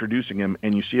up introducing him,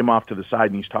 and you see him off to the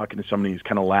side, and he's talking to somebody, he's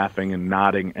kind of laughing and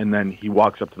nodding, and then he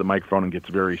walks up to the microphone and gets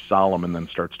very solemn and then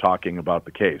starts talking about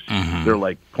the case. Mm-hmm. They're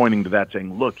like pointing to that,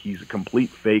 saying, look, he's a complete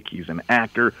fake, he's an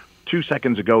actor. 2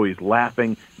 seconds ago he's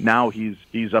laughing, now he's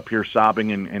up here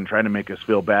sobbing and trying to make us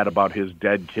feel bad about his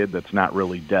dead kid that's not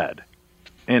really dead.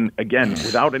 And again,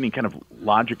 without any kind of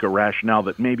logic or rationale,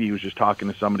 that maybe he was just talking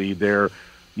to somebody there,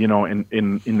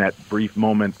 in that brief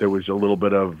moment, there was a little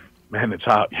bit of, man, it's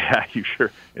hot. Yeah, you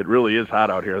sure? It really is hot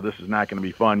out here. This is not going to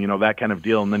be fun, that kind of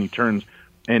deal. And then he turns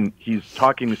and he's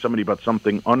talking to somebody about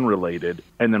something unrelated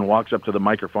and then walks up to the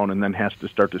microphone and then has to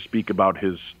start to speak about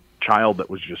his child that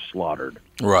was just slaughtered.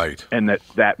 Right. And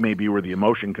that may be where the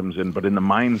emotion comes in. But in the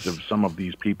minds of some of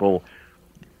these people,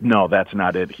 no, that's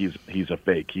not it. He's a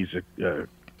fake. He's a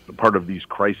part of these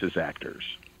crisis actors.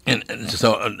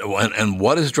 And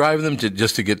what is driving them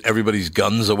to get everybody's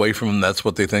guns away from them? That's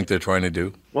what they think they're trying to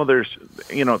do. Well, there's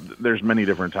many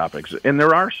different topics, and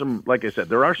there are some, like I said,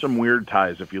 there are some weird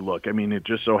ties. If you look, it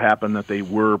just so happened that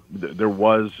there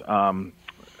was I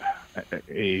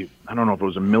don't know if it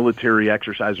was a military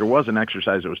exercise. There was an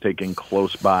exercise that was taken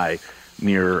close by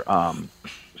near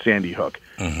Sandy Hook.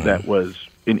 Mm-hmm. That was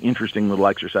an interesting little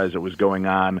exercise that was going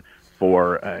on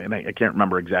for, and I can't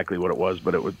remember exactly what it was,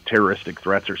 but it was terroristic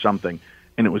threats or something,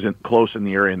 and it was close in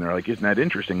the area, and they're like, isn't that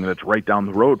interesting that it's right down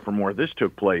the road from where this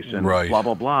took place, and right. Blah,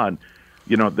 blah, blah. And,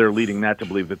 they're leading that to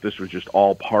believe that this was just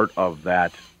all part of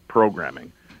that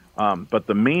programming. But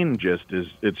the main gist is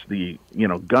it's the,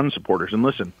 gun supporters. And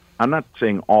listen, I'm not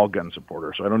saying all gun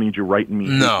supporters, so I don't need you writing me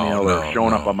email or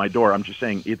showing up on my door. I'm just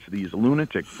saying it's these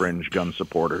lunatic fringe gun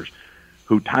supporters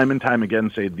who time and time again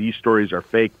say these stories are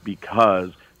fake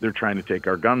because they're trying to take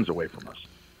our guns away from us.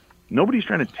 Nobody's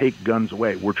trying to take guns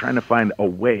away. We're trying to find a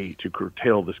way to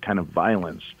curtail this kind of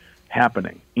violence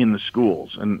happening in the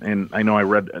schools. And I know I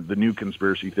read the new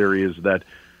conspiracy theory is that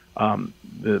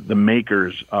the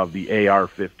makers of the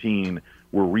AR-15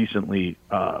 were recently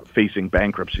facing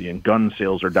bankruptcy, and gun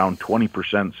sales are down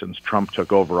 20% since Trump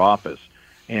took over office.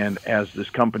 And as this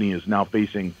company is now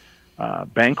facing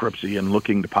bankruptcy and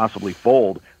looking to possibly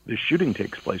fold, this shooting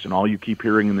takes place, and all you keep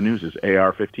hearing in the news is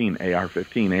AR-15,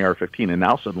 AR-15, AR-15, and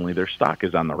now suddenly their stock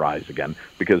is on the rise again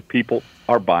because people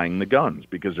are buying the guns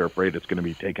because they're afraid it's going to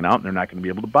be taken out and they're not going to be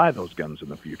able to buy those guns in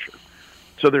the future.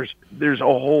 So there's a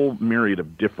whole myriad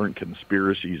of different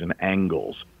conspiracies and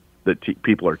angles that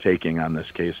people are taking on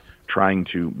this case, trying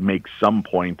to make some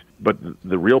point, but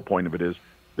the real point of it is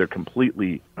they're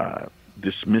completely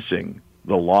dismissing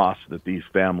the loss that these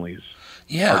families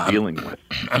are dealing with.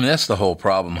 That's the whole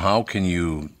problem. How can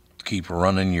you keep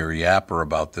running your yapper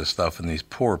about this stuff, and these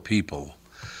poor people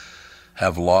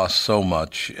have lost so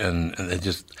much, and it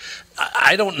just,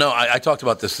 I don't know. I talked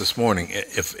about this morning.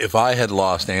 If I had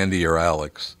lost Andy or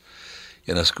Alex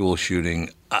in a school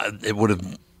shooting, it would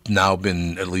have now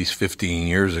been at least 15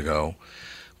 years ago,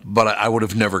 but I would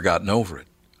have never gotten over it.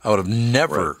 I would have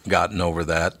never gotten over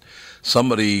that.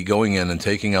 Somebody going in and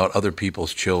taking out other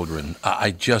people's children. I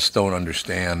just don't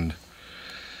understand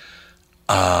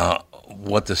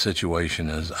what the situation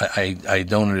is. I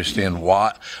don't understand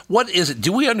why. What is it?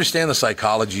 Do we understand the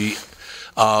psychology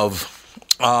of,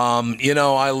 I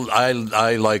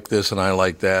like this and I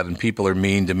like that, and people are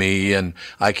mean to me, and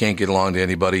I can't get along to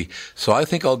anybody, so I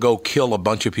think I'll go kill a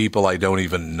bunch of people I don't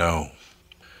even know.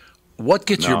 What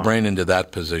gets your brain into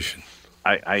that position?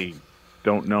 I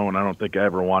don't know, and I don't think I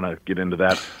ever want to get into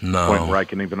that point where I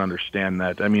can even understand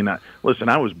that. I mean, listen,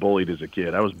 I was bullied as a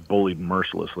kid. I was bullied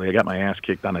mercilessly. I got my ass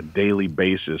kicked on a daily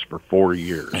basis for 4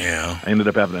 years. Yeah. I ended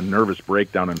up having a nervous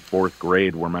breakdown in 4th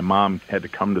grade where my mom had to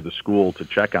come to the school to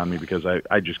check on me because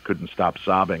I just couldn't stop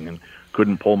sobbing and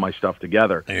couldn't pull my stuff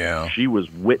together. Yeah. She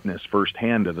was witness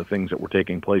firsthand to the things that were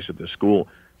taking place at this school.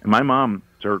 And my mom,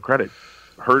 to her credit,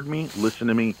 heard me, listened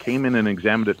to me, came in and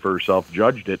examined it for herself,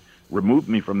 judged it, removed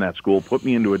me from that school, put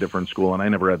me into a different school, and I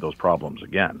never had those problems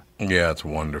again. Yeah, it's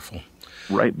wonderful.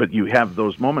 Right, but you have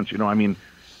those moments, I mean,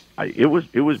 it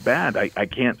was bad. I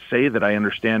can't say that I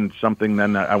understand something,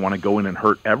 then I want to go in and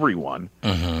hurt everyone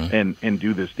and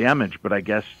do this damage, but I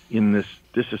guess in this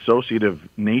disassociative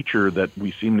nature that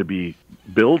we seem to be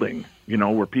building,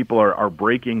 where people are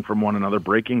breaking from one another,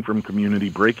 breaking from community,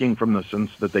 breaking from the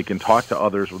sense that they can talk to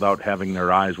others without having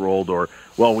their eyes rolled or,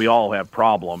 well, we all have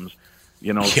problems.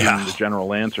 Being the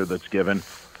general answer that's given.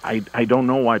 I don't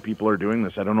know why people are doing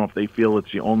this. I don't know if they feel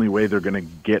it's the only way they're going to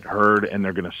get heard and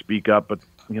they're going to speak up. But,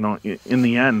 in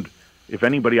the end, if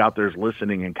anybody out there is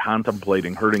listening and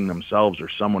contemplating hurting themselves or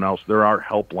someone else, there are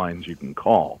helplines you can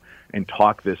call and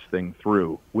talk this thing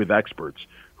through with experts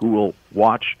who will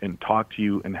watch and talk to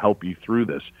you and help you through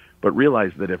this. But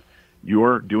realize that if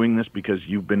you're doing this because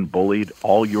you've been bullied,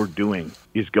 all you're doing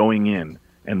is going in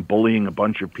and bullying a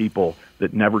bunch of people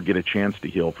that never get a chance to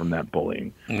heal from that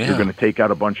bullying. Yeah. You're going to take out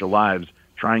a bunch of lives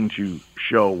trying to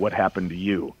show what happened to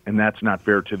you, and that's not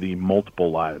fair to the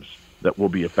multiple lives that will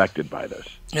be affected by this.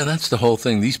 Yeah, that's the whole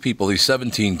thing. These people, these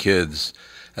 17 kids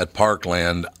at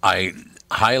Parkland, I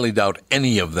highly doubt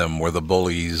any of them were the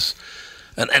bullies.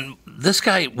 And this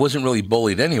guy wasn't really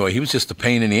bullied anyway. He was just a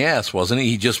pain in the ass, wasn't he?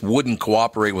 He just wouldn't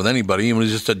cooperate with anybody. He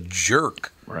was just a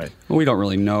jerk. Right. Well, we don't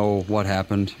really know what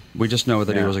happened. We just know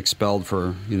that he was expelled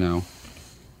for,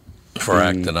 for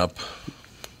acting up.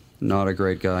 Not a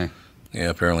great guy. Yeah,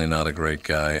 apparently not a great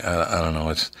guy. I don't know.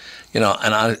 It's,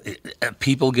 and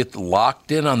people get locked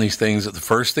in on these things. The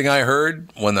first thing I heard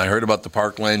when I heard about the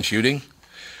Parkland shooting,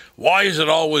 why is it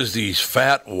always these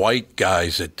fat white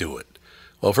guys that do it?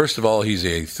 Well, first of all, he's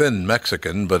a thin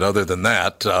Mexican, but other than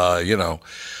that,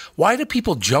 why do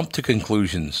people jump to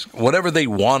conclusions? Whatever they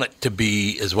want it to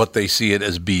be is what they see it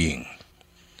as being.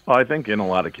 Well, I think in a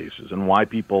lot of cases, and why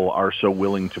people are so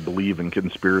willing to believe in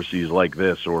conspiracies like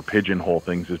this or pigeonhole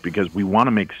things is because we want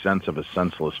to make sense of a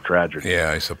senseless tragedy. Yeah,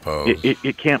 I suppose.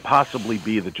 It can't possibly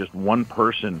be that just one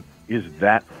person is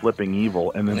that flipping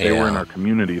evil and then they were in our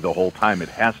community the whole time. It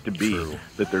has to be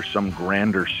that there's some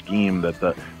grander scheme that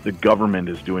the government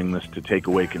is doing this to take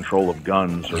away control of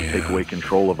guns or take away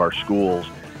control of our schools.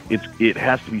 It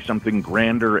has to be something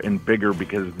grander and bigger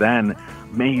because then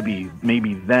maybe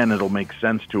then it'll make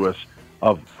sense to us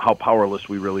of how powerless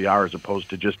we really are as opposed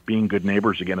to just being good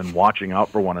neighbors again and watching out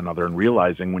for one another and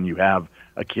realizing when you have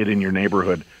a kid in your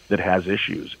neighborhood that has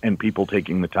issues and people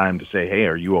taking the time to say, hey,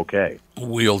 are you okay?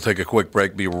 We'll take a quick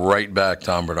break. Be right back.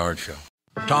 Tom Bernard Show.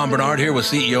 Tom Bernard here with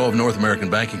CEO of North American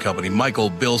Banking Company, Michael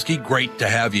Bilski. Great to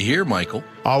have you here, Michael.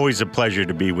 Always a pleasure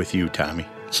to be with you, Tommy.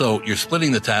 So you're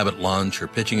splitting the tab at lunch or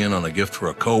pitching in on a gift for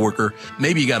a coworker.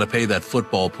 Maybe you got to pay that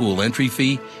football pool entry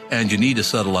fee and you need to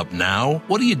settle up now.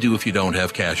 What do you do if you don't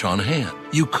have cash on hand?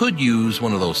 You could use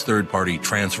one of those third-party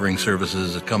transferring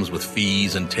services that comes with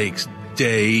fees and takes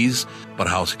days. But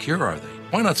how secure are they?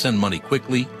 Why not send money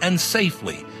quickly and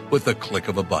safely with the click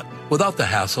of a button without the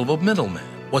hassle of a middleman?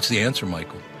 What's the answer,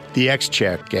 Michael? The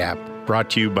X-Check app, brought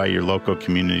to you by your local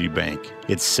community bank.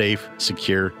 It's safe,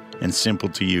 secure, and simple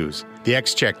to use. The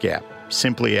X-Check app.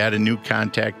 Simply add a new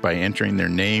contact by entering their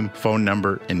name, phone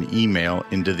number, and email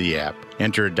into the app.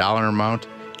 Enter a dollar amount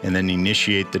and then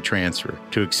initiate the transfer.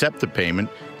 To accept the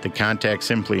payment, the contact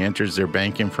simply enters their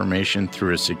bank information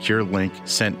through a secure link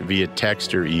sent via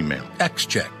text or email.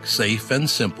 X-Check, safe and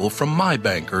simple from my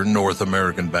banker, North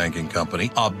American Banking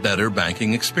Company. A better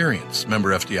banking experience.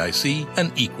 Member FDIC,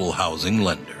 an equal housing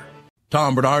lender.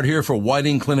 Tom Bernard here for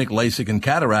Whiting Clinic LASIK and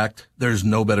Cataract. There's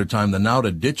no better time than now to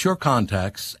ditch your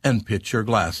contacts and pitch your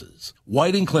glasses.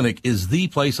 Whiting Clinic is the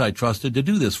place I trusted to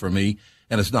do this for me,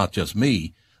 and it's not just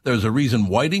me. There's a reason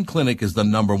Whiting Clinic is the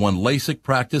 #1 LASIK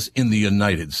practice in the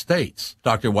United States.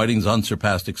 Dr. Whiting's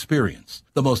unsurpassed experience,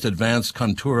 the most advanced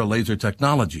Contura laser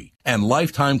technology, and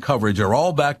lifetime coverage are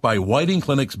all backed by Whiting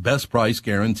Clinic's best price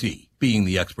guarantee. Being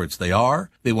the experts they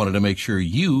are, they wanted to make sure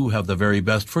you have the very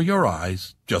best for your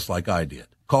eyes, just like I did.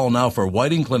 Call now for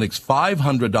Whiting Clinic's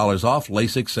 $500 off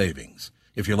LASIK savings.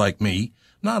 If you're like me,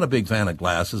 not a big fan of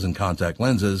glasses and contact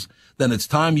lenses, then it's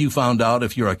time you found out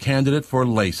if you're a candidate for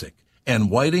LASIK.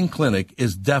 And Whiting Clinic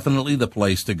is definitely the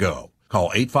place to go. Call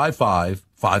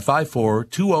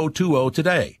 855-554-2020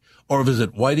 today or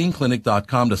visit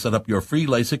whitingclinic.com to set up your free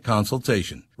LASIK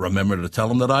consultation. Remember to tell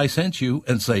them that I sent you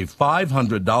and save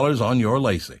 $500 on your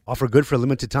LASIK. Offer good for a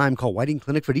limited time. Call Whiting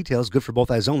Clinic for details. Good for both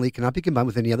eyes only. Cannot be combined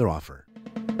with any other offer.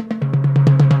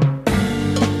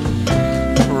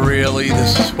 Really?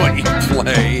 This is what you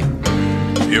play?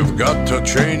 You've got to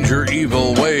change your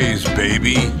evil ways,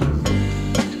 baby.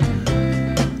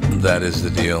 That is the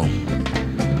deal.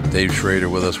 Dave Schrader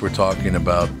with us. We're talking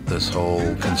about this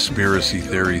whole conspiracy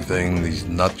theory thing. These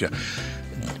nut jobs.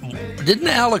 Didn't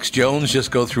Alex Jones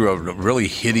just go through a really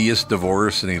hideous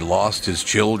divorce and he lost his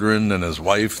children and his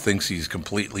wife thinks he's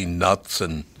completely nuts?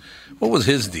 And what was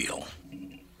his deal?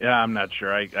 Yeah, I'm not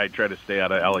sure. I try to stay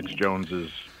out of Alex Jones's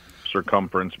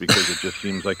circumference because it just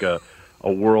seems like a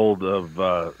world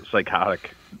of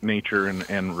psychotic nature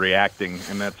and reacting,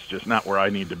 and that's just not where I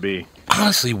need to be.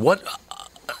 Honestly, when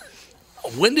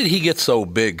did he get so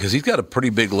big? Because he's got a pretty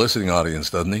big listening audience,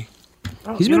 doesn't he?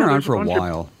 Well, he's been around for a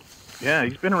while. Yeah,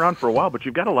 he's been around for a while, but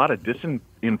you've got a lot of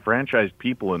disenfranchised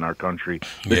people in our country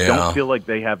that don't feel like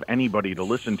they have anybody to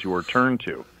listen to or turn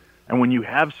to. And when you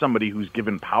have somebody who's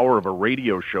given power of a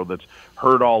radio show that's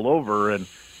heard all over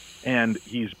and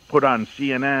he's put on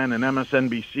CNN and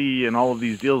MSNBC and all of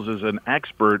these deals as an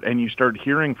expert, and you start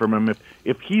hearing from him,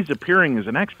 if he's appearing as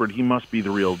an expert, he must be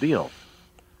the real deal.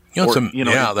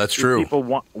 That's true. If people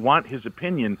want his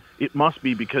opinion, it must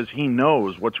be because he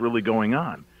knows what's really going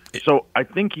on. So I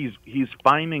think he's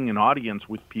finding an audience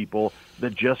with people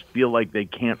that just feel like they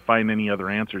can't find any other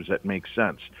answers that make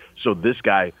sense. So this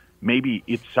guy, maybe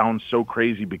it sounds so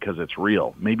crazy because it's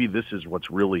real. Maybe this is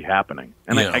what's really happening.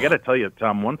 And I got to tell you,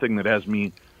 Tom, one thing that has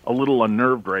me a little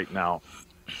unnerved right now,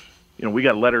 we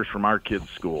got letters from our kids'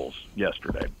 schools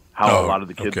yesterday, how a lot of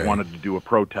the kids wanted to do a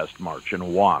protest march and a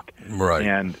walk. Right.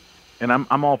 And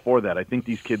I'm all for that. I think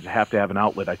these kids have to have an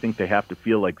outlet. I think they have to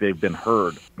feel like they've been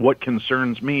heard. What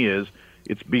concerns me is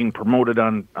it's being promoted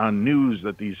on news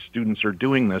that these students are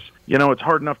doing this. It's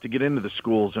hard enough to get into the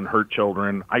schools and hurt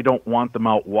children. I don't want them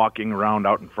out walking around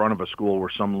out in front of a school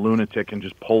where some lunatic can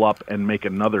just pull up and make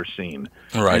another scene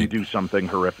and do something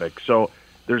horrific. So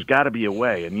there's got to be a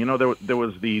way. And, there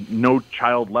was the No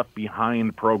Child Left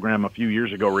Behind program a few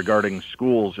years ago regarding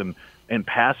schools and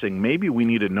passing. Maybe we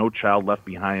need a No Child Left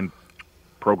Behind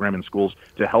program in schools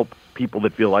to help people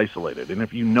that feel isolated. And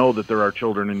if you know that there are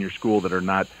children in your school that are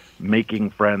not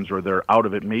making friends or they're out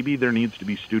of it, maybe there needs to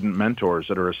be student mentors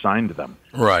that are assigned to them.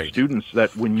 Right. Students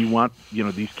that when you want,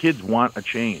 these kids want a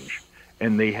change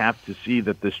and they have to see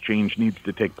that this change needs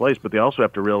to take place, but they also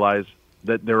have to realize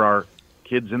that there are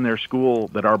kids in their school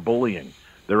that are bullying.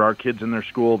 There are kids in their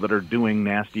school that are doing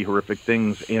nasty, horrific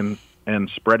things and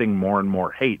spreading more and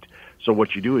more hate. So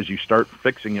what you do is you start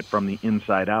fixing it from the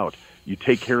inside out. You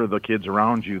take care of the kids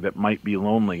around you that might be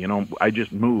lonely. I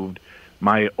just moved.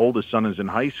 My oldest son is in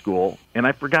high school, and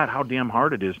I forgot how damn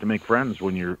hard it is to make friends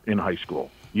when you're in high school.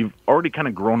 You've already kind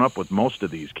of grown up with most of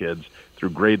these kids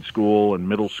through grade school and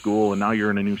middle school, and now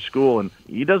you're in a new school, and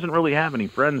he doesn't really have any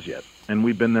friends yet, and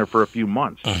we've been there for a few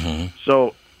months. Mm-hmm.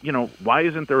 So, why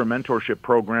isn't there a mentorship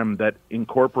program that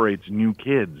incorporates new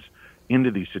kids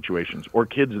into these situations, or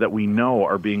kids that we know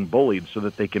are being bullied so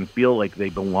that they can feel like they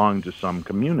belong to some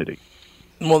community?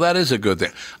 Well, that is a good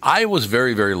thing. I was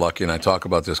very, very lucky, and I talk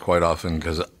about this quite often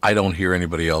because I don't hear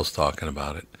anybody else talking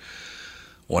about it.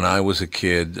 When I was a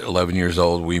kid, 11 years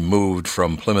old, we moved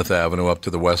from Plymouth Avenue up to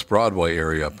the West Broadway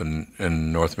area up in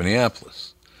North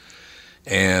Minneapolis.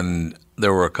 And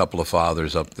there were a couple of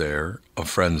fathers up there, of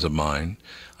friends of mine.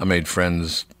 I made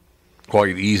friends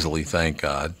quite easily, thank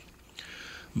God.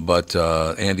 But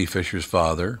Andy Fisher's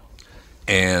father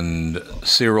and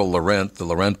Cyril Laurent, the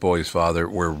Laurent boys' father,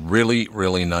 were really,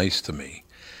 really nice to me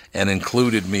and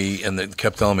included me and they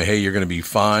kept telling me, hey, you're going to be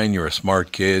fine. You're a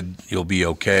smart kid. You'll be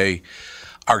okay.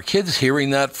 Are kids hearing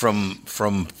that from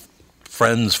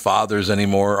friends' fathers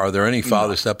anymore? Are there any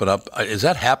fathers stepping up? Is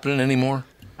that happening anymore?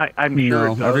 I'm sure it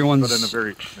does, everyone's, but in a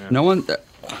very... Yeah. No one...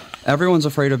 Everyone's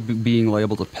afraid of being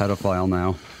labeled a pedophile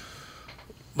now.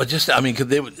 But just,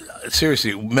 because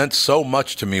seriously, it meant so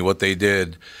much to me what they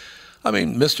did. I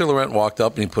mean, Mr. Laurent walked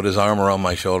up and he put his arm around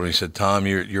my shoulder and he said, Tom,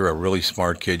 you're a really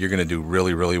smart kid. You're going to do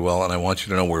really, really well, and I want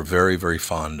you to know we're very, very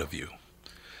fond of you.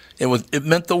 It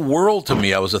meant the world to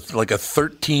me. I was like a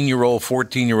 13-year-old,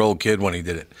 14-year-old kid when he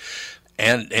did it.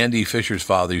 And Andy Fisher's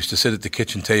father used to sit at the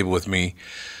kitchen table with me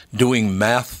doing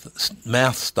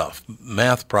math stuff,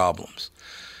 math problems.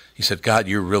 He said, God,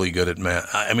 you're really good at math.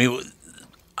 I mean,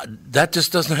 that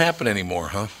just doesn't happen anymore,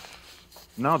 huh?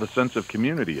 No, the sense of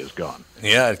community is gone.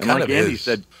 Yeah, it kind of is.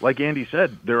 Like Andy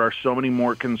said, there are so many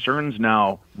more concerns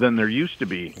now than there used to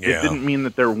be. Yeah. It didn't mean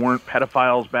that there weren't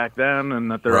pedophiles back then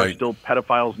and that there are Right. still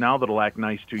pedophiles now that'll act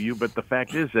nice to you, but the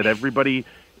fact is that everybody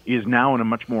is now in a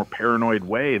much more paranoid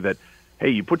way that, hey,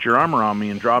 you put your arm around me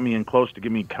and draw me in close to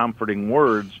give me comforting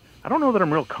words. I don't know that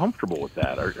I'm real comfortable with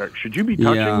that. Or should you be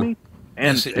touching me?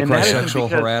 And that isn't sexual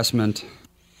because- harassment.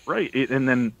 Right, and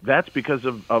then that's because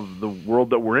of the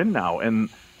world that we're in now, and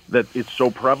that it's so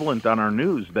prevalent on our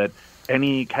news that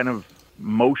any kind of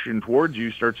motion towards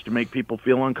you starts to make people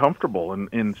feel uncomfortable.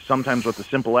 And sometimes what the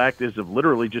simple act is of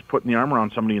literally just putting the arm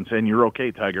around somebody and saying, you're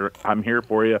okay, Tiger, I'm here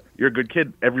for you, you're a good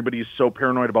kid. Everybody's so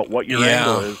paranoid about what your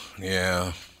angle is.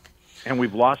 Yeah. And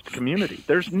we've lost community.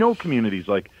 There's no communities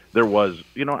like there was.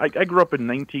 You know, I grew up in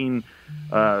late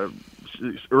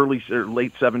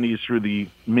 70s through the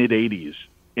mid 80s.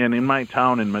 And in my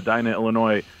town in Medina,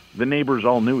 Illinois, the neighbors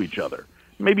all knew each other.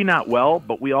 Maybe not well,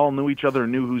 but we all knew each other,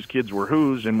 knew whose kids were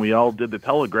whose, and we all did the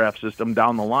telegraph system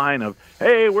down the line of,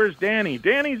 hey, where's Danny?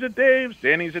 Danny's at Dave's,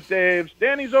 Danny's at Dave's,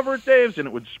 Danny's over at Dave's, and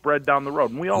it would spread down the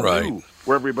road. And we all knew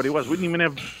where everybody was. We didn't even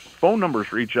have phone numbers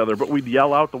for each other, but we'd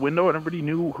yell out the window, and everybody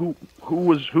knew who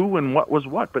was who and what was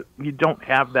what. But you don't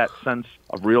have that sense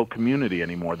of real community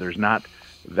anymore. There's not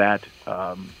that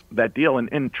that deal.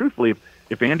 And truthfully,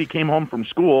 if Andy came home from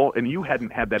school and you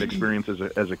hadn't had that experience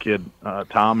as a kid,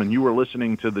 Tom, and you were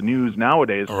listening to the news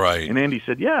nowadays, right. And Andy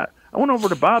said, yeah, I went over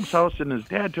to Bob's house and his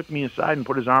dad took me aside and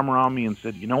put his arm around me and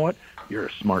said, you know what? You're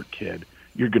a smart kid.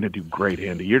 You're going to do great,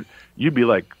 Andy. You'd be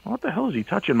like, what the hell is he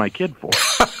touching my kid for?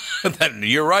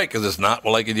 You're right, because it's not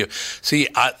like you. See,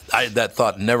 I that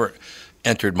thought never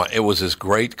entered my. It was this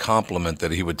great compliment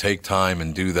that he would take time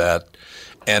and do that,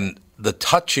 and the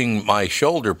touching my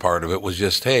shoulder part of it was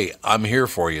just, hey, I'm here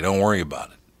for you. Don't worry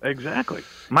about it. Exactly.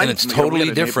 And it's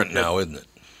totally different now, isn't it?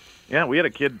 Yeah, we had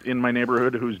a kid in my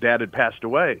neighborhood whose dad had passed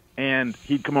away, and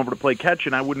he'd come over to play catch,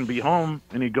 and I wouldn't be home,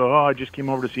 and he'd go, I just came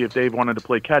over to see if Dave wanted to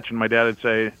play catch, and my dad would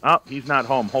say, he's not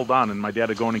home, hold on, and my dad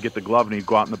would go in and get the glove, and he'd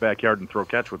go out in the backyard and throw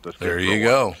catch with this kid. There you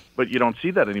go. But you don't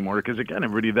see that anymore, because, again,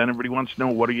 everybody wants to know,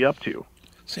 what are you up to?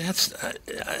 See,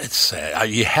 it's sad.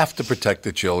 You have to protect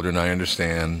the children, I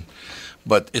understand.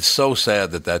 But it's so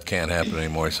sad that can't happen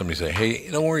anymore. Somebody say, hey,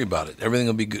 don't worry about it. Everything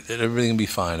will be good. Everything will be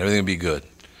fine. Everything will be good.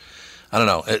 I don't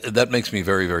know. That makes me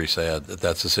very, very sad that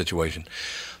that's the situation.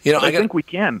 You know, I think we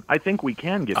can. I think we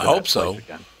can get to I that hope place so.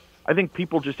 again. I think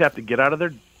people just have to get out of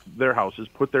their houses,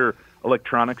 put their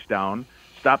electronics down,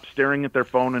 stop staring at their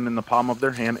phone and in the palm of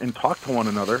their hand, and talk to one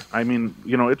another. I mean,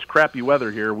 you know, it's crappy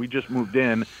weather here. We just moved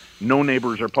in. No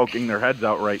neighbors are poking their heads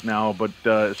out right now, but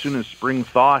as soon as spring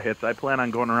thaw hits, I plan on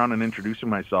going around and introducing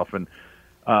myself and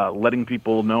letting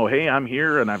people know, hey, I'm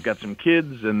here, and I've got some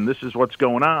kids, and this is what's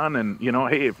going on, and, you know,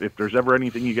 hey, if there's ever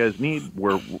anything you guys need,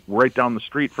 we're right down the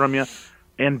street from you,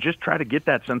 and just try to get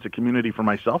that sense of community for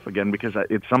myself again, because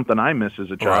it's something I miss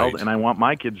as a child, Right. and I want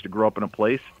my kids to grow up in a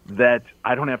place that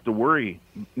I don't have to worry,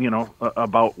 you know,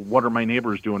 about what are my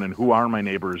neighbors doing and who are my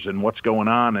neighbors and what's going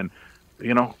on, and,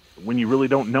 you know, when you really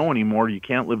don't know anymore, you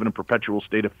can't live in a perpetual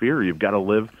state of fear. You've got to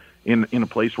live in a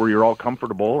place where you're all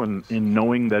comfortable and in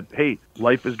knowing that, hey,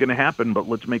 life is going to happen, but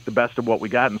let's make the best of what we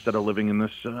got instead of living in this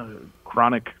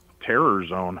chronic terror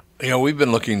zone. You know, we've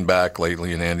been looking back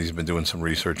lately, and Andy's been doing some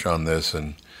research on this,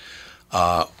 and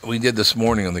we did this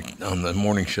morning on the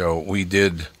morning show. We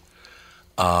did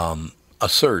a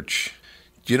search.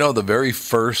 Do you know the very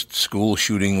first school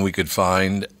shooting we could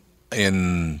find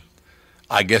in,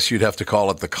 I guess you'd have to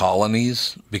call it the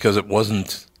colonies, because it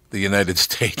wasn't the United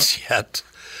States yet.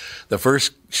 The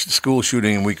first school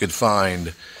shooting we could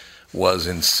find was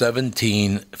in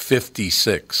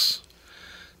 1756,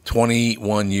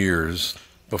 21 years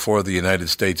before the United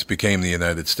States became the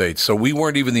United States. So we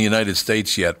weren't even the United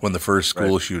States yet when the first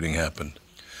school shooting happened.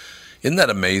 Isn't that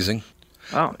amazing?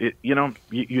 Well, you know,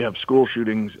 you have school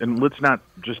shootings, and let's not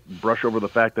just brush over the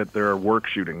fact that there are work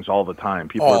shootings all the time.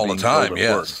 People all are being the time, killed at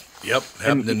yes. work. Yep,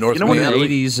 happened in North In the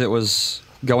 80s, it was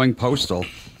going postal.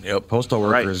 Yep. Postal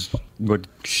workers would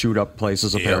shoot up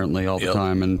places apparently all the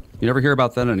time, and you never hear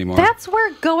about that anymore. That's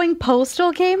where going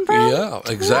postal came from? Yeah,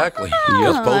 exactly. Wow.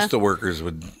 Yes, postal workers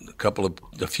would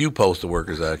a few postal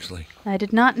workers actually. I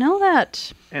did not know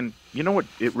that. And you know what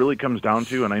it really comes down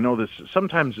to? And I know this,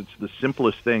 sometimes it's the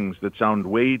simplest things that sound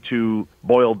way too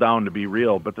boiled down to be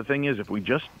real. But the thing is, if we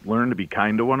just learn to be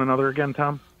kind to one another again,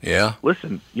 Tom. Yeah.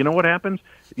 Listen, you know what happens?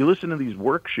 You listen to these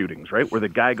work shootings, right, where the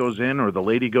guy goes in or the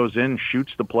lady goes in,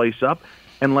 shoots the place up,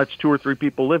 and lets 2 or 3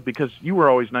 people live because you were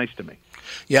always nice to me.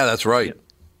 Yeah, that's right.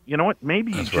 You know what?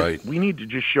 Maybe we need to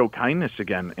just show kindness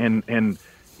again. And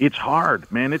it's hard,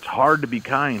 man. It's hard to be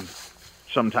kind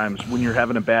sometimes when you're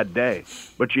having a bad day.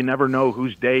 But you never know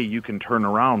whose day you can turn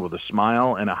around with a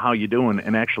smile and a how you doing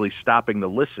and actually stopping to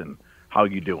listen how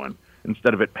you doing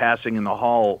instead of it passing in the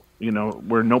hall, you know,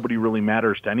 where nobody really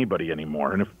matters to anybody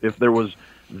anymore. And if there was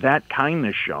that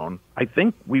kindness shown, I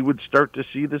think we would start to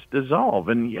see this dissolve.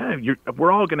 And, yeah,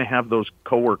 we're all going to have those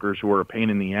coworkers who are a pain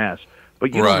in the ass.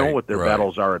 But you don't know what their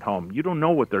battles are at home. You don't know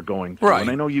what they're going through.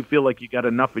 And I know you feel like you got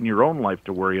enough in your own life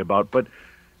to worry about, but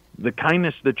the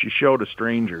kindness that you show to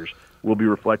strangers will be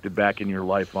reflected back in your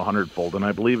life 100-fold. And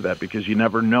I believe that because you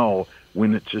never know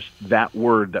when it's just that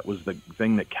word that was the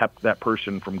thing that kept that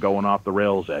person from going off the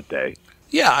rails that day.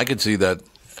 Yeah, I could see that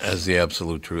as the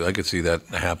absolute truth. I could see that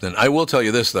happening. I will tell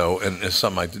you this, though, and it's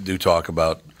something I do talk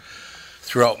about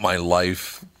throughout my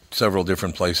life, several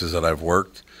different places that I've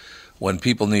worked. When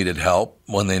people needed help,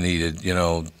 when they needed,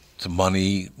 some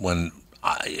money,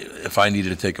 if I needed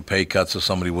to take a pay cut so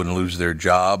somebody wouldn't lose their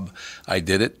job, I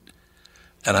did it.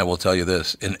 And I will tell you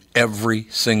this, in every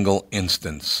single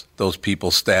instance, those people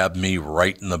stabbed me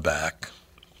right in the back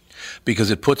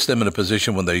because it puts them in a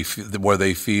position where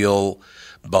they feel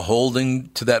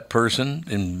beholden to that person,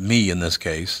 and me in this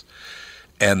case,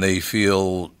 and they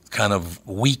feel kind of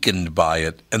weakened by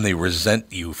it, and they resent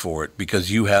you for it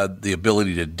because you had the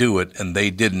ability to do it and they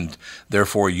didn't.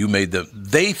 Therefore,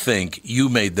 they think you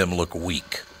made them look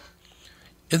weak.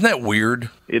 Isn't that weird?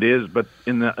 It is, but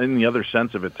in the other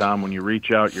sense of it, Tom, when you reach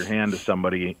out your hand to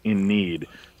somebody in need,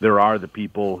 there are the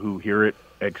people who hear it,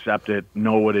 accept it,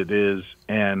 know what it is,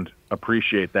 and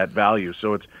appreciate that value.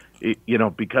 So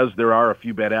because there are a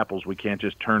few bad apples, we can't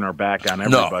just turn our back on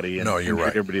everybody and you're treat right.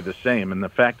 everybody the same. And the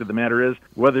fact of the matter is,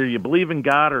 whether you believe in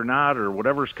God or not, or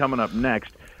whatever's coming up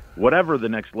next, whatever the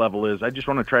next level is, I just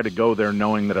want to try to go there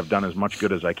knowing that I've done as much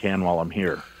good as I can while I'm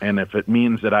here. And if it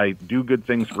means that I do good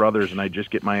things for others and I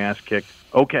just get my ass kicked,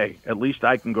 okay, at least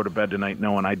I can go to bed tonight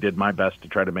knowing I did my best to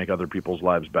try to make other people's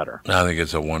lives better. I think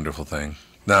it's a wonderful thing.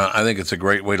 Now, I think it's a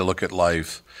great way to look at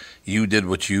life. You did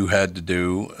what you had to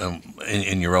do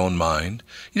in your own mind.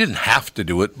 You didn't have to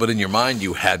do it, but in your mind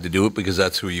you had to do it because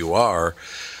that's who you are.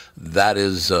 That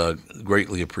is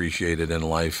greatly appreciated in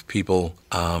life. People,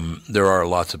 there are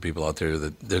lots of people out there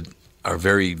that are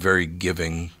very, very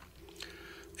giving.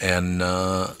 And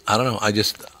I don't know,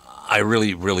 I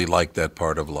really, really like that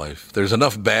part of life. There's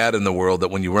enough bad in the world that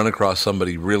when you run across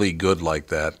somebody really good like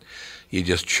that, you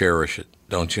just cherish it,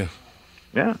 don't you?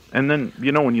 Yeah, and then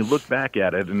when you look back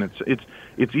at it, and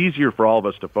it's easier for all of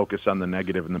us to focus on the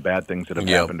negative and the bad things that have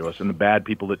happened to us, and the bad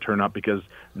people that turn up because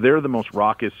they're the most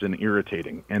raucous and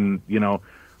irritating, and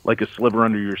like a sliver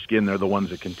under your skin, they're the ones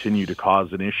that continue to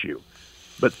cause an issue.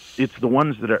 But it's the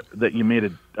ones that you made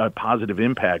a positive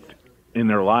impact in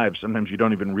their lives. Sometimes you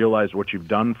don't even realize what you've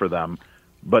done for them.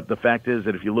 But the fact is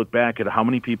that if you look back at how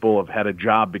many people have had a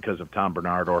job because of Tom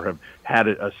Bernard or have had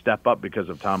a step up because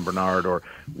of Tom Bernard or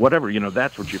whatever,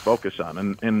 that's what you focus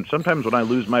on. And sometimes when I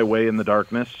lose my way in the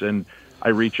darkness and I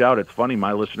reach out, it's funny,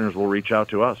 my listeners will reach out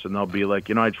to us and they'll be like,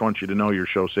 I just want you to know your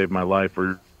show saved my life,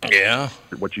 or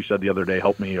what you said the other day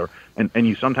helped me, and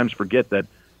you sometimes forget that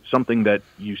something that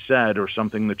you said or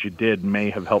something that you did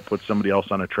may have helped put somebody else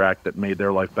on a track that made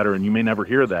their life better, and you may never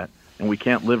hear that. And we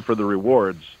can't live for the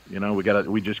rewards.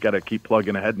 We just got to keep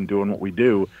plugging ahead and doing what we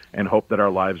do, and hope that our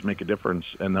lives make a difference.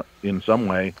 And in some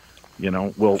way,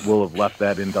 we'll have left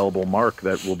that indelible mark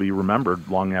that will be remembered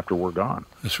long after we're gone.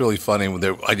 It's really funny.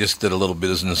 I just did a little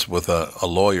business with a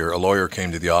lawyer. A lawyer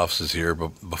came to the offices here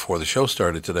before the show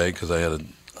started today because I had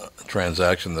a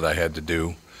transaction that I had to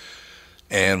do.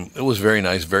 And it was very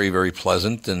nice, very, very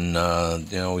pleasant. And,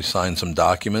 we signed some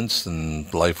documents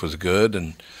and life was good.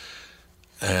 And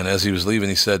as he was leaving,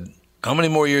 he said, "How many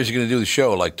more years are you going to do the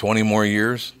show? Like 20 more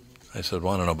years?" I said,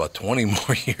 "Well, I don't know about 20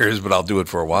 more years, but I'll do it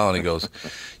for a while." And he goes,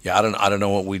 "Yeah, I don't know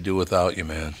what we'd do without you,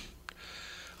 man."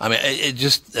 I mean,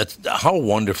 how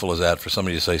wonderful is that for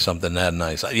somebody to say something that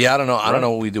nice? Yeah, I don't know. I don't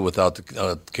know what we do without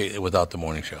the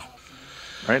morning show.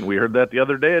 Right, and we heard that the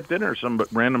other day at dinner. Some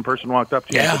random person walked up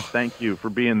to you and said, "Thank you for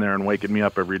being there and waking me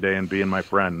up every day and being my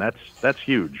friend." That's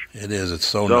huge. It is. It's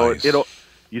so nice.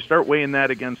 you start weighing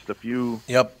that against a few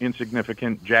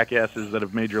insignificant jackasses that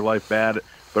have made your life bad,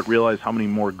 but realize how many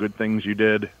more good things you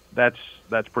did. That's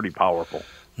pretty powerful.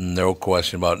 No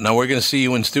question about it. Now, we're going to see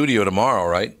you in studio tomorrow,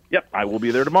 right? Yep, I will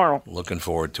be there tomorrow. Looking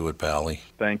forward to it, Pally.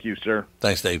 Thank you, sir.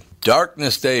 Thanks, Dave.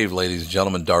 Darkness Dave, ladies and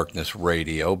gentlemen, Darkness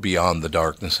Radio, Beyond the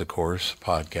Darkness, of course,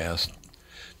 podcast.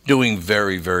 Doing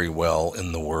very, very well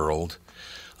in the world.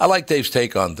 I like Dave's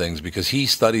take on things because he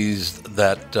studies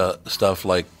that stuff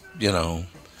like, you know,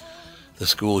 the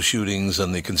school shootings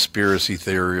and the conspiracy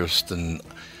theorists. And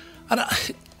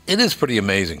it is pretty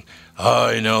amazing.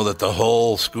 I know that the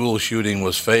whole school shooting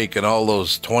was fake and all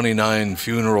those 29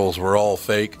 funerals were all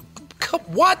fake.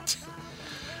 What?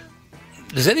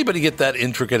 Does anybody get that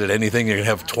intricate at anything? You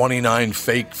have 29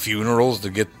 fake funerals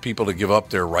to get people to give up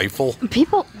their rifle?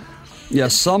 People... Yeah,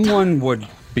 someone would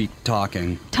be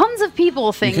talking. Tons of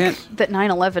people think that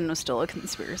 9/11 was still a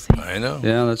conspiracy. I know.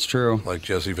 Yeah, that's true. Like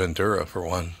Jesse Ventura, for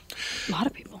one. A lot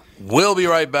of people. We'll be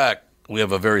right back. We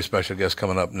have a very special guest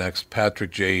coming up next,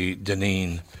 Patrick J.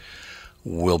 Deneen.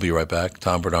 We'll be right back.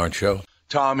 Tom Bernard Show.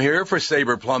 Tom here for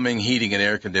Sabre Plumbing, Heating, and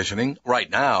Air Conditioning. Right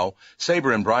now,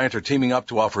 Sabre and Bryant are teaming up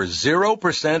to offer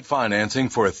 0% financing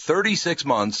for 36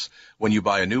 months when you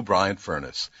buy a new Bryant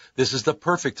furnace. This is the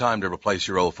perfect time to replace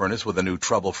your old furnace with a new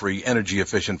trouble-free,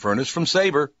 energy-efficient furnace from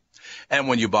Sabre. And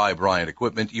when you buy Bryant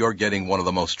equipment, you're getting one of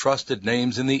the most trusted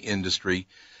names in the industry.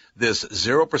 This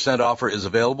 0% offer is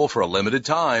available for a limited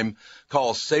time.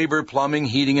 Call Sabre Plumbing,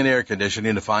 Heating, and Air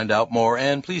Conditioning to find out more,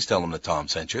 and please tell them that Tom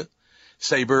sent you.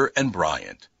 Sabre and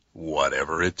Bryant,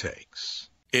 whatever it takes.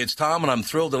 It's Tom, and I'm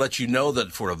thrilled to let you know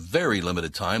that for a very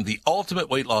limited time, the Ultimate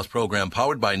Weight Loss Program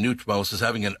powered by Nutrimos is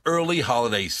having an early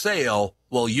holiday sale.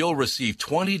 Well, you'll receive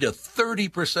 20 to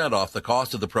 30% off the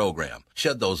cost of the program.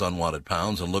 Shed those unwanted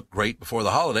pounds and look great before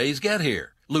the holidays get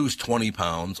here. Lose 20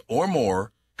 pounds or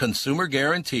more, consumer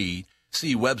guaranteed.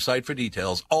 See website for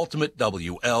details,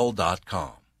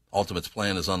 ultimatewl.com. Ultimate's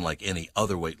plan is unlike any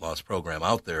other weight loss program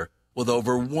out there, with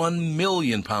over 1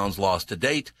 million pounds lost to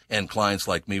date, and clients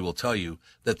like me will tell you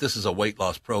that this is a weight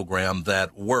loss program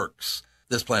that works.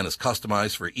 This plan is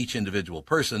customized for each individual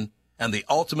person, and the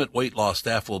Ultimate Weight Loss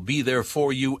staff will be there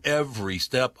for you every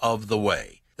step of the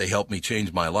way. They helped me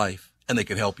change my life, and they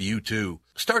can help you too.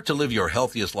 Start to live your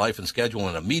healthiest life and schedule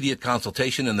an immediate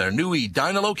consultation in their new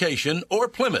Edina location or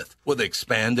Plymouth with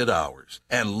expanded hours.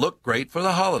 And look great for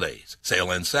the holidays.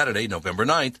 Sale ends Saturday, November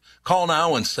 9th. Call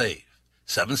now and save.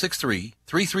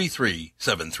 763-333-7337.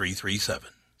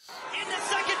 In the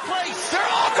second place, they're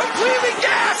all completely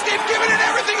gassed. They've given it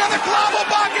everything on the global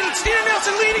bucket. And Steven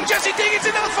Nelson leading Jesse Diggins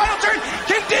into the final turn.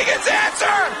 Can Diggins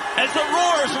answer? As the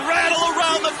roars rattle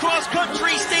around the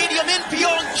cross-country stadium in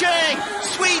Pyeongchang,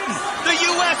 Sweden, the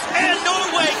U.S., and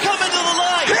Norway come into the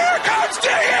line. Here comes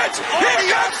Diggins! Here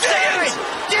comes Diggins!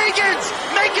 Diggins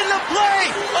making the play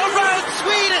around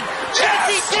Sweden.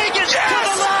 Jesse Diggins to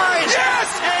the line. Yes!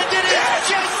 And it is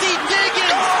Jesse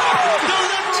Diggins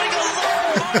delivering a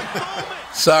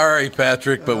long Sorry,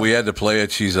 Patrick, but we had to play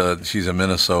it. She's a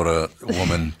Minnesota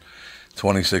woman,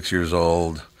 26 years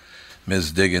old.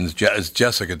 Ms. Diggins. It's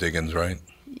Jessica Diggins, right?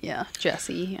 Yeah,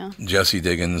 Jesse, yeah. Jesse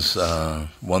Diggins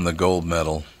won the gold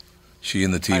medal. She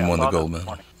and the team won the gold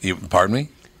medal. Pardon me?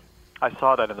 I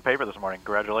saw that in the paper this morning.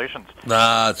 Congratulations.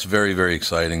 It's very, very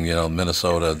exciting. You know,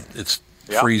 Minnesota, it's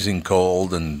freezing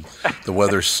cold and the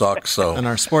weather sucks. So and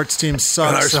our sports team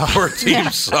sucks. And our sports team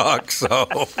sucks. So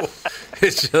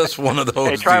it's just one of those.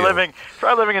 Hey, try living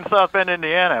in South Bend,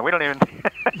 Indiana. We don't even.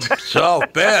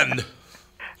 South Bend.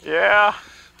 Yeah.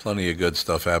 Plenty of good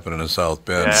stuff happening in South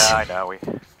Bend. Yeah, I know.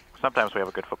 Sometimes we have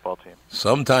a good football team.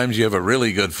 Sometimes you have a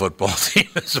really good football team,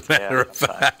 as a matter of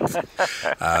fact.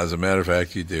 As a matter of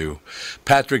fact, you do.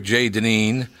 Patrick J.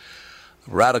 Deneen,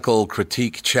 radical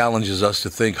critique challenges us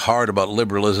to think hard about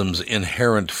liberalism's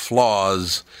inherent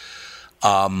flaws.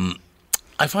 I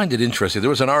find it interesting. There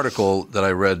was an article that I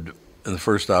read in the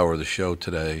first hour of the show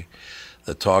today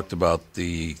that talked about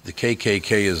the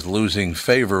KKK is losing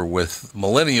favor with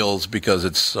millennials because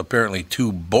it's apparently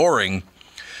too boring.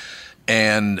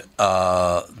 And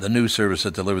the news service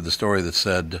that delivered the story that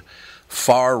said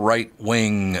far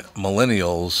right-wing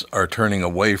millennials are turning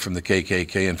away from the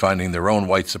KKK and finding their own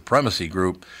white supremacy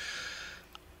group.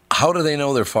 How do they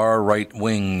know they're far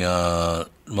right-wing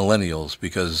millennials?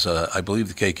 Because I believe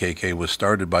the KKK was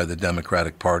started by the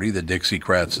Democratic Party, the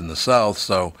Dixiecrats in the South.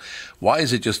 So why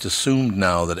is it just assumed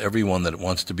now that everyone that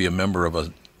wants to be a member of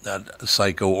a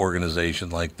psycho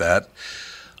organization like that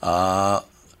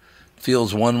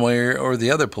feels one way or the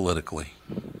other politically?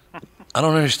 I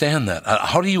don't understand that.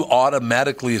 How do you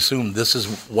automatically assume this is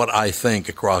what I think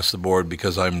across the board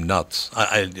because I'm nuts?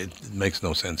 It makes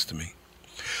no sense to me.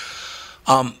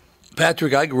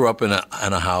 Patrick, I grew up in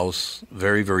a house,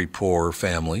 very, very poor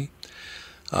family.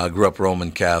 Grew up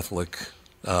Roman Catholic.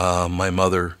 My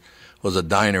mother was a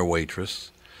diner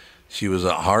waitress. She was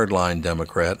a hardline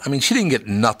Democrat. I mean, she didn't get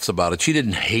nuts about it. She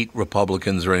didn't hate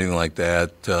Republicans or anything like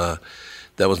that.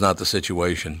 That was not the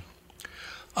situation.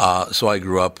 So I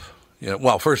grew up,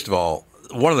 well, first of all,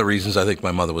 one of the reasons I think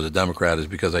my mother was a Democrat is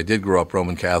because I did grow up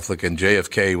Roman Catholic, and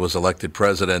JFK was elected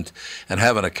president, and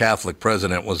having a Catholic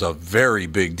president was a very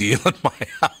big deal in my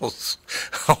house.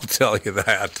 I'll tell you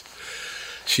that.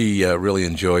 She really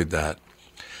enjoyed that.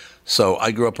 So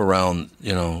I grew up around,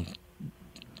 the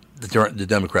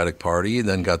Democratic Party, and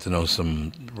then got to know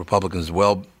some Republicans as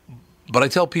well. But I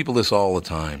tell people this all the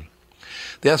time.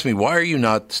 They ask me, why are you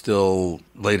not still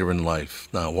later in life?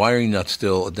 Now, why are you not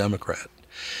still a Democrat?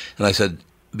 And I said,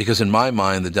 because in my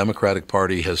mind, the Democratic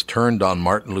Party has turned on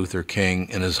Martin Luther King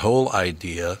and his whole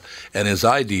idea and his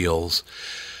ideals.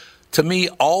 To me,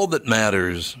 all that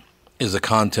matters is the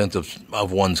content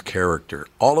of one's character.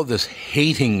 All of this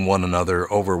hating one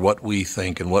another over what we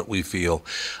think and what we feel.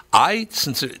 Do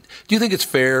you think it's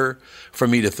fair for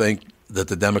me to think that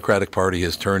the Democratic Party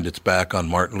has turned its back on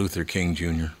Martin Luther King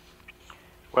Jr.?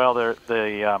 Well,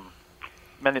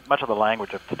 much of the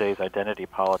language of today's identity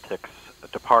politics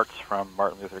departs from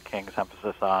Martin Luther King's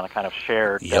emphasis on a kind of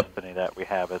shared destiny that we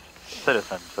have as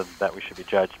citizens, and that we should be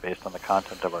judged based on the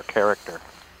content of our character.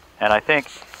 And I think,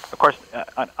 of course,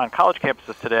 on college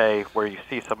campuses today, where you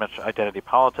see so much identity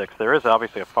politics, there is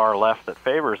obviously a far left that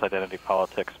favors identity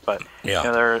politics, but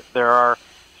there are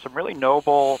some really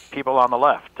noble people on the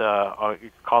left.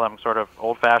 You call them sort of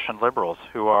old-fashioned liberals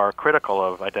who are critical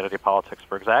of identity politics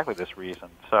for exactly this reason.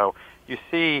 So you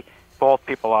see both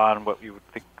people on what you would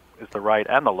think is the right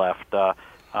and the left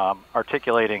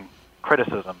articulating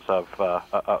criticisms of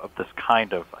this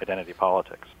kind of identity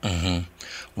politics. Mm-hmm.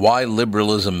 Why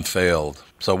liberalism failed.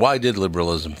 So why did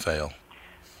liberalism fail?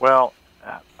 Well,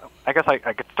 I guess I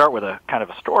could start with a kind of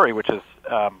a story, which is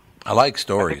I like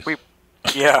stories. Well,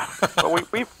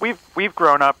 we've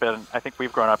grown up in. I think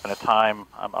we've grown up in a time.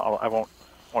 I won't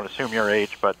assume your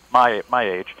age, but my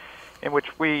age, in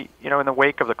which we, in the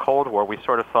wake of the Cold War, we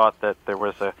sort of thought that there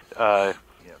was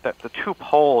that the two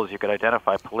poles you could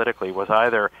identify politically was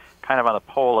either kind of on the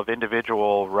pole of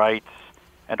individual rights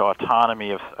and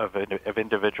autonomy of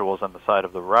individuals on the side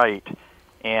of the right,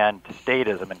 and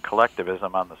statism and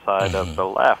collectivism on the side of the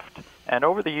left. And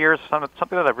over the years, something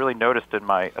that I've really noticed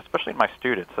especially in my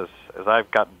students, as I've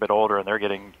gotten a bit older and they're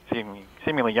getting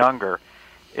seemingly younger,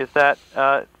 is that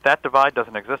that divide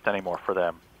doesn't exist anymore for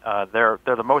them. They're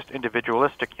the most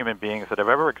individualistic human beings that have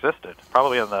ever existed,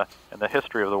 probably in the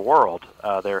history of the world.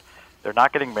 They're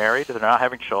not getting married. They're not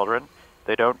having children.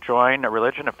 They don't join a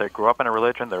religion. If they grew up in a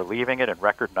religion, they're leaving it in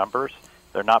record numbers.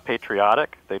 They're not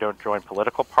patriotic. They don't join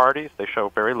political parties. They show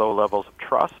very low levels of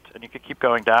trust. And you could keep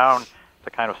going down the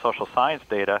kind of social science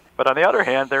data. But on the other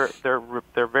hand,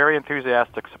 they're very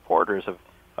enthusiastic supporters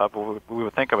of what we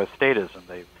would think of as statism.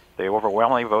 They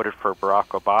overwhelmingly voted for Barack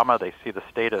Obama. They see the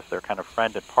state as their kind of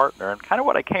friend and partner. And kind of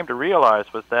what I came to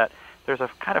realize was that there's a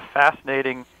kind of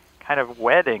fascinating kind of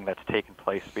wedding that's taken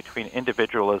place between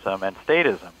individualism and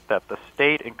statism, that the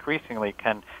state increasingly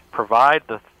can provide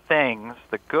the things,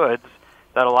 the goods,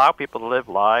 that allow people to live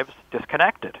lives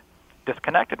disconnected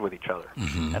with each other.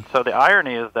 Mm-hmm. And so the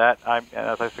irony is that,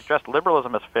 as I suggest,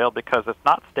 liberalism has failed because it's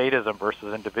not statism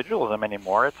versus individualism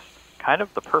anymore. It's kind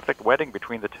of the perfect wedding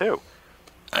between the two.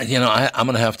 I'm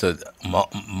going to have to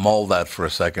mull that for a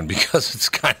second because it's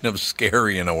kind of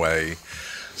scary in a way.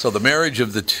 So the marriage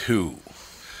of the two,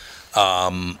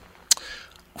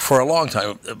 for a long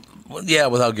time,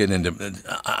 without getting into,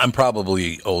 I'm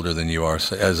probably older than you are.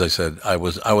 As I said, I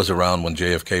was around when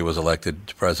JFK was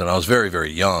elected president. I was very,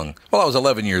 very young. Well, I was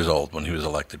 11 years old when he was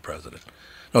elected president.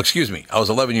 No, excuse me. I was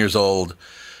 11 years old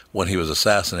when he was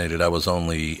assassinated. I was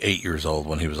only 8 years old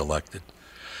when he was elected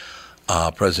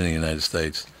president of the United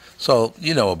States. So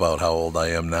you know about how old I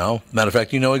am now. Matter of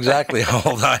fact, you know exactly how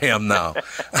old I am now.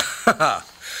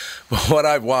 What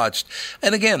I've watched,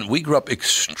 and again, we grew up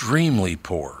extremely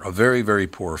poor, a very, very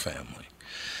poor family.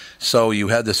 So you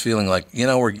had this feeling like,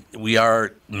 we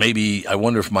are maybe. I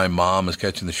wonder if my mom is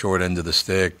catching the short end of the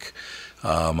stick.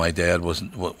 My dad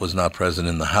was not present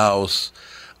in the house.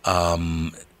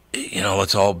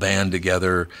 Let's all band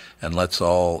together and let's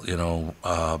all,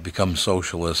 become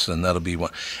socialists, and that'll be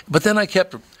one. But then I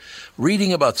kept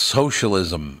reading about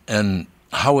socialism and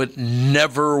how it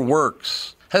never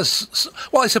works. I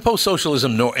suppose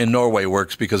socialism in Norway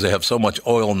works because they have so much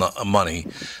oil money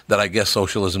that I guess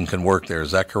socialism can work there.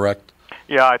 Is that correct?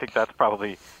 Yeah, I think that's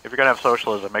probably, if you're going to have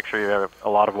socialism, make sure you have a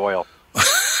lot of oil.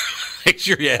 make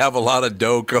sure you have a lot of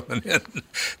dough coming in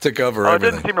to cover it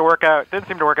everything. didn't seem to work out. Didn't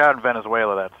seem to work out in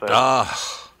Venezuela. That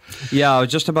said. Yeah, I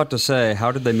was just about to say,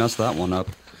 how did they mess that one up?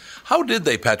 How did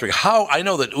they, Patrick? I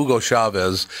know that Hugo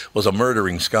Chavez was a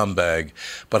murdering scumbag,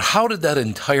 but how did that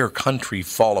entire country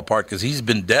fall apart? Because he's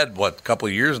been dead, a couple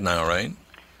of years now, right?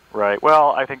 Right.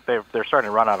 Well, I think they're starting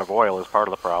to run out of oil as part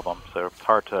of the problem, so it's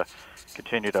hard to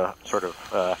continue to sort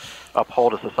of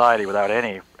uphold a society without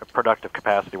any productive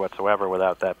capacity whatsoever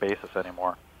without that basis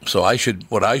anymore. So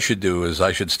what I should do is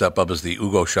I should step up as the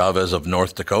Hugo Chavez of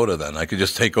North Dakota then. I could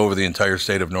just take over the entire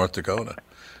state of North Dakota.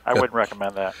 I wouldn't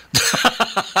recommend that.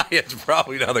 It's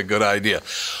probably not a good idea.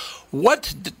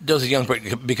 What does a young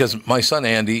person, because my son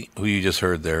Andy, who you just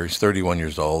heard there, he's 31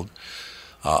 years old.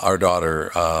 Our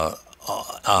daughter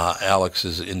Alex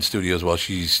is in studio as well.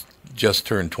 She's just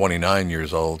turned 29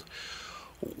 years old.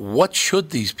 What should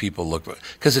these people look for?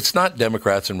 Because it's not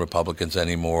Democrats and Republicans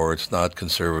anymore. It's not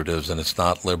conservatives and it's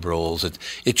not liberals.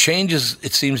 It changes,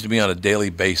 it seems to me, on a daily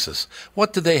basis.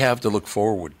 What do they have to look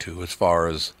forward to as far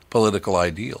as political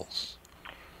ideals?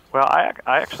 Well, I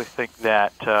actually think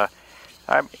that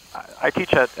I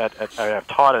teach I've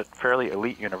taught at fairly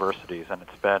elite universities, and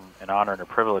it's been an honor and a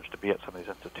privilege to be at some of these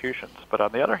institutions. But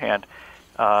on the other hand,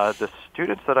 the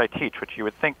students that I teach, which you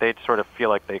would think they'd sort of feel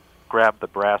like they grab the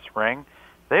brass ring,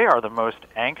 they are the most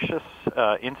anxious,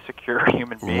 insecure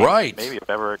human beings maybe have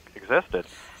ever existed,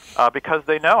 because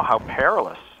they know how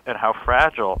perilous and how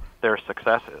fragile their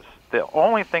success is. The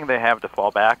only thing they have to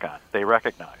fall back on, they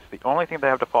recognize, the only thing they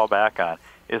have to fall back on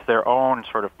is their own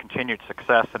sort of continued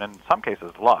success, and in some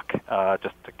cases luck,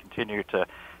 just to continue to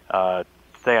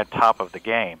stay on top of the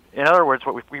game. In other words,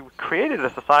 what we created a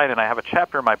society, and I have a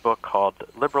chapter in my book called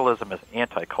Liberalism as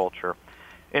Anti-Culture.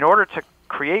 In order to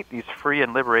create these free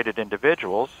and liberated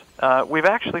individuals, we've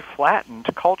actually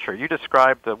flattened culture. You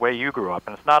described the way you grew up,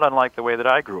 and it's not unlike the way that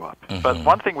I grew up. Mm-hmm. But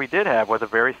one thing we did have was a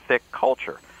very thick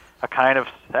culture, a kind of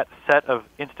set of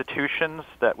institutions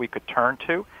that we could turn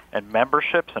to, and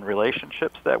memberships and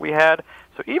relationships that we had.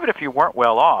 So even if you weren't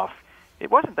well off, it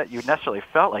wasn't that you necessarily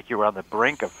felt like you were on the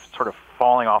brink of sort of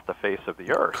falling off the face of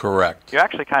the earth. Correct. You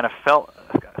actually kind of felt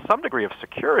some degree of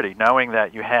security, knowing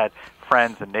that you had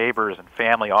friends and neighbors and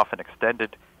family, often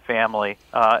extended family.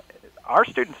 Our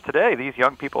students today, these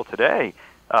young people today,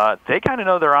 they kind of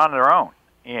know they're on their own.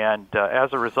 And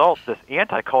as a result, this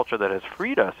anti-culture that has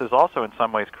freed us has also in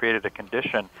some ways created a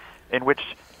condition in which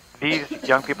these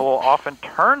young people will often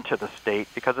turn to the state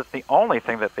because it's the only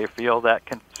thing that they feel that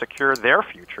can secure their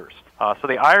futures. So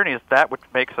the irony is that which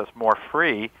makes us more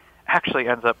free actually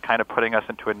ends up kind of putting us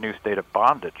into a new state of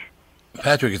bondage.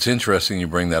 Patrick, it's interesting you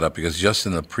bring that up because just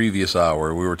in the previous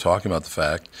hour we were talking about the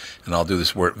fact, and I'll do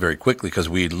this very quickly because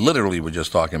we literally were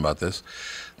just talking about this,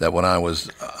 that when I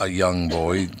was a young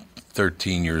boy,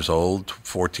 13 years old,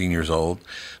 14 years old,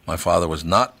 my father was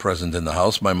not present in the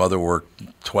house. My mother worked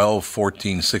 12,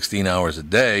 14, 16 hours a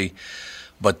day.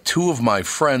 But two of my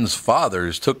friends'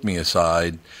 fathers took me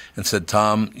aside and said,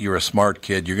 Tom, you're a smart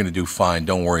kid. You're going to do fine.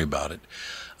 Don't worry about it.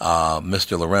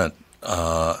 Mr. Laurent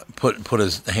put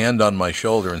his hand on my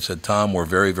shoulder and said, Tom, we're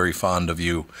very, very fond of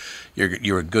you.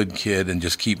 You're a good kid and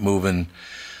just keep moving.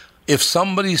 If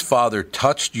somebody's father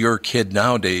touched your kid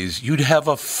nowadays, you'd have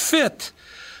a fit.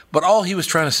 But all he was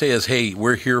trying to say is, hey,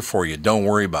 we're here for you. Don't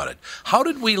worry about it. How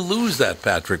did we lose that,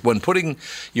 Patrick, when putting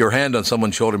your hand on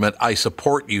someone's shoulder meant I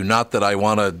support you, not that I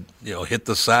want to hit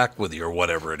the sack with you or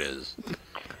whatever it is?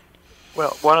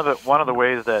 Well, one of the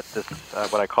ways that this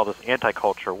what I call this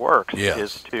anti-culture works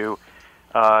is to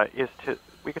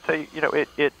we could say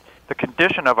the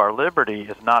condition of our liberty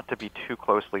is not to be too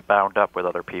closely bound up with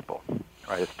other people,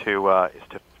 right? Is to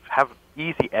have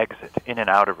easy exit in and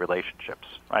out of relationships.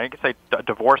 Right? You could say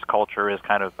divorce culture is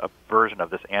kind of a version of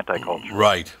this anti-culture.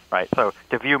 Right. Right. So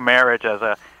to view marriage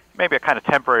as maybe a kind of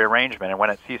temporary arrangement, and when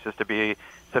it ceases to be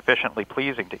sufficiently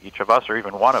pleasing to each of us or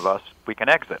even one of us, we can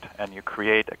exit, and you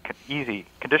create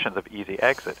conditions of easy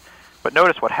exit. But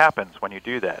notice what happens when you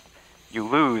do that. You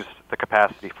lose the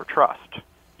capacity for trust.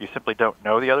 You simply don't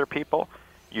know the other people.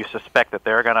 You suspect that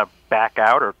they're going to back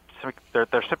out, or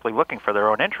they're simply looking for their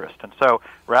own interest. And so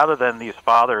rather than these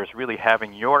fathers really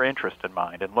having your interest in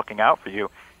mind and looking out for you,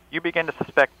 you begin to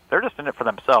suspect they're just in it for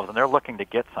themselves and they're looking to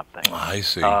get something. I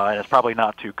see. And it's probably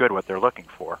not too good what they're looking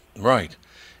for. Right.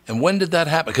 And when did that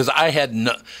happen? Because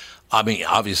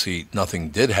obviously nothing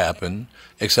did happen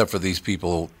except for these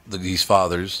people, these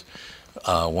fathers.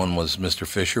 One was Mr.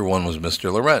 Fisher, one was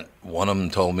Mr. Laurent. One of them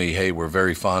told me, hey, we're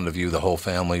very fond of you. The whole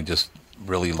family just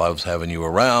really loves having you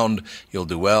around. You'll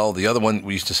do well. The other one,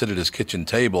 we used to sit at his kitchen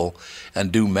table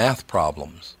and do math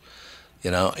problems.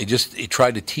 He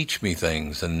tried to teach me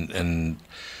things, and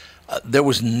there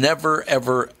was never,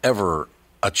 ever, ever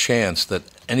a chance that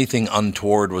anything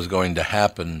untoward was going to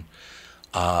happen.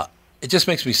 It just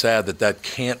makes me sad that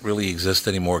can't really exist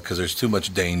anymore because there's too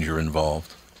much danger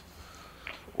involved.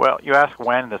 Well, you ask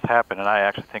when this happened, and I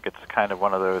actually think it's kind of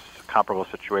one of those comparable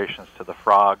situations to the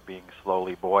frog being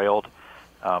slowly boiled.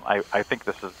 I think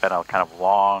this has been a kind of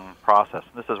long process.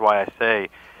 And this is why I say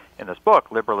in this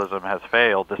book, liberalism has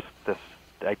failed. This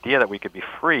idea that we could be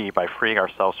free by freeing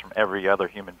ourselves from every other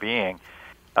human being,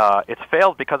 it's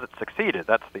failed because it succeeded.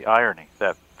 That's the irony,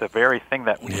 that the very thing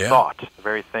that we sought, the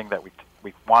very thing that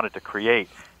we wanted to create,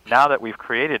 now that we've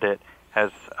created it,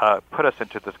 has put us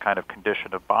into this kind of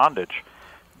condition of bondage.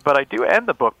 But I do end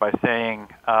the book by saying,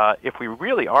 if we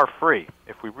really are free,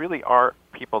 if we really are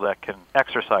people that can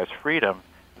exercise freedom,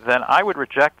 then I would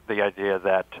reject the idea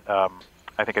that,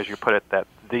 I think as you put it, that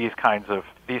these kinds of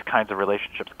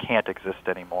relationships can't exist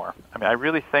anymore. I mean, I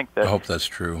really think that I hope that's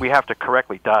true. We have to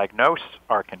correctly diagnose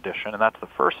our condition, and that's the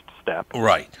first step.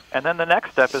 Right. And then the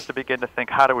next step is to begin to think,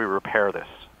 how do we repair this?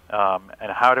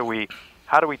 And how do we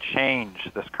change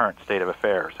this current state of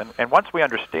affairs? And once we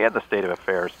understand the state of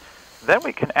affairs, then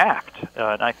we can act.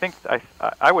 And I think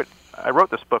I wrote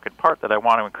this book in part that I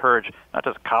want to encourage not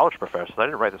just college professors. I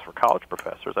didn't write this for college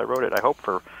professors. I wrote it, I hope,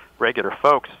 for regular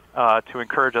folks to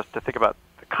encourage us to think about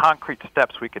the concrete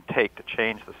steps we can take to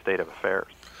change the state of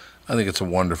affairs. I think it's a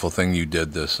wonderful thing you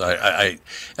did this. I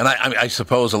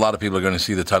suppose a lot of people are going to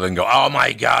see the title and go, "Oh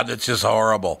my God, it's just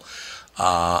horrible."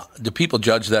 Do people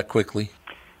judge that quickly?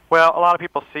 Well, a lot of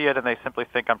people see it and they simply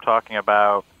think I'm talking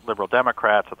about liberal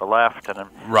Democrats at the left, and I'm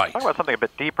talking about something a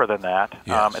bit deeper than that.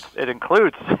 Yes. It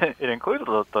includes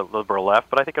the liberal left,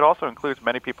 but I think it also includes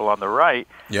many people on the right.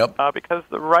 Yep. Because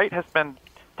the right has been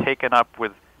taken up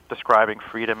with describing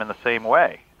freedom in the same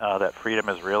way, that freedom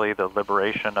is really the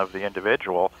liberation of the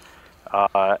individual.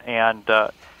 And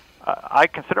I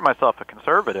consider myself a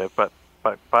conservative, but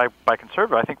by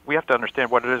conservative, I think we have to understand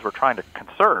what it is we're trying to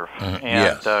conserve.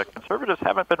 And conservatives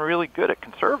haven't been really good at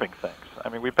conserving things. I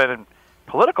mean, we've been in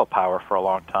political power for a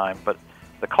long time, but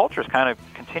the culture's kind of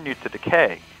continued to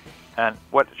decay. And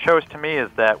what it shows to me is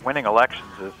that winning elections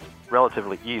is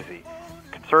relatively easy.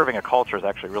 Conserving a culture is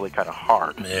actually really kind of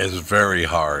hard. It's very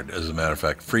hard, as a matter of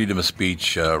fact. Freedom of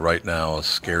speech right now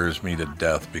scares me to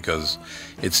death because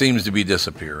it seems to be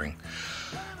disappearing.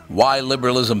 Why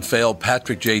Liberalism Failed,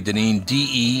 Patrick J. Deneen,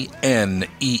 Deneen.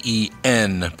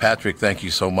 Patrick, thank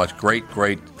you so much. Great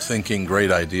thinking,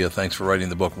 great idea. Thanks for writing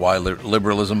the book, Why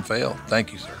Liberalism Failed.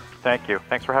 Thank you, sir. Thank you.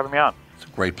 Thanks for having me on. It's a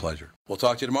great pleasure. We'll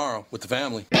talk to you tomorrow with the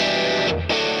family.